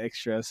little bit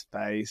extra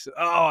space.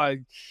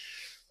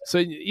 So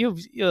you'll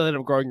end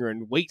up growing your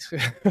own wheat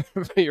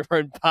for your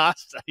own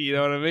pasta. You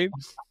know what I mean?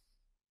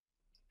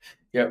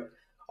 Yep.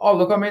 Oh,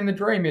 look, I mean, the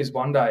dream is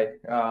one day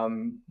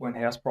when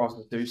house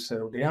prices do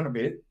settle down a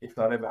bit, if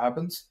that ever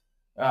happens,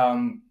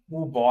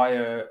 we'll buy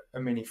a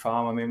mini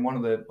farm. I mean, one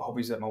of the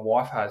hobbies that my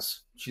wife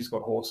has, she's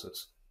got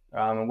horses.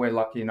 And we're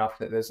lucky enough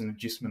that there's an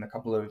adjustment a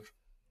couple of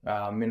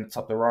minutes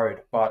up the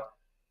road. But,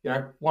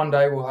 one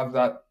day we'll have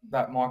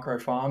that micro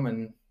farm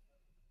and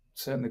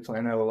certainly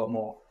plan out a lot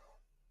more.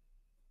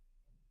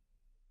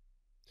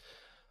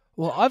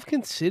 Well, I've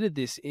considered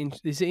this.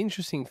 This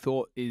interesting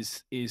thought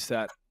is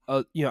that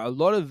a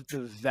lot of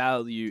the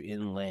value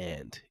in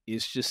land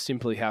is just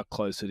simply how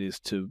close it is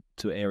to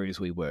areas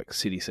we work,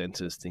 city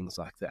centers, things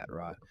like that,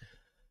 right?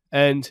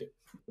 And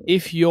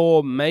if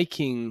you're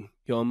making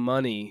your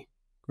money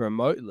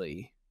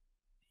remotely,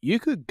 you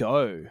could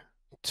go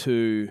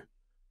to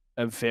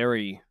a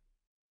very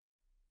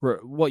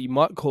what you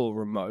might call a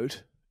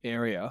remote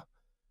area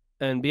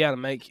and be able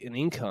to make an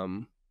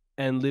income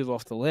and live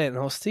off the land. And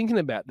I was thinking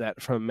about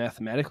that from a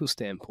mathematical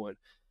standpoint.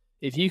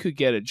 If you could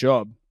get a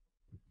job,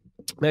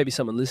 maybe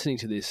someone listening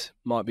to this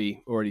might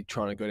be already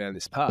trying to go down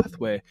this path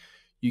where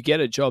you get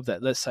a job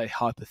that, let's say,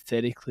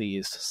 hypothetically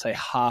is, say,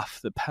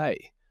 half the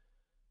pay,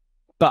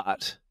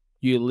 but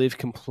you live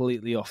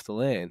completely off the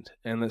land.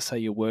 And let's say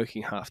you're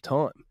working half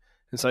time.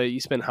 And so you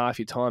spend half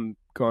your time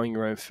growing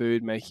your own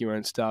food, making your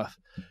own stuff,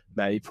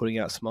 maybe putting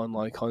out some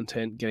online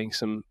content, getting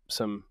some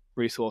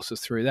resources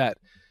through that.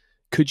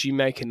 Could you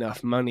make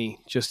enough money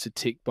just to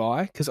tick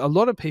by? Because a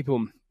lot of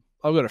people,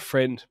 I've got a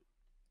friend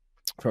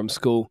from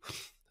school,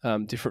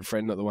 different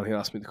friend, not the one who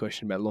asked me the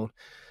question about lawn,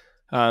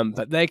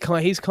 but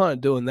he's kind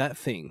of doing that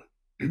thing,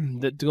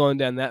 that going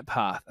down that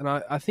path, and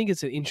I think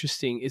it's an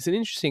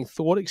interesting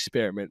thought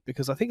experiment,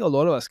 because I think a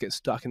lot of us get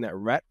stuck in that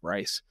rat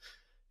race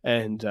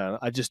and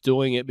are just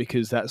doing it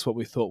because that's what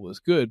we thought was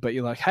good. But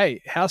you're like,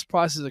 hey, house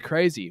prices are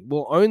crazy.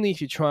 Well, only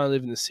if you try and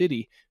live in the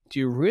city. Do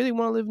you really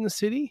want to live in the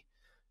city?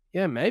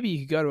 Yeah, maybe you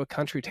could go to a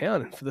country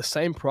town and for the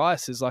same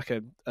price as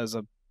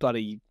a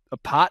bloody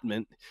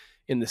apartment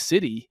in the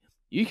city,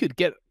 you could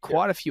get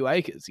quite a few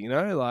acres, and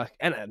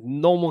a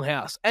normal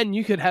house, and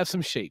you could have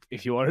some sheep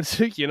if you wanted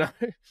to.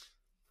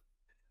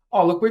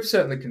 Oh, look, we've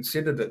certainly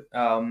considered it.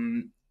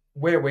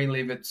 Where we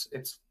live,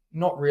 it's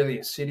not really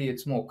a city;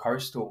 it's more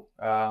coastal.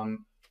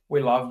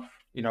 We love,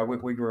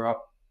 we grew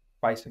up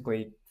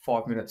basically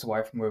 5 minutes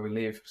away from where we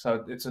live,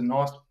 so it's a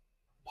nice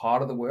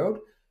part of the world.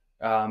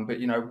 But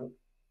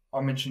I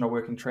mentioned I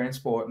work in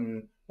transport,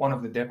 and one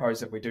of the depots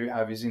that we do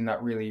have is in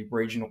that really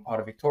regional part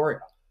of Victoria.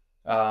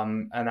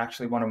 And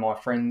actually, one of my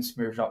friends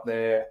moved up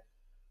there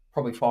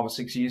probably 5 or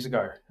 6 years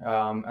ago,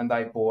 and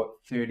they bought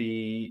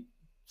 30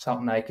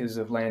 something acres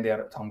of land out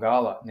at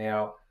Tongala.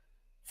 Now,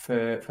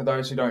 for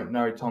those who don't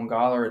know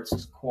Tongala,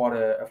 it's quite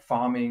a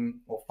farming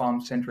or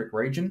farm centric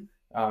region.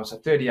 So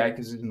 30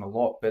 acres isn't a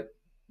lot, but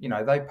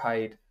they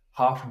paid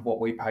half of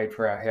what we paid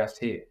for our house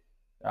here.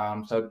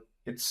 So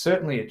it's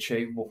certainly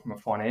achievable from a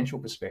financial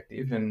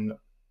perspective, and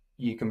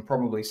you can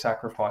probably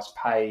sacrifice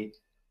pay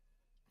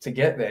to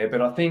get there.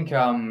 But I think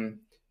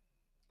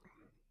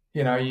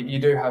you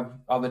do have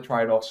other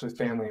trade-offs with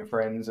family and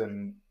friends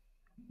and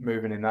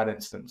moving in that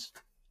instance.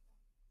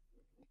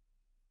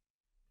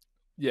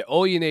 Yeah,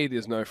 all you need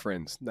is no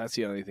friends. That's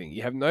the only thing.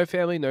 You have no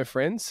family, no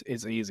friends.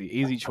 It's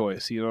easy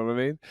choice. You know what I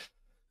mean?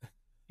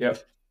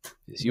 Yep.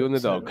 It's you and the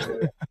dog,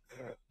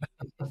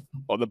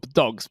 or the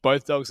dogs,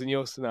 both dogs in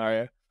your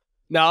scenario.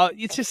 No,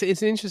 it's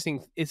an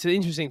interesting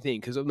thing,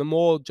 because the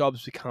more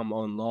jobs become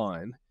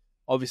online,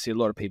 obviously a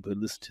lot of people who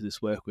listen to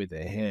this work with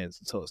their hands,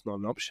 so it's not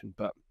an option.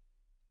 But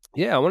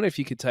yeah, I wonder if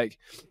you could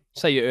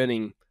say you're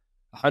earning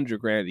 100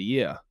 grand a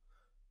year,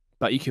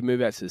 but you could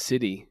move out to the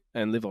city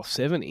and live off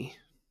 70.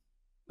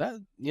 That,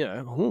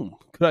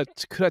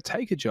 could I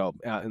take a job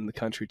out in the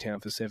country town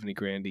for 70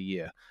 grand a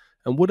year,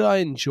 and would I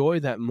enjoy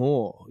that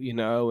more?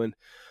 And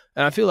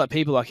I feel like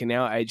people like in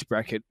our age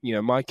bracket,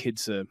 my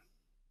kids are,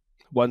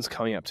 one's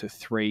coming up to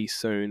 3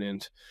 soon,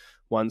 and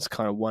one's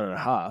kind of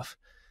 1.5.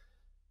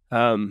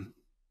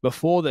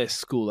 Before their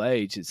school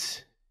age,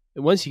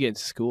 once you get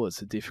into school,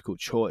 it's a difficult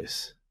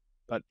choice.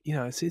 But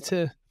it's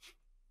an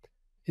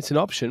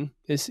option.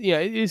 It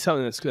is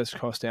something that's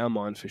crossed our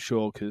mind for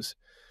sure, because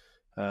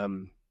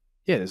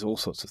there's all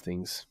sorts of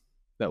things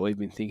that we've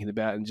been thinking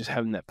about, and just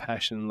having that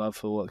passion and love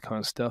for all that kind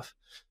of stuff.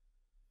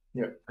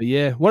 Yeah. But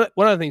yeah, one of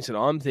the things that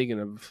I'm thinking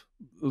of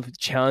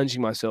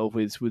challenging myself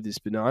with this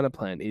banana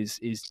plant is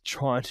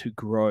trying to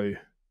grow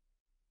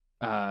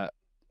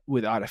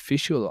with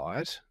artificial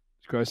light,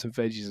 grow some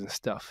veggies and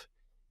stuff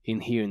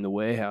in here in the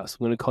warehouse.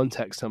 I'm going to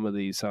contact some of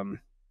these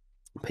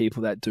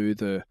people that do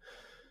the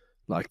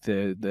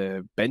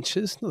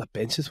benches, not the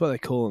benches, what do they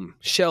call them?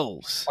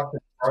 Shelves. Like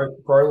the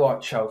grow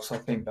light shelves, I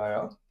think they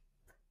are.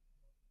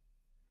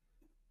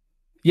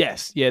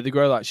 Yes, yeah, the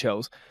grow light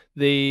shelves.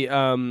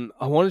 I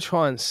want to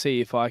try and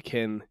see if I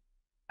can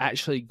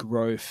actually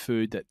grow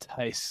food that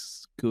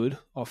tastes good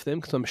off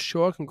them, because I'm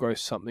sure I can grow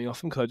something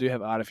off them, because I do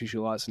have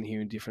artificial lights in here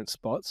in different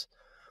spots.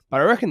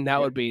 But I reckon that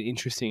would be an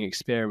interesting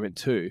experiment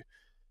too,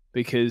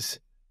 because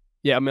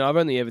I've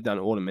only ever done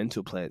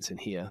ornamental plants in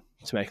here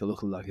to make it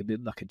look like a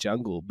bit like a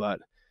jungle. But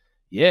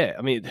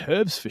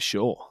herbs for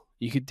sure.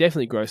 You could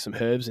definitely grow some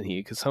herbs in here,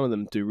 because some of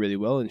them do really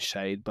well in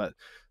shade. But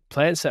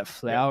plants that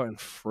flower and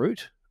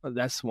fruit,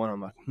 that's the one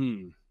I'm like,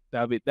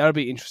 that'll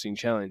be an interesting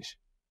challenge.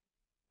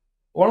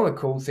 One of the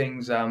cool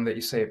things that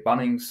you see at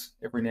Bunnings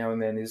every now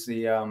and then is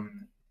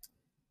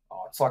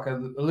it's like a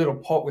little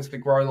pot with the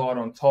grow light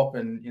on top,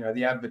 and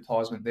the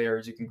advertisement there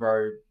is you can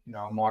grow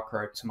a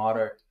micro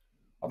tomato.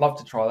 I'd love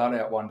to try that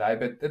out one day,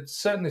 but it's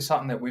certainly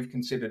something that we've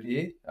considered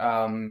here.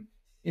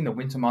 In the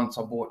winter months,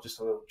 I bought just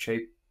a little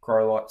cheap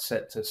grow light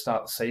set to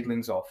start the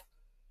seedlings off.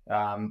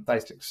 They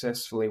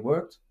successfully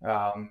worked,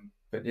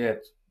 but yeah,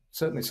 it's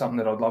certainly something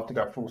that I'd love to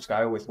go full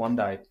scale with one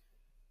day,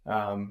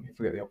 if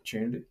we get the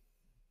opportunity.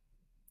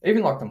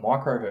 Even like the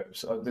micro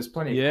herbs, there's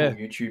plenty of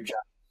cool YouTube channels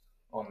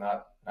on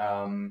that.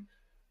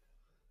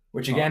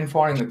 Which again,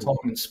 finding the time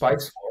and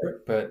space for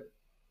it, but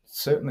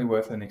certainly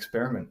worth an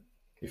experiment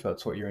if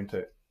that's what you're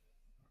into.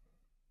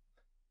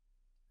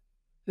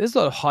 There's a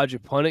lot of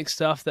hydroponic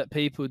stuff that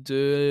people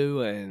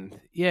do, and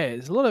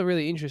there's a lot of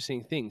really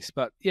interesting things.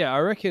 But I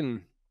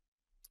reckon,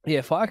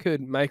 if I could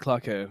make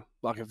like a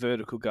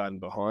vertical garden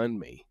behind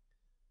me,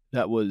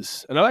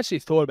 and I actually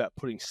thought about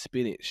putting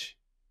spinach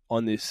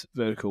on this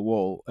vertical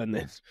wall and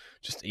then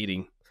just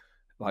eating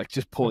like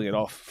just pulling it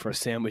off for a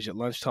sandwich at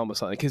lunchtime or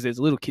something. Because there's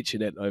a little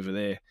kitchenette over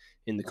there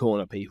in the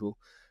corner, people,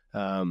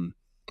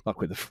 like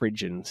with a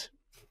fridge and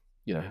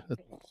a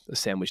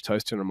sandwich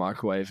toaster and a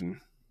microwave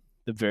and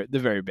the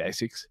very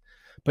basics.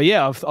 But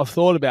yeah, I've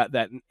thought about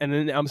that, and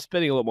then I'm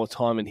spending a lot more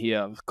time in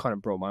here. I've kind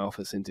of brought my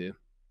office into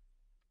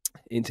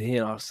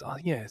here. And I was,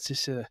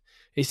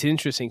 it's an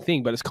interesting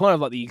thing, but it's kind of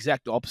like the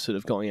exact opposite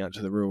of going out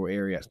to the rural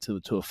area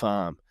to a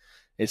farm.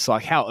 It's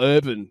like, how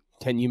urban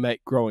can you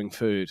make growing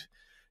food?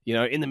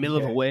 In the middle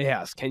of a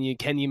warehouse, can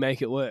you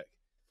make it work?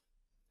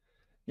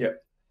 Yeah.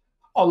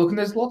 Oh, look, and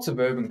there's lots of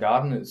urban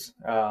gardeners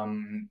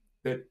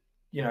that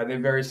they're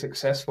very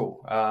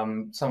successful.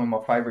 Some of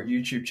my favorite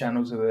YouTube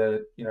channels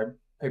are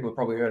people have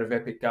probably heard of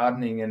Epic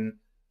Gardening,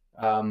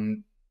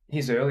 and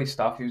his early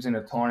stuff, he was in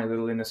a tiny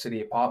little inner city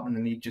apartment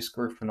and he just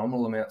grew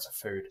phenomenal amounts of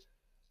food.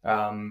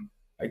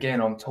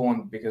 Again, I'm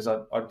torn because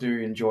I do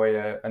enjoy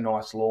a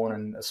nice lawn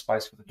and a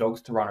space for the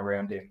dogs to run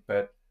around in,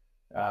 but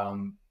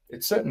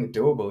it's certainly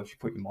doable if you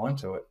put your mind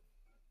to it.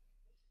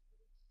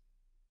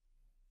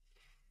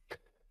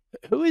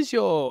 Who's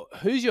your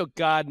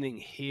gardening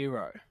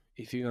hero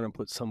if you're going to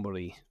put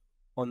somebody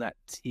on that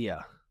tier?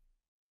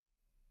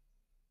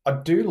 I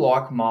do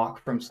like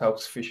Mark from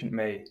Self Sufficient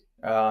Me.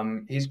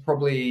 He's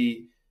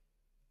probably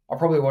I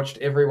probably watched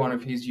every one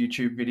of his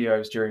YouTube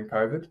videos during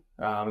COVID,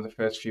 the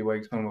first few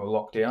weeks when we were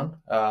locked down.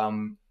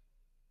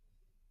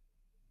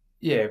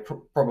 Yeah,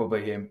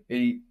 probably him.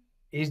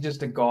 He's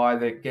just a guy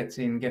that gets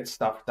in, gets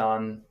stuff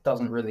done,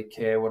 doesn't really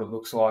care what it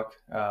looks like.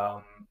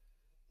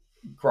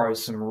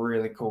 Grows some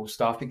really cool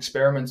stuff,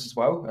 experiments as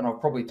well, and I've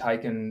probably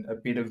taken a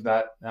bit of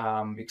that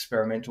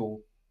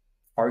experimental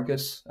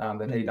focus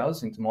that he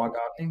does into my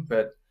gardening.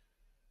 But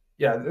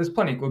yeah, there's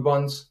plenty of good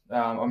ones.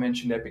 I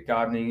mentioned Epic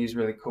Gardening; he's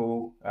really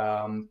cool.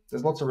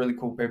 There's lots of really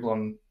cool people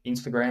on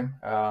Instagram.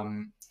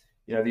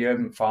 The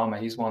Urban Farmer,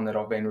 he's one that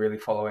I've been really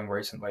following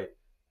recently.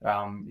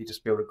 He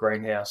just built a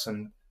greenhouse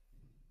and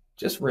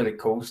just really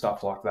cool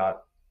stuff like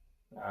that.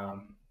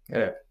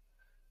 Yeah.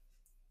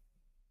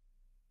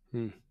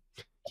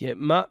 Yeah,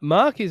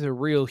 Mark is a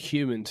real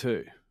human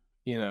too.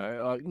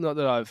 Like, not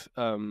that I've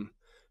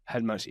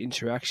had much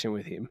interaction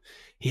with him.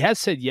 He has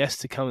said yes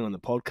to coming on the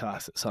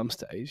podcast at some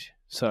stage,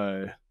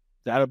 so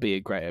that'll be a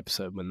great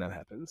episode when that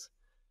happens.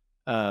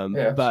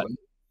 Yeah, but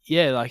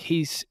yeah, like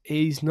he's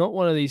not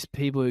one of these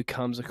people who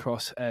comes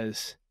across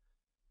as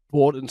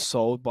bought and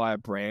sold by a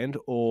brand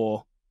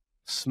or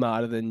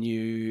smarter than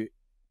you,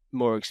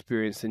 more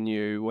experienced than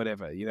you,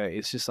 whatever.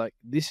 It's just like,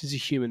 this is a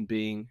human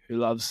being who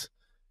loves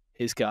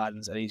his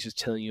gardens and he's just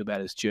telling you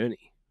about his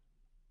journey.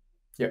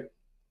 Yeah.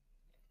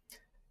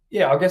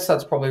 Yeah, I guess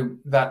that's probably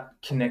that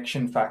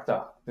connection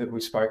factor that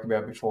we spoke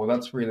about before.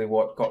 That's really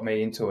what got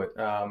me into it.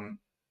 A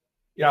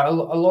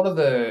lot of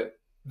the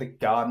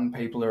garden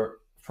people are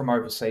from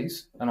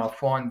overseas, and I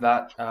find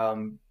that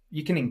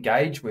you can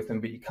engage with them,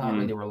 but you can't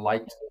really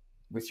relate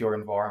with your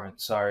environment.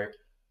 So,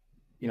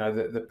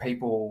 the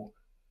people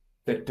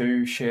that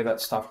do share that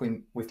stuff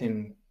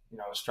within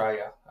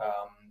Australia,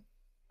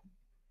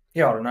 I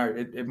don't know,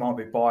 it might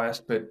be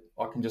biased, but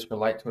I can just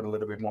relate to it a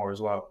little bit more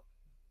as well.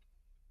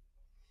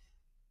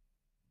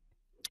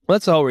 Well,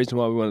 that's the whole reason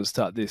why we wanted to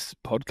start this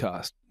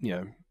podcast.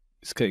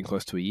 It's getting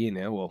close to a year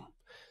now, well,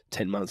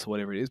 10 months or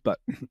whatever it is. But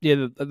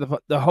yeah,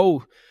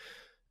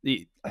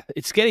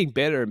 it's getting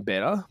better and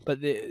better,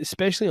 but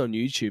especially on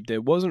YouTube,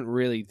 there wasn't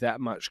really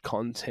that much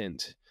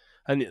content.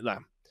 And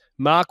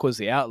Mark was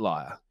the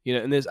outlier,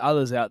 and there's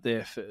others out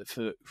there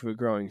for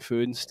growing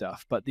food and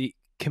stuff. But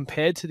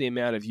compared to the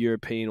amount of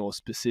European or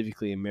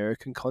specifically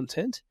American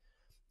content,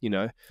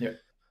 Yeah.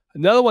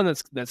 Another one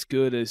that's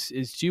good is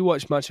do you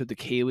watch much of the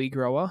Kiwi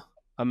grower?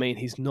 I mean,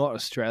 he's not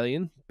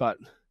Australian, but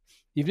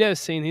you've never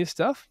seen his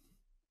stuff?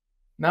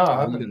 No,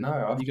 I haven't.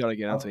 No, you got to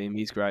get onto him.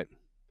 He's great.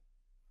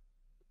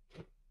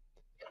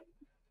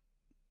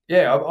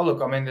 Yeah,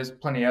 look, I mean, there's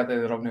plenty out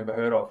there that I've never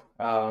heard of.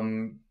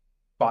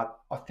 But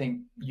I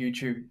think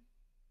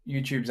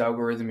YouTube's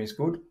algorithm is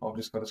good. I've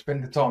just got to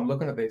spend the time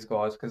looking at these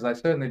guys because they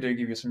certainly do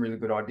give you some really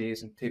good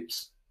ideas and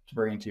tips to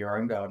bring into your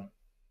own garden.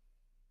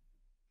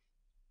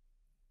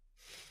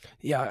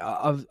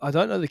 Yeah, I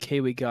don't know the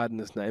Kiwi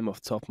gardener's name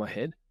off the top of my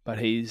head, but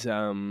he's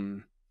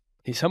someone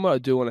I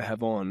do want to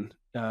have on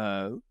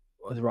at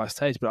the right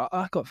stage. But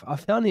I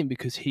found him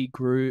because he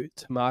grew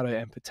tomato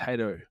and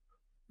potato.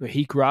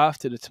 He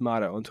grafted a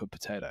tomato onto a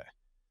potato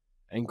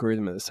and grew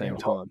them at the same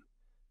time,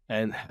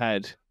 and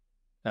had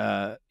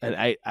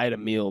ate a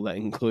meal that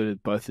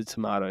included both the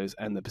tomatoes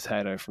and the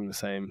potato from the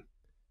same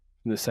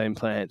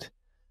plant.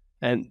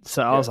 And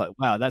so I was like,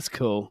 wow, that's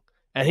cool.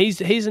 And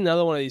he's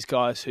another one of these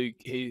guys who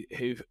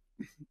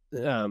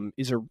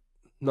is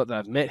not that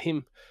I've met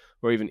him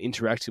or even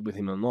interacted with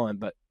him online,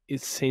 but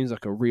it seems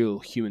like a real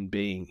human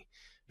being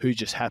who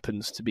just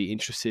happens to be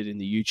interested in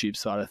the YouTube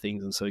side of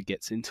things and so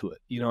gets into it.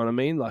 You know what I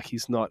mean? Like,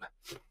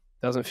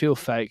 doesn't feel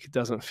fake,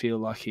 doesn't feel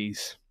like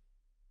he's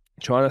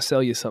trying to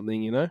sell you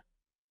something,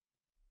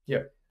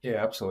 Yeah,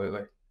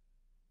 absolutely.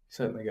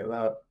 Certainly get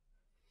that.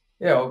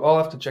 Yeah, I'll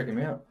have to check him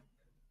out.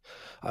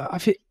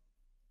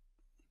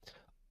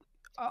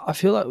 I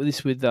feel like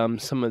this with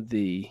some of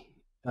the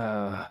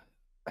uh,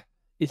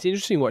 it's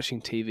interesting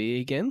watching TV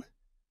again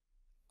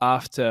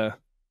after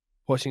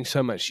watching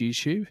so much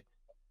YouTube,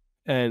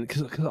 and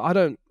because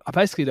I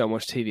basically don't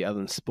watch TV other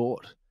than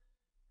sport,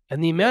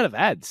 and the amount of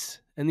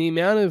ads and the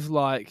amount of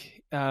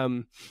like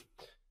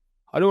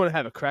I don't want to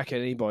have a crack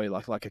at anybody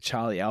like a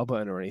Charlie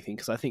Albone or anything,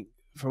 because I think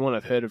from what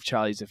I've heard of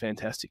Charlie, he's a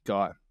fantastic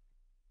guy.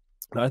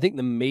 But I think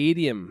the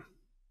medium,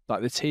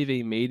 like the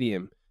TV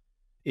medium,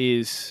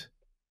 is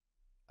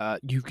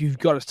you've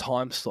got a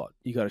time slot.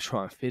 You got to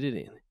try and fit it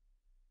in,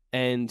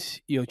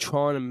 and you're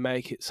trying to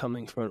make it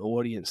something for an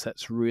audience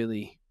that's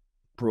really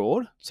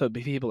broad. So it'd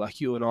be people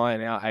like you and I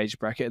in our age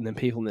bracket, and then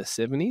people in their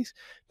 70s,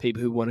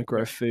 people who want to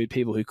grow food,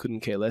 people who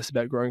couldn't care less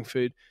about growing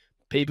food,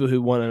 people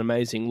who want an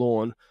amazing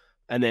lawn,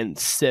 and then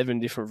 7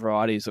 different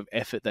varieties of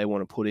effort they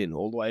want to put in,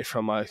 all the way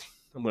from I'm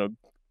going to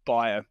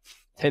buy a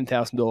 $10,000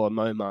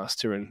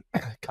 Mowmaster and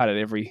cut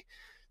it every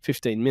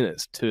 15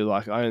 minutes to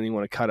like I only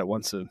want to cut it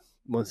once a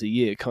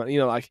year.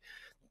 Like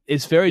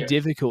it's very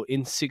difficult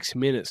in 6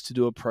 minutes to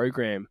do a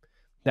program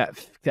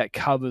that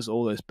covers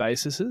all those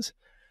bases,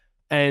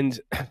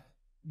 and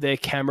their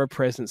camera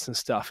presence and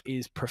stuff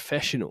is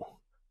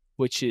professional,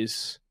 which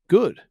is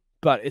good.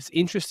 But it's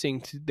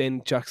interesting to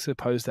then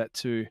juxtapose that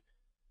to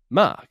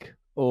Mark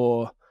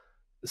or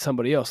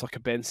somebody else like a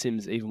Ben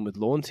Sims, even with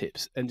lawn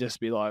tips, and just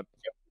be like,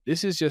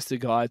 this is just a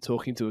guy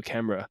talking to a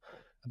camera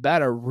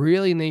about a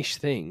really niche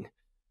thing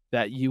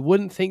that you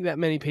wouldn't think that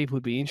many people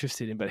would be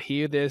interested in. But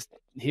here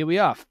we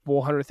are,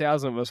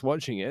 400,000 of us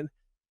watching it.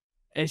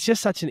 It's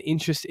just such an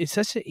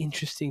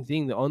interesting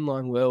thing, the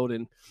online world,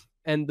 and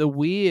the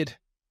weird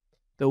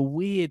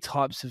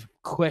types of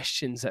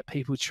questions that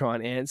people try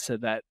and answer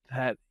that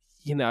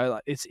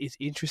like it's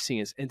interesting,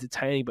 it's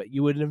entertaining, but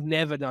you would have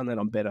never done that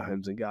on Better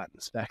Homes and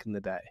Gardens back in the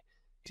day.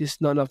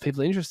 Just not enough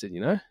people interested,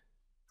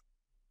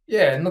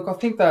 Yeah, and look, I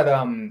think that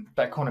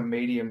that kind of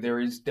medium, there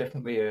is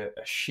definitely a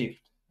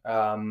shift.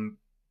 I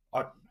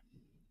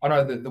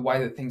know that the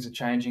way that things are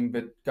changing,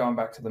 but going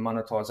back to the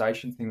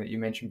monetization thing that you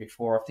mentioned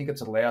before, I think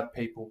it's allowed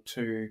people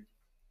to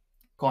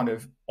kind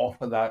of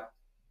offer that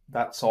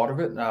side of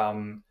it.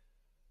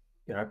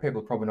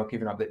 People are probably not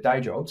giving up their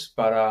day jobs,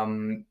 but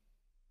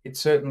it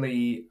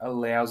certainly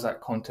allows that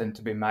content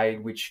to be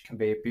made, which can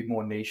be a bit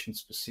more niche and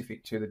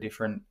specific to the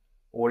different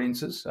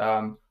audiences.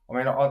 I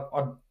mean,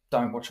 I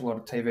don't watch a lot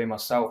of TV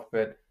myself,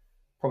 but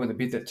probably the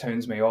bit that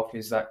turns me off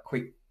is that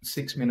quick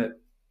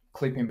 6-minute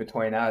clip in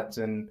between ads.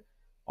 And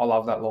I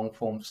love that long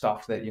form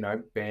stuff that,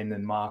 Ben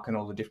and Mark and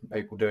all the different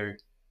people do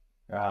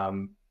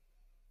for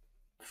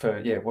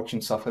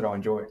watching stuff that I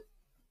enjoy.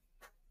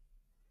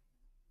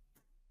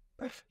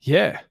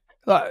 Yeah.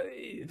 Like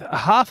a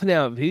half an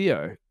hour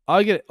video,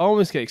 I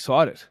almost get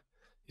excited.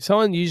 If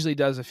someone usually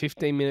does a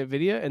 15-minute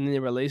video and then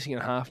they're releasing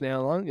a half an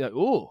hour long, you're like,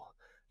 oh,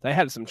 they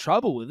had some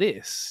trouble with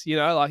this.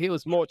 Like it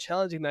was more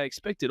challenging than I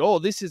expected. Oh,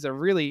 this is a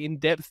really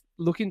in-depth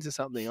look into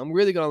something. I'm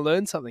really going to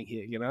learn something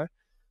here,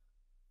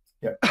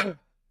 Yeah.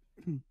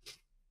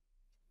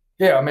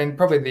 Yeah, I mean,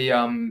 probably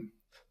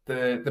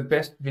the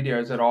best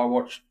videos that I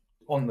watched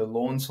on the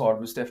lawn side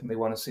was definitely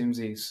one of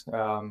Simsy's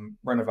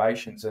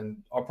renovations, and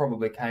I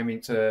probably came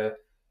into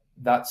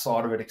that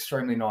side of it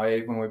extremely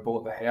naive when we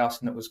bought the house,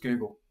 and it was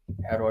Google.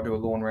 How do I do a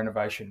lawn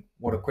renovation?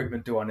 What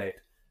equipment do I need?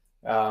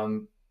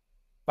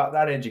 But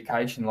that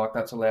education, like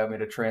that's allowed me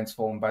to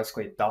transform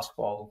basically a dust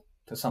bowl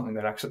to something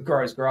that actually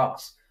grows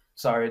grass.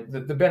 So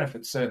the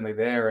benefit's certainly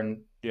there,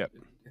 and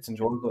it's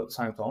enjoyable at the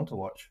same time to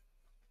watch.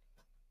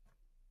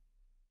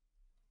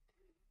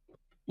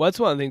 Well, that's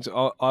one of the things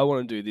I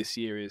want to do this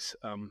year is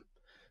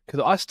because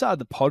I started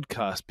the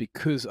podcast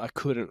because I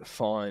couldn't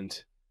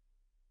find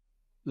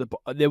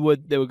there were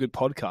good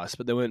podcasts,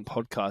 but there weren't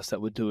podcasts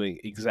that were doing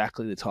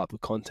exactly the type of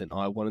content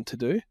I wanted to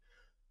do.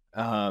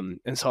 And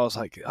so I was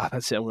like,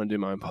 that's it, I'm going to do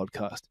my own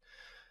podcast.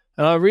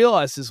 And I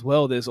realized as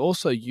well, there's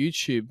also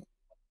YouTube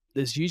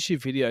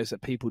videos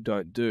that people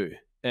don't do.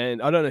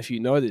 And I don't know if you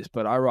know this,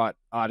 but I write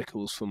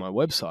articles for my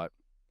website.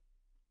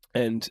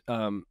 And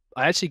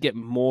I actually get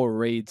more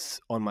reads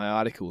on my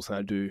articles than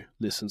I do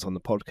listens on the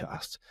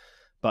podcast.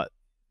 But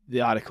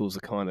the articles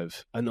are kind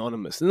of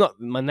anonymous. They're not,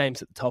 my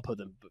name's at the top of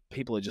them, but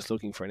people are just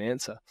looking for an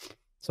answer.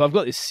 So I've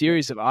got this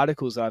series of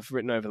articles that I've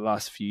written over the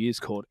last few years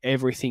called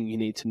Everything You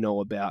Need to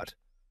Know About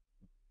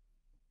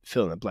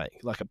fill in the blank,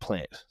 like a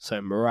plant. So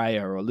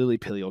Morea or lily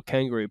pilly or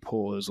kangaroo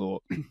paws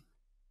or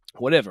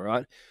whatever,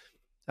 right?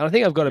 And I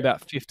think I've got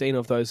about 15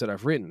 of those that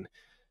I've written.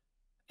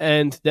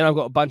 And then I've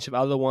got a bunch of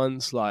other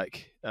ones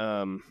like,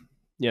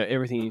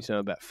 everything you need to know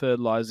about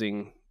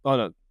fertilizing.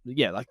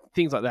 Like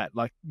things like that,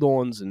 like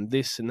lawns and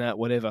this and that,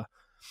 whatever.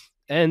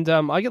 And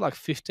I get like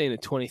 15 to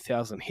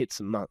 20,000 hits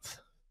a month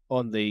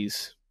on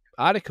these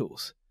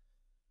articles.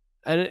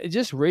 And it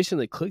just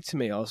recently clicked to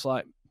me. I was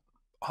like,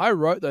 I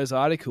wrote those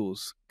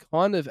articles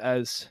kind of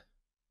as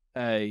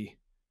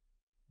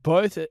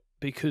both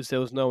because there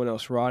was no one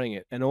else writing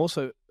it, and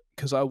also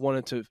because I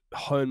wanted to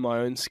hone my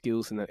own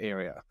skills in that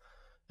area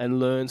and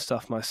learn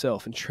stuff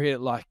myself and treat it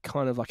like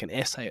kind of like an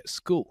essay at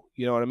school.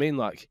 You know what I mean?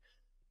 Like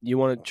you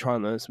want to try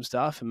and learn some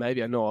stuff, and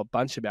maybe I know a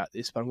bunch about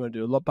this, but I'm going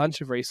to do a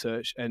bunch of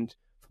research and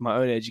for my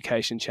own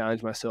education,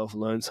 challenge myself,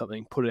 learn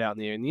something, put it out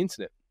in the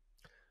internet.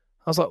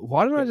 I was like,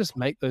 why don't I just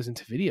make those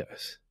into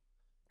videos?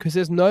 Because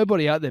there's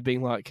nobody out there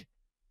being like,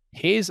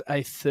 here's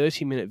a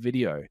 30-minute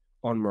video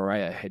on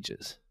Morea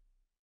hedges.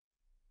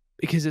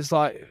 Because it's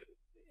like,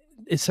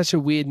 it's such a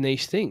weird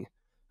niche thing.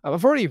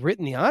 I've already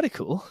written the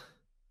article.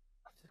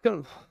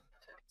 So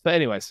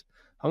anyways,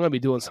 I'm going to be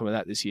doing some of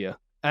that this year.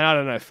 And I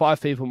don't know,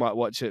 5 people might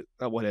watch it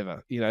or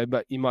whatever,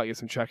 but you might get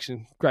some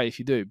traction. Great if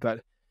you do.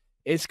 But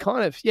it's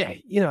kind of,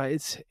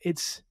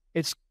 it's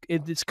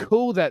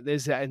cool that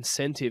there's that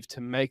incentive to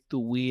make the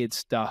weird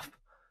stuff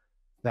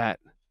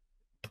that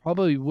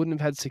probably wouldn't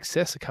have had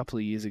success a couple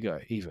of years ago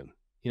even,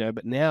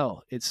 but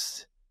now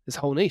it's this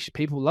whole niche.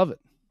 People love it.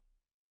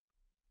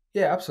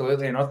 Yeah,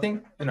 absolutely. And I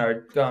think,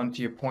 going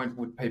to your point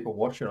with people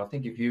watching, I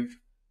think if you've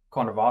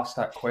kind of asked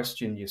that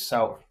question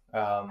yourself,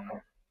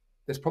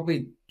 there's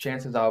probably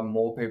chances are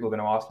more people are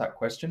going to ask that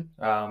question.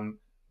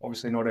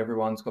 Obviously, not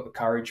everyone's got the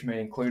courage,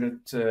 me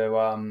included,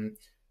 to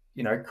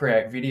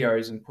create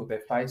videos and put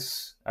their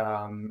face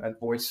and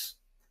voice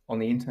on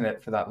the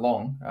internet for that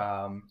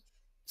long.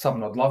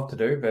 Something I'd love to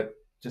do, but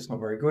just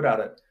not very good at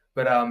it.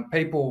 But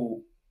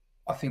people,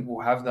 I think, will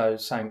have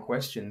those same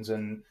questions,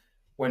 and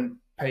when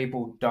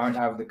people don't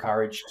have the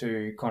courage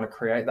to kind of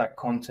create that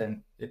content,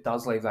 it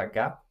does leave that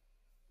gap.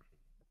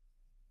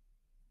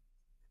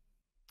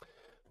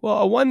 Well,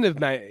 I wonder,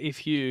 mate,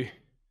 because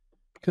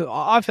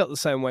I felt the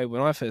same way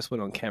when I first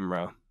went on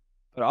camera,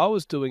 but I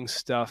was doing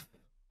stuff.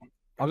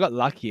 I got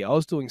lucky. I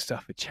was doing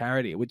stuff for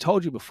charity. We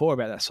told you before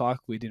about that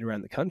cycle we did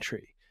around the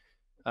country.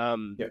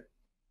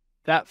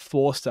 That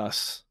forced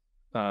us.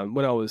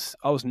 When I was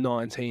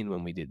 19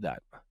 when we did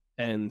that,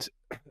 and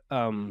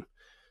to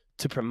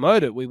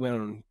promote it, we went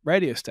on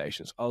radio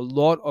stations. A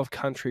lot of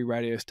country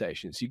radio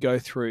stations. You go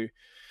through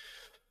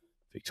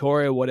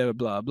Victoria, whatever,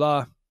 blah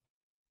blah.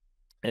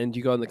 And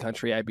you go on the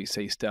country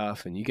ABC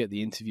stuff and you get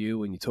the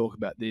interview and you talk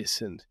about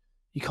this and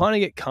you kind of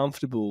get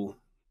comfortable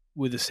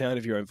with the sound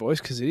of your own voice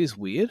because it is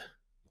weird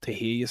to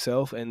hear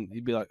yourself and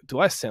you'd be like, do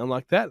I sound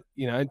like that?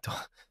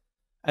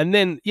 And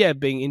then,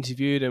 being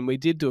interviewed, and we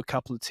did do a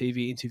couple of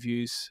TV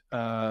interviews,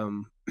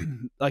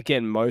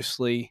 again,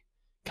 mostly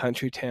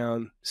Country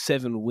Town,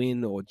 7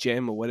 Win or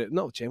Gem or whatever.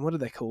 Not Gem, what do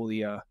they call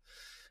the...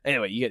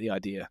 Anyway, you get the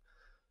idea.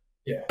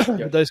 Yeah.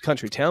 Those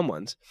Country Town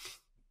ones.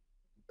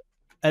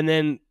 And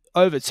then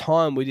over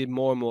time, we did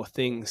more and more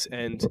things.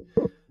 And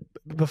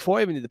before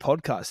I even did the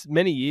podcast,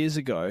 many years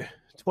ago,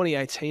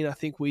 2018, I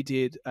think we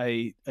did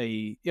it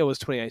was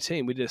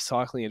 2018, we did a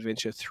cycling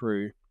adventure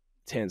through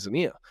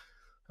Tanzania.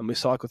 And we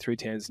cycled through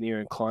Tanzania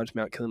and climbed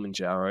Mount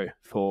Kilimanjaro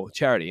for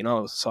charity. And I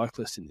was a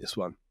cyclist in this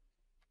one.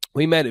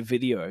 We made a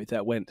video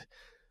that went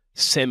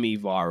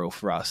semi-viral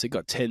for us. It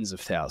got tens of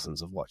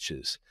thousands of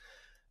watches.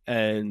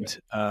 And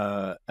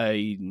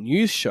a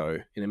news show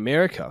in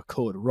America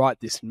called Right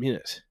This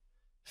Minute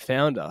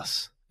found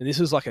us. And this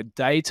was like a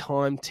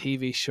daytime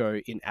TV show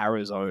in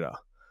Arizona.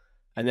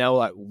 And they were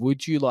like,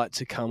 would you like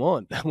to come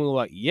on? And we were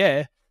like,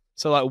 yeah.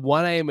 So like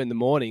 1 a.m. in the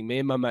morning, me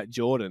and my mate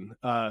Jordan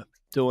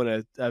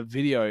doing a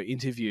video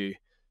interview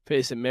for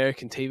this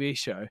American TV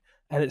show.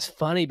 And it's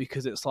funny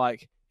because it's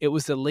like, it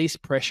was the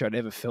least pressure I'd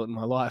ever felt in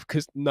my life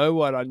because no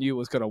one I knew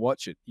was going to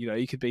watch it.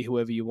 You could be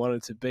whoever you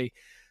wanted to be.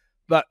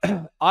 But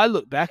I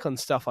look back on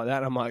stuff like that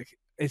and I'm like,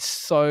 it's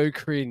so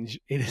cringe.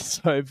 It is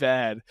so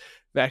bad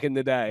back in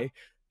the day,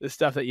 the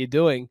stuff that you're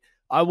doing.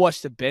 I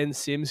watched a Ben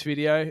Sims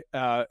video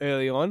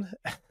early on.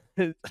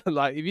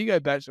 Like, if you go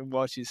back and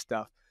watch his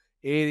stuff,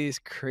 it is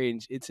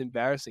cringe. It's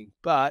embarrassing.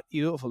 But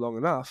you do it for long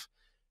enough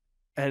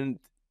and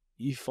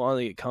you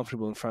finally get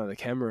comfortable in front of the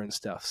camera and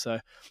stuff. So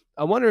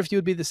I wonder if you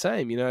would be the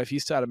same, if you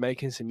started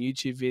making some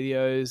YouTube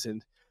videos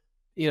and,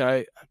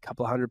 a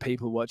couple of hundred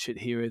people watch it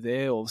here or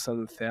there, all of a sudden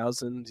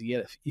 1,000,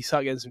 you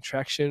start getting some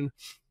traction.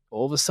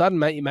 All of a sudden,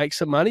 mate, you make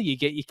some money. You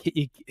get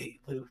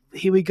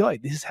here we go.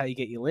 This is how you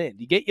get your land.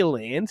 You get your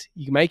land.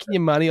 You're making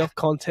your money off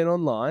content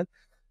online.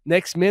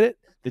 Next minute,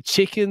 the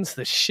chickens,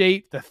 the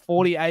sheep, the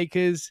 40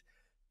 acres,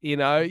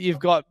 you've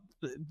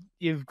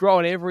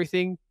grown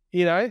everything,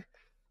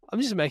 I'm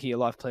just making a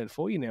life plan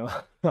for you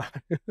now. I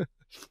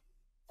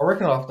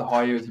reckon I'll have to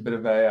hire you as a bit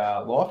of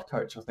a life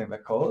coach, I think they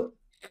call it.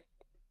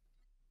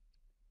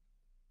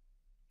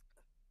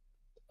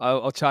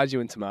 I'll charge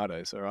you in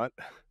tomatoes, all right?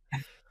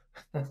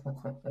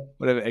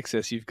 Whatever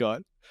excess you've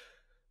got.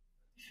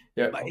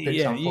 Yeah, I'll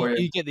pick some for you.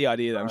 You get the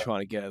idea that I'm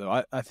trying to get,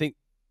 though. I think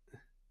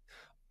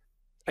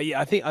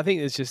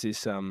there's just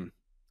this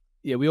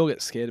we all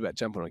get scared about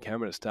jumping on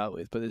camera to start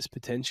with, but there's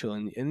potential,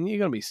 and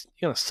you're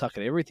gonna suck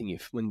at everything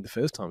when the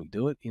first time you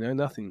do it.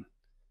 Nothing,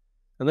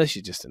 unless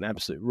you're just an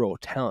absolute raw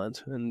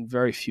talent, and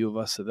very few of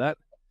us are that.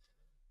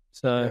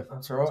 So yeah,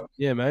 that's all right.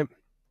 Yeah, mate.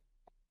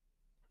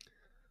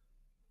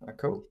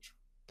 Cool.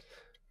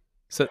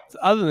 So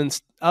other than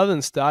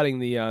starting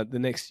the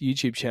next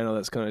YouTube channel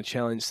that's going to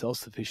challenge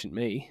self-sufficient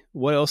me,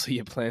 what else are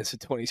your plans for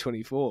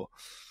 2024?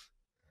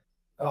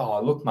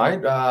 Oh, look,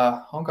 mate,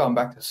 I'm going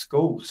back to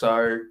school,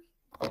 so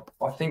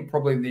I think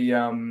probably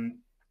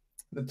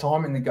the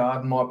time in the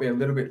garden might be a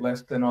little bit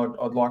less than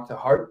I'd like to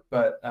hope,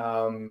 but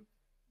I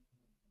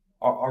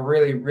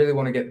really, really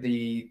want to get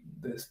the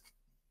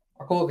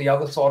I call it the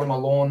other side of my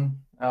lawn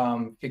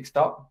fixed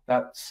up.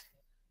 That's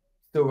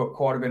still got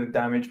quite a bit of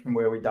damage from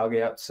where we dug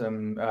out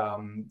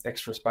some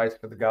extra space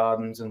for the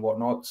gardens and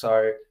whatnot.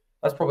 So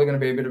that's probably going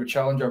to be a bit of a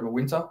challenge over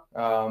winter.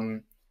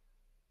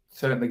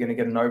 Certainly going to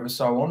get an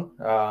oversow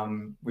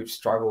on. We've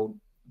struggled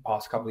the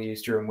past couple of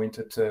years during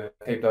winter to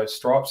keep those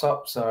stripes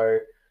up. So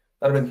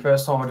that'll be the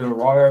first time I do a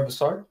rye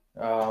oversow.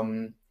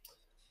 But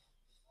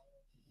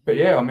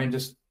yeah, I mean,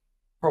 just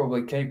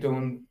probably keep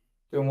doing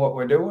what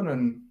we're doing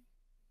and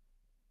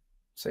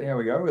see how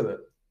we go with it.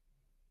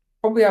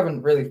 Probably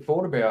haven't really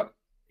thought about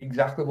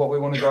exactly what we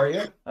want to grow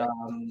yet.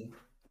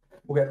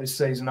 We'll get this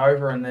season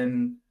over and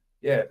then,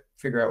 yeah,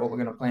 figure out what we're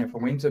going to plant for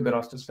winter. But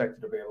I suspect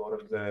it'll be a lot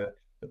of the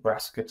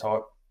brassica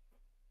type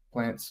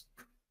plants.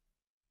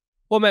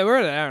 Well, mate, we're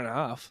at an hour and a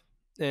half,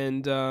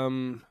 and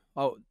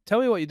tell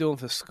me what you're doing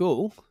for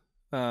school.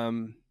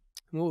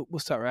 We'll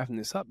start wrapping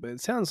this up. But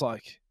it sounds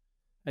like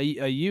are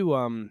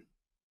you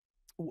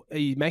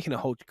making a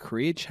whole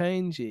career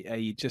change? Are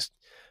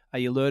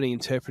you learning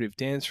interpretive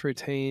dance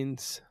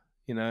routines?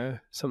 You know,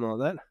 something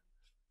like that.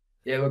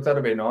 Yeah, look,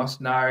 that'd be nice.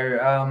 No,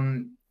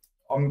 I'm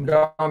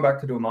going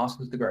back to do a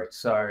master's degree.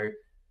 So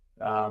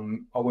I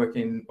work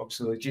in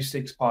obviously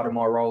logistics. Part of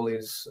my role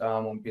is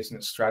on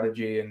business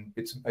strategy and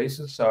bits and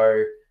pieces.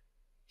 So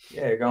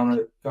yeah, going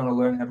to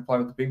learn how to play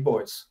with the big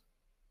boys.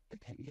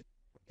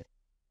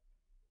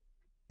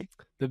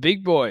 The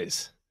big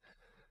boys.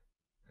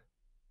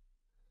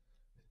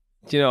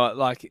 Do you know what?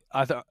 Like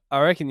I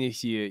reckon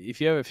if you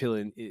ever feel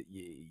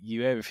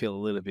you ever feel a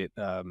little bit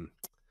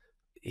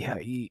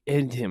you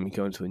anytime you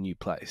go into a new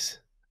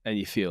place and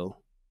you feel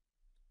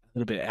a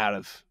little bit out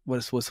of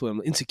what's the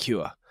word,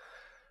 insecure.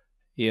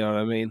 You know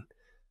what I mean?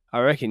 I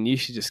reckon you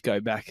should just go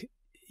back.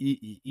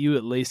 You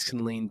at least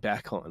can lean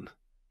back on,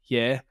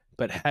 yeah.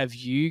 But have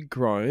you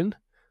grown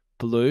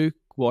blue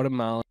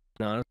watermelon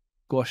banana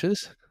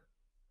squashes?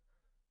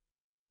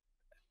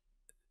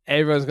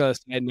 Everyone's going to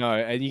say no,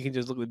 and you can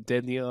just look them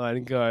dead in the eye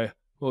and go,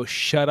 "Well,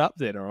 shut up,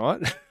 then, all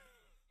right."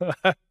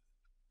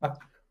 I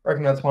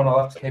reckon that's one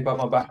I'll have to keep up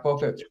my back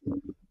pocket.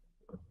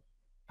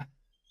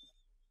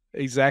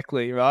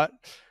 Exactly, right?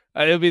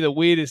 It'll be the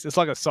weirdest. It's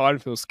like a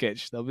Seinfeld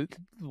sketch. They'll be,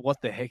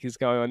 what the heck is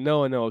going on? No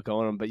one know what's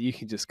going on, but you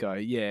can just go,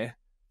 yeah.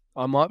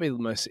 I might be the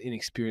most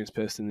inexperienced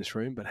person in this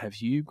room, but have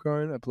you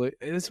grown a blue?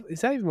 Is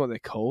that even what they're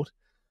called?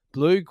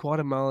 Blue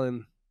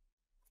watermelon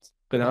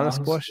banana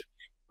squash?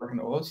 I reckon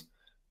it was.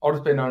 I'll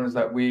just be known as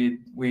that weird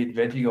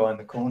veggie guy in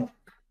the corner.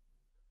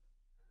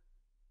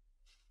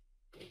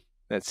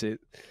 That's it.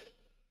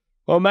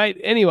 Well, mate,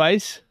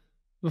 anyways,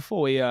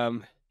 before we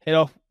head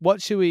off,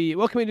 what can we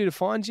do to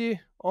find you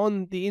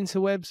on the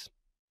interwebs?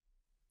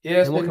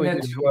 Yeah, so you can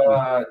head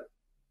to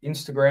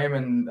Instagram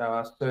and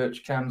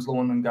search Cam's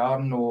Lawn and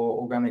Garden or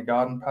Organic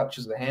Garden Patch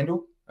as the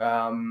handle.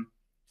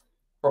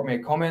 Drop me a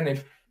comment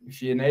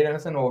if you need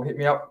anything, or hit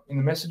me up in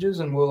the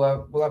messages and we'll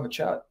have a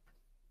chat.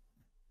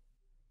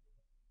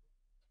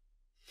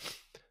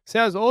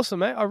 Sounds awesome,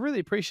 mate. I really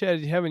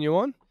appreciated having you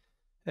on,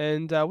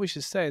 and we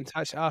should stay in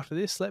touch after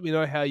this. Let me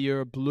know how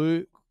your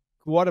blue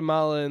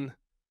watermelon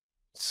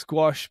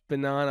squash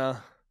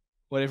banana,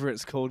 whatever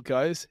it's called,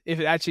 goes. If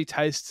it actually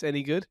tastes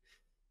any good,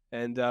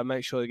 and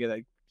make sure to get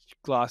that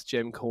glass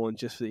gem corn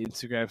just for the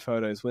Instagram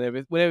photos.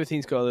 Whenever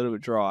things got a little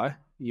bit dry,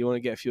 you want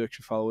to get a few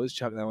extra followers,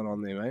 chuck that one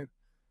on there, mate.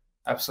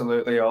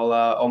 Absolutely.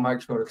 I'll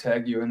make sure to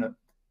tag you in it.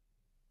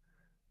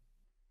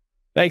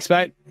 Thanks,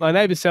 mate. My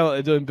neighbours sound like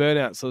they're doing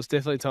burnout, so it's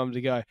definitely time to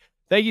go.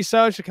 Thank you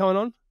so much for coming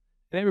on.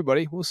 And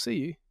everybody, we'll see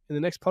you in the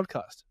next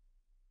podcast.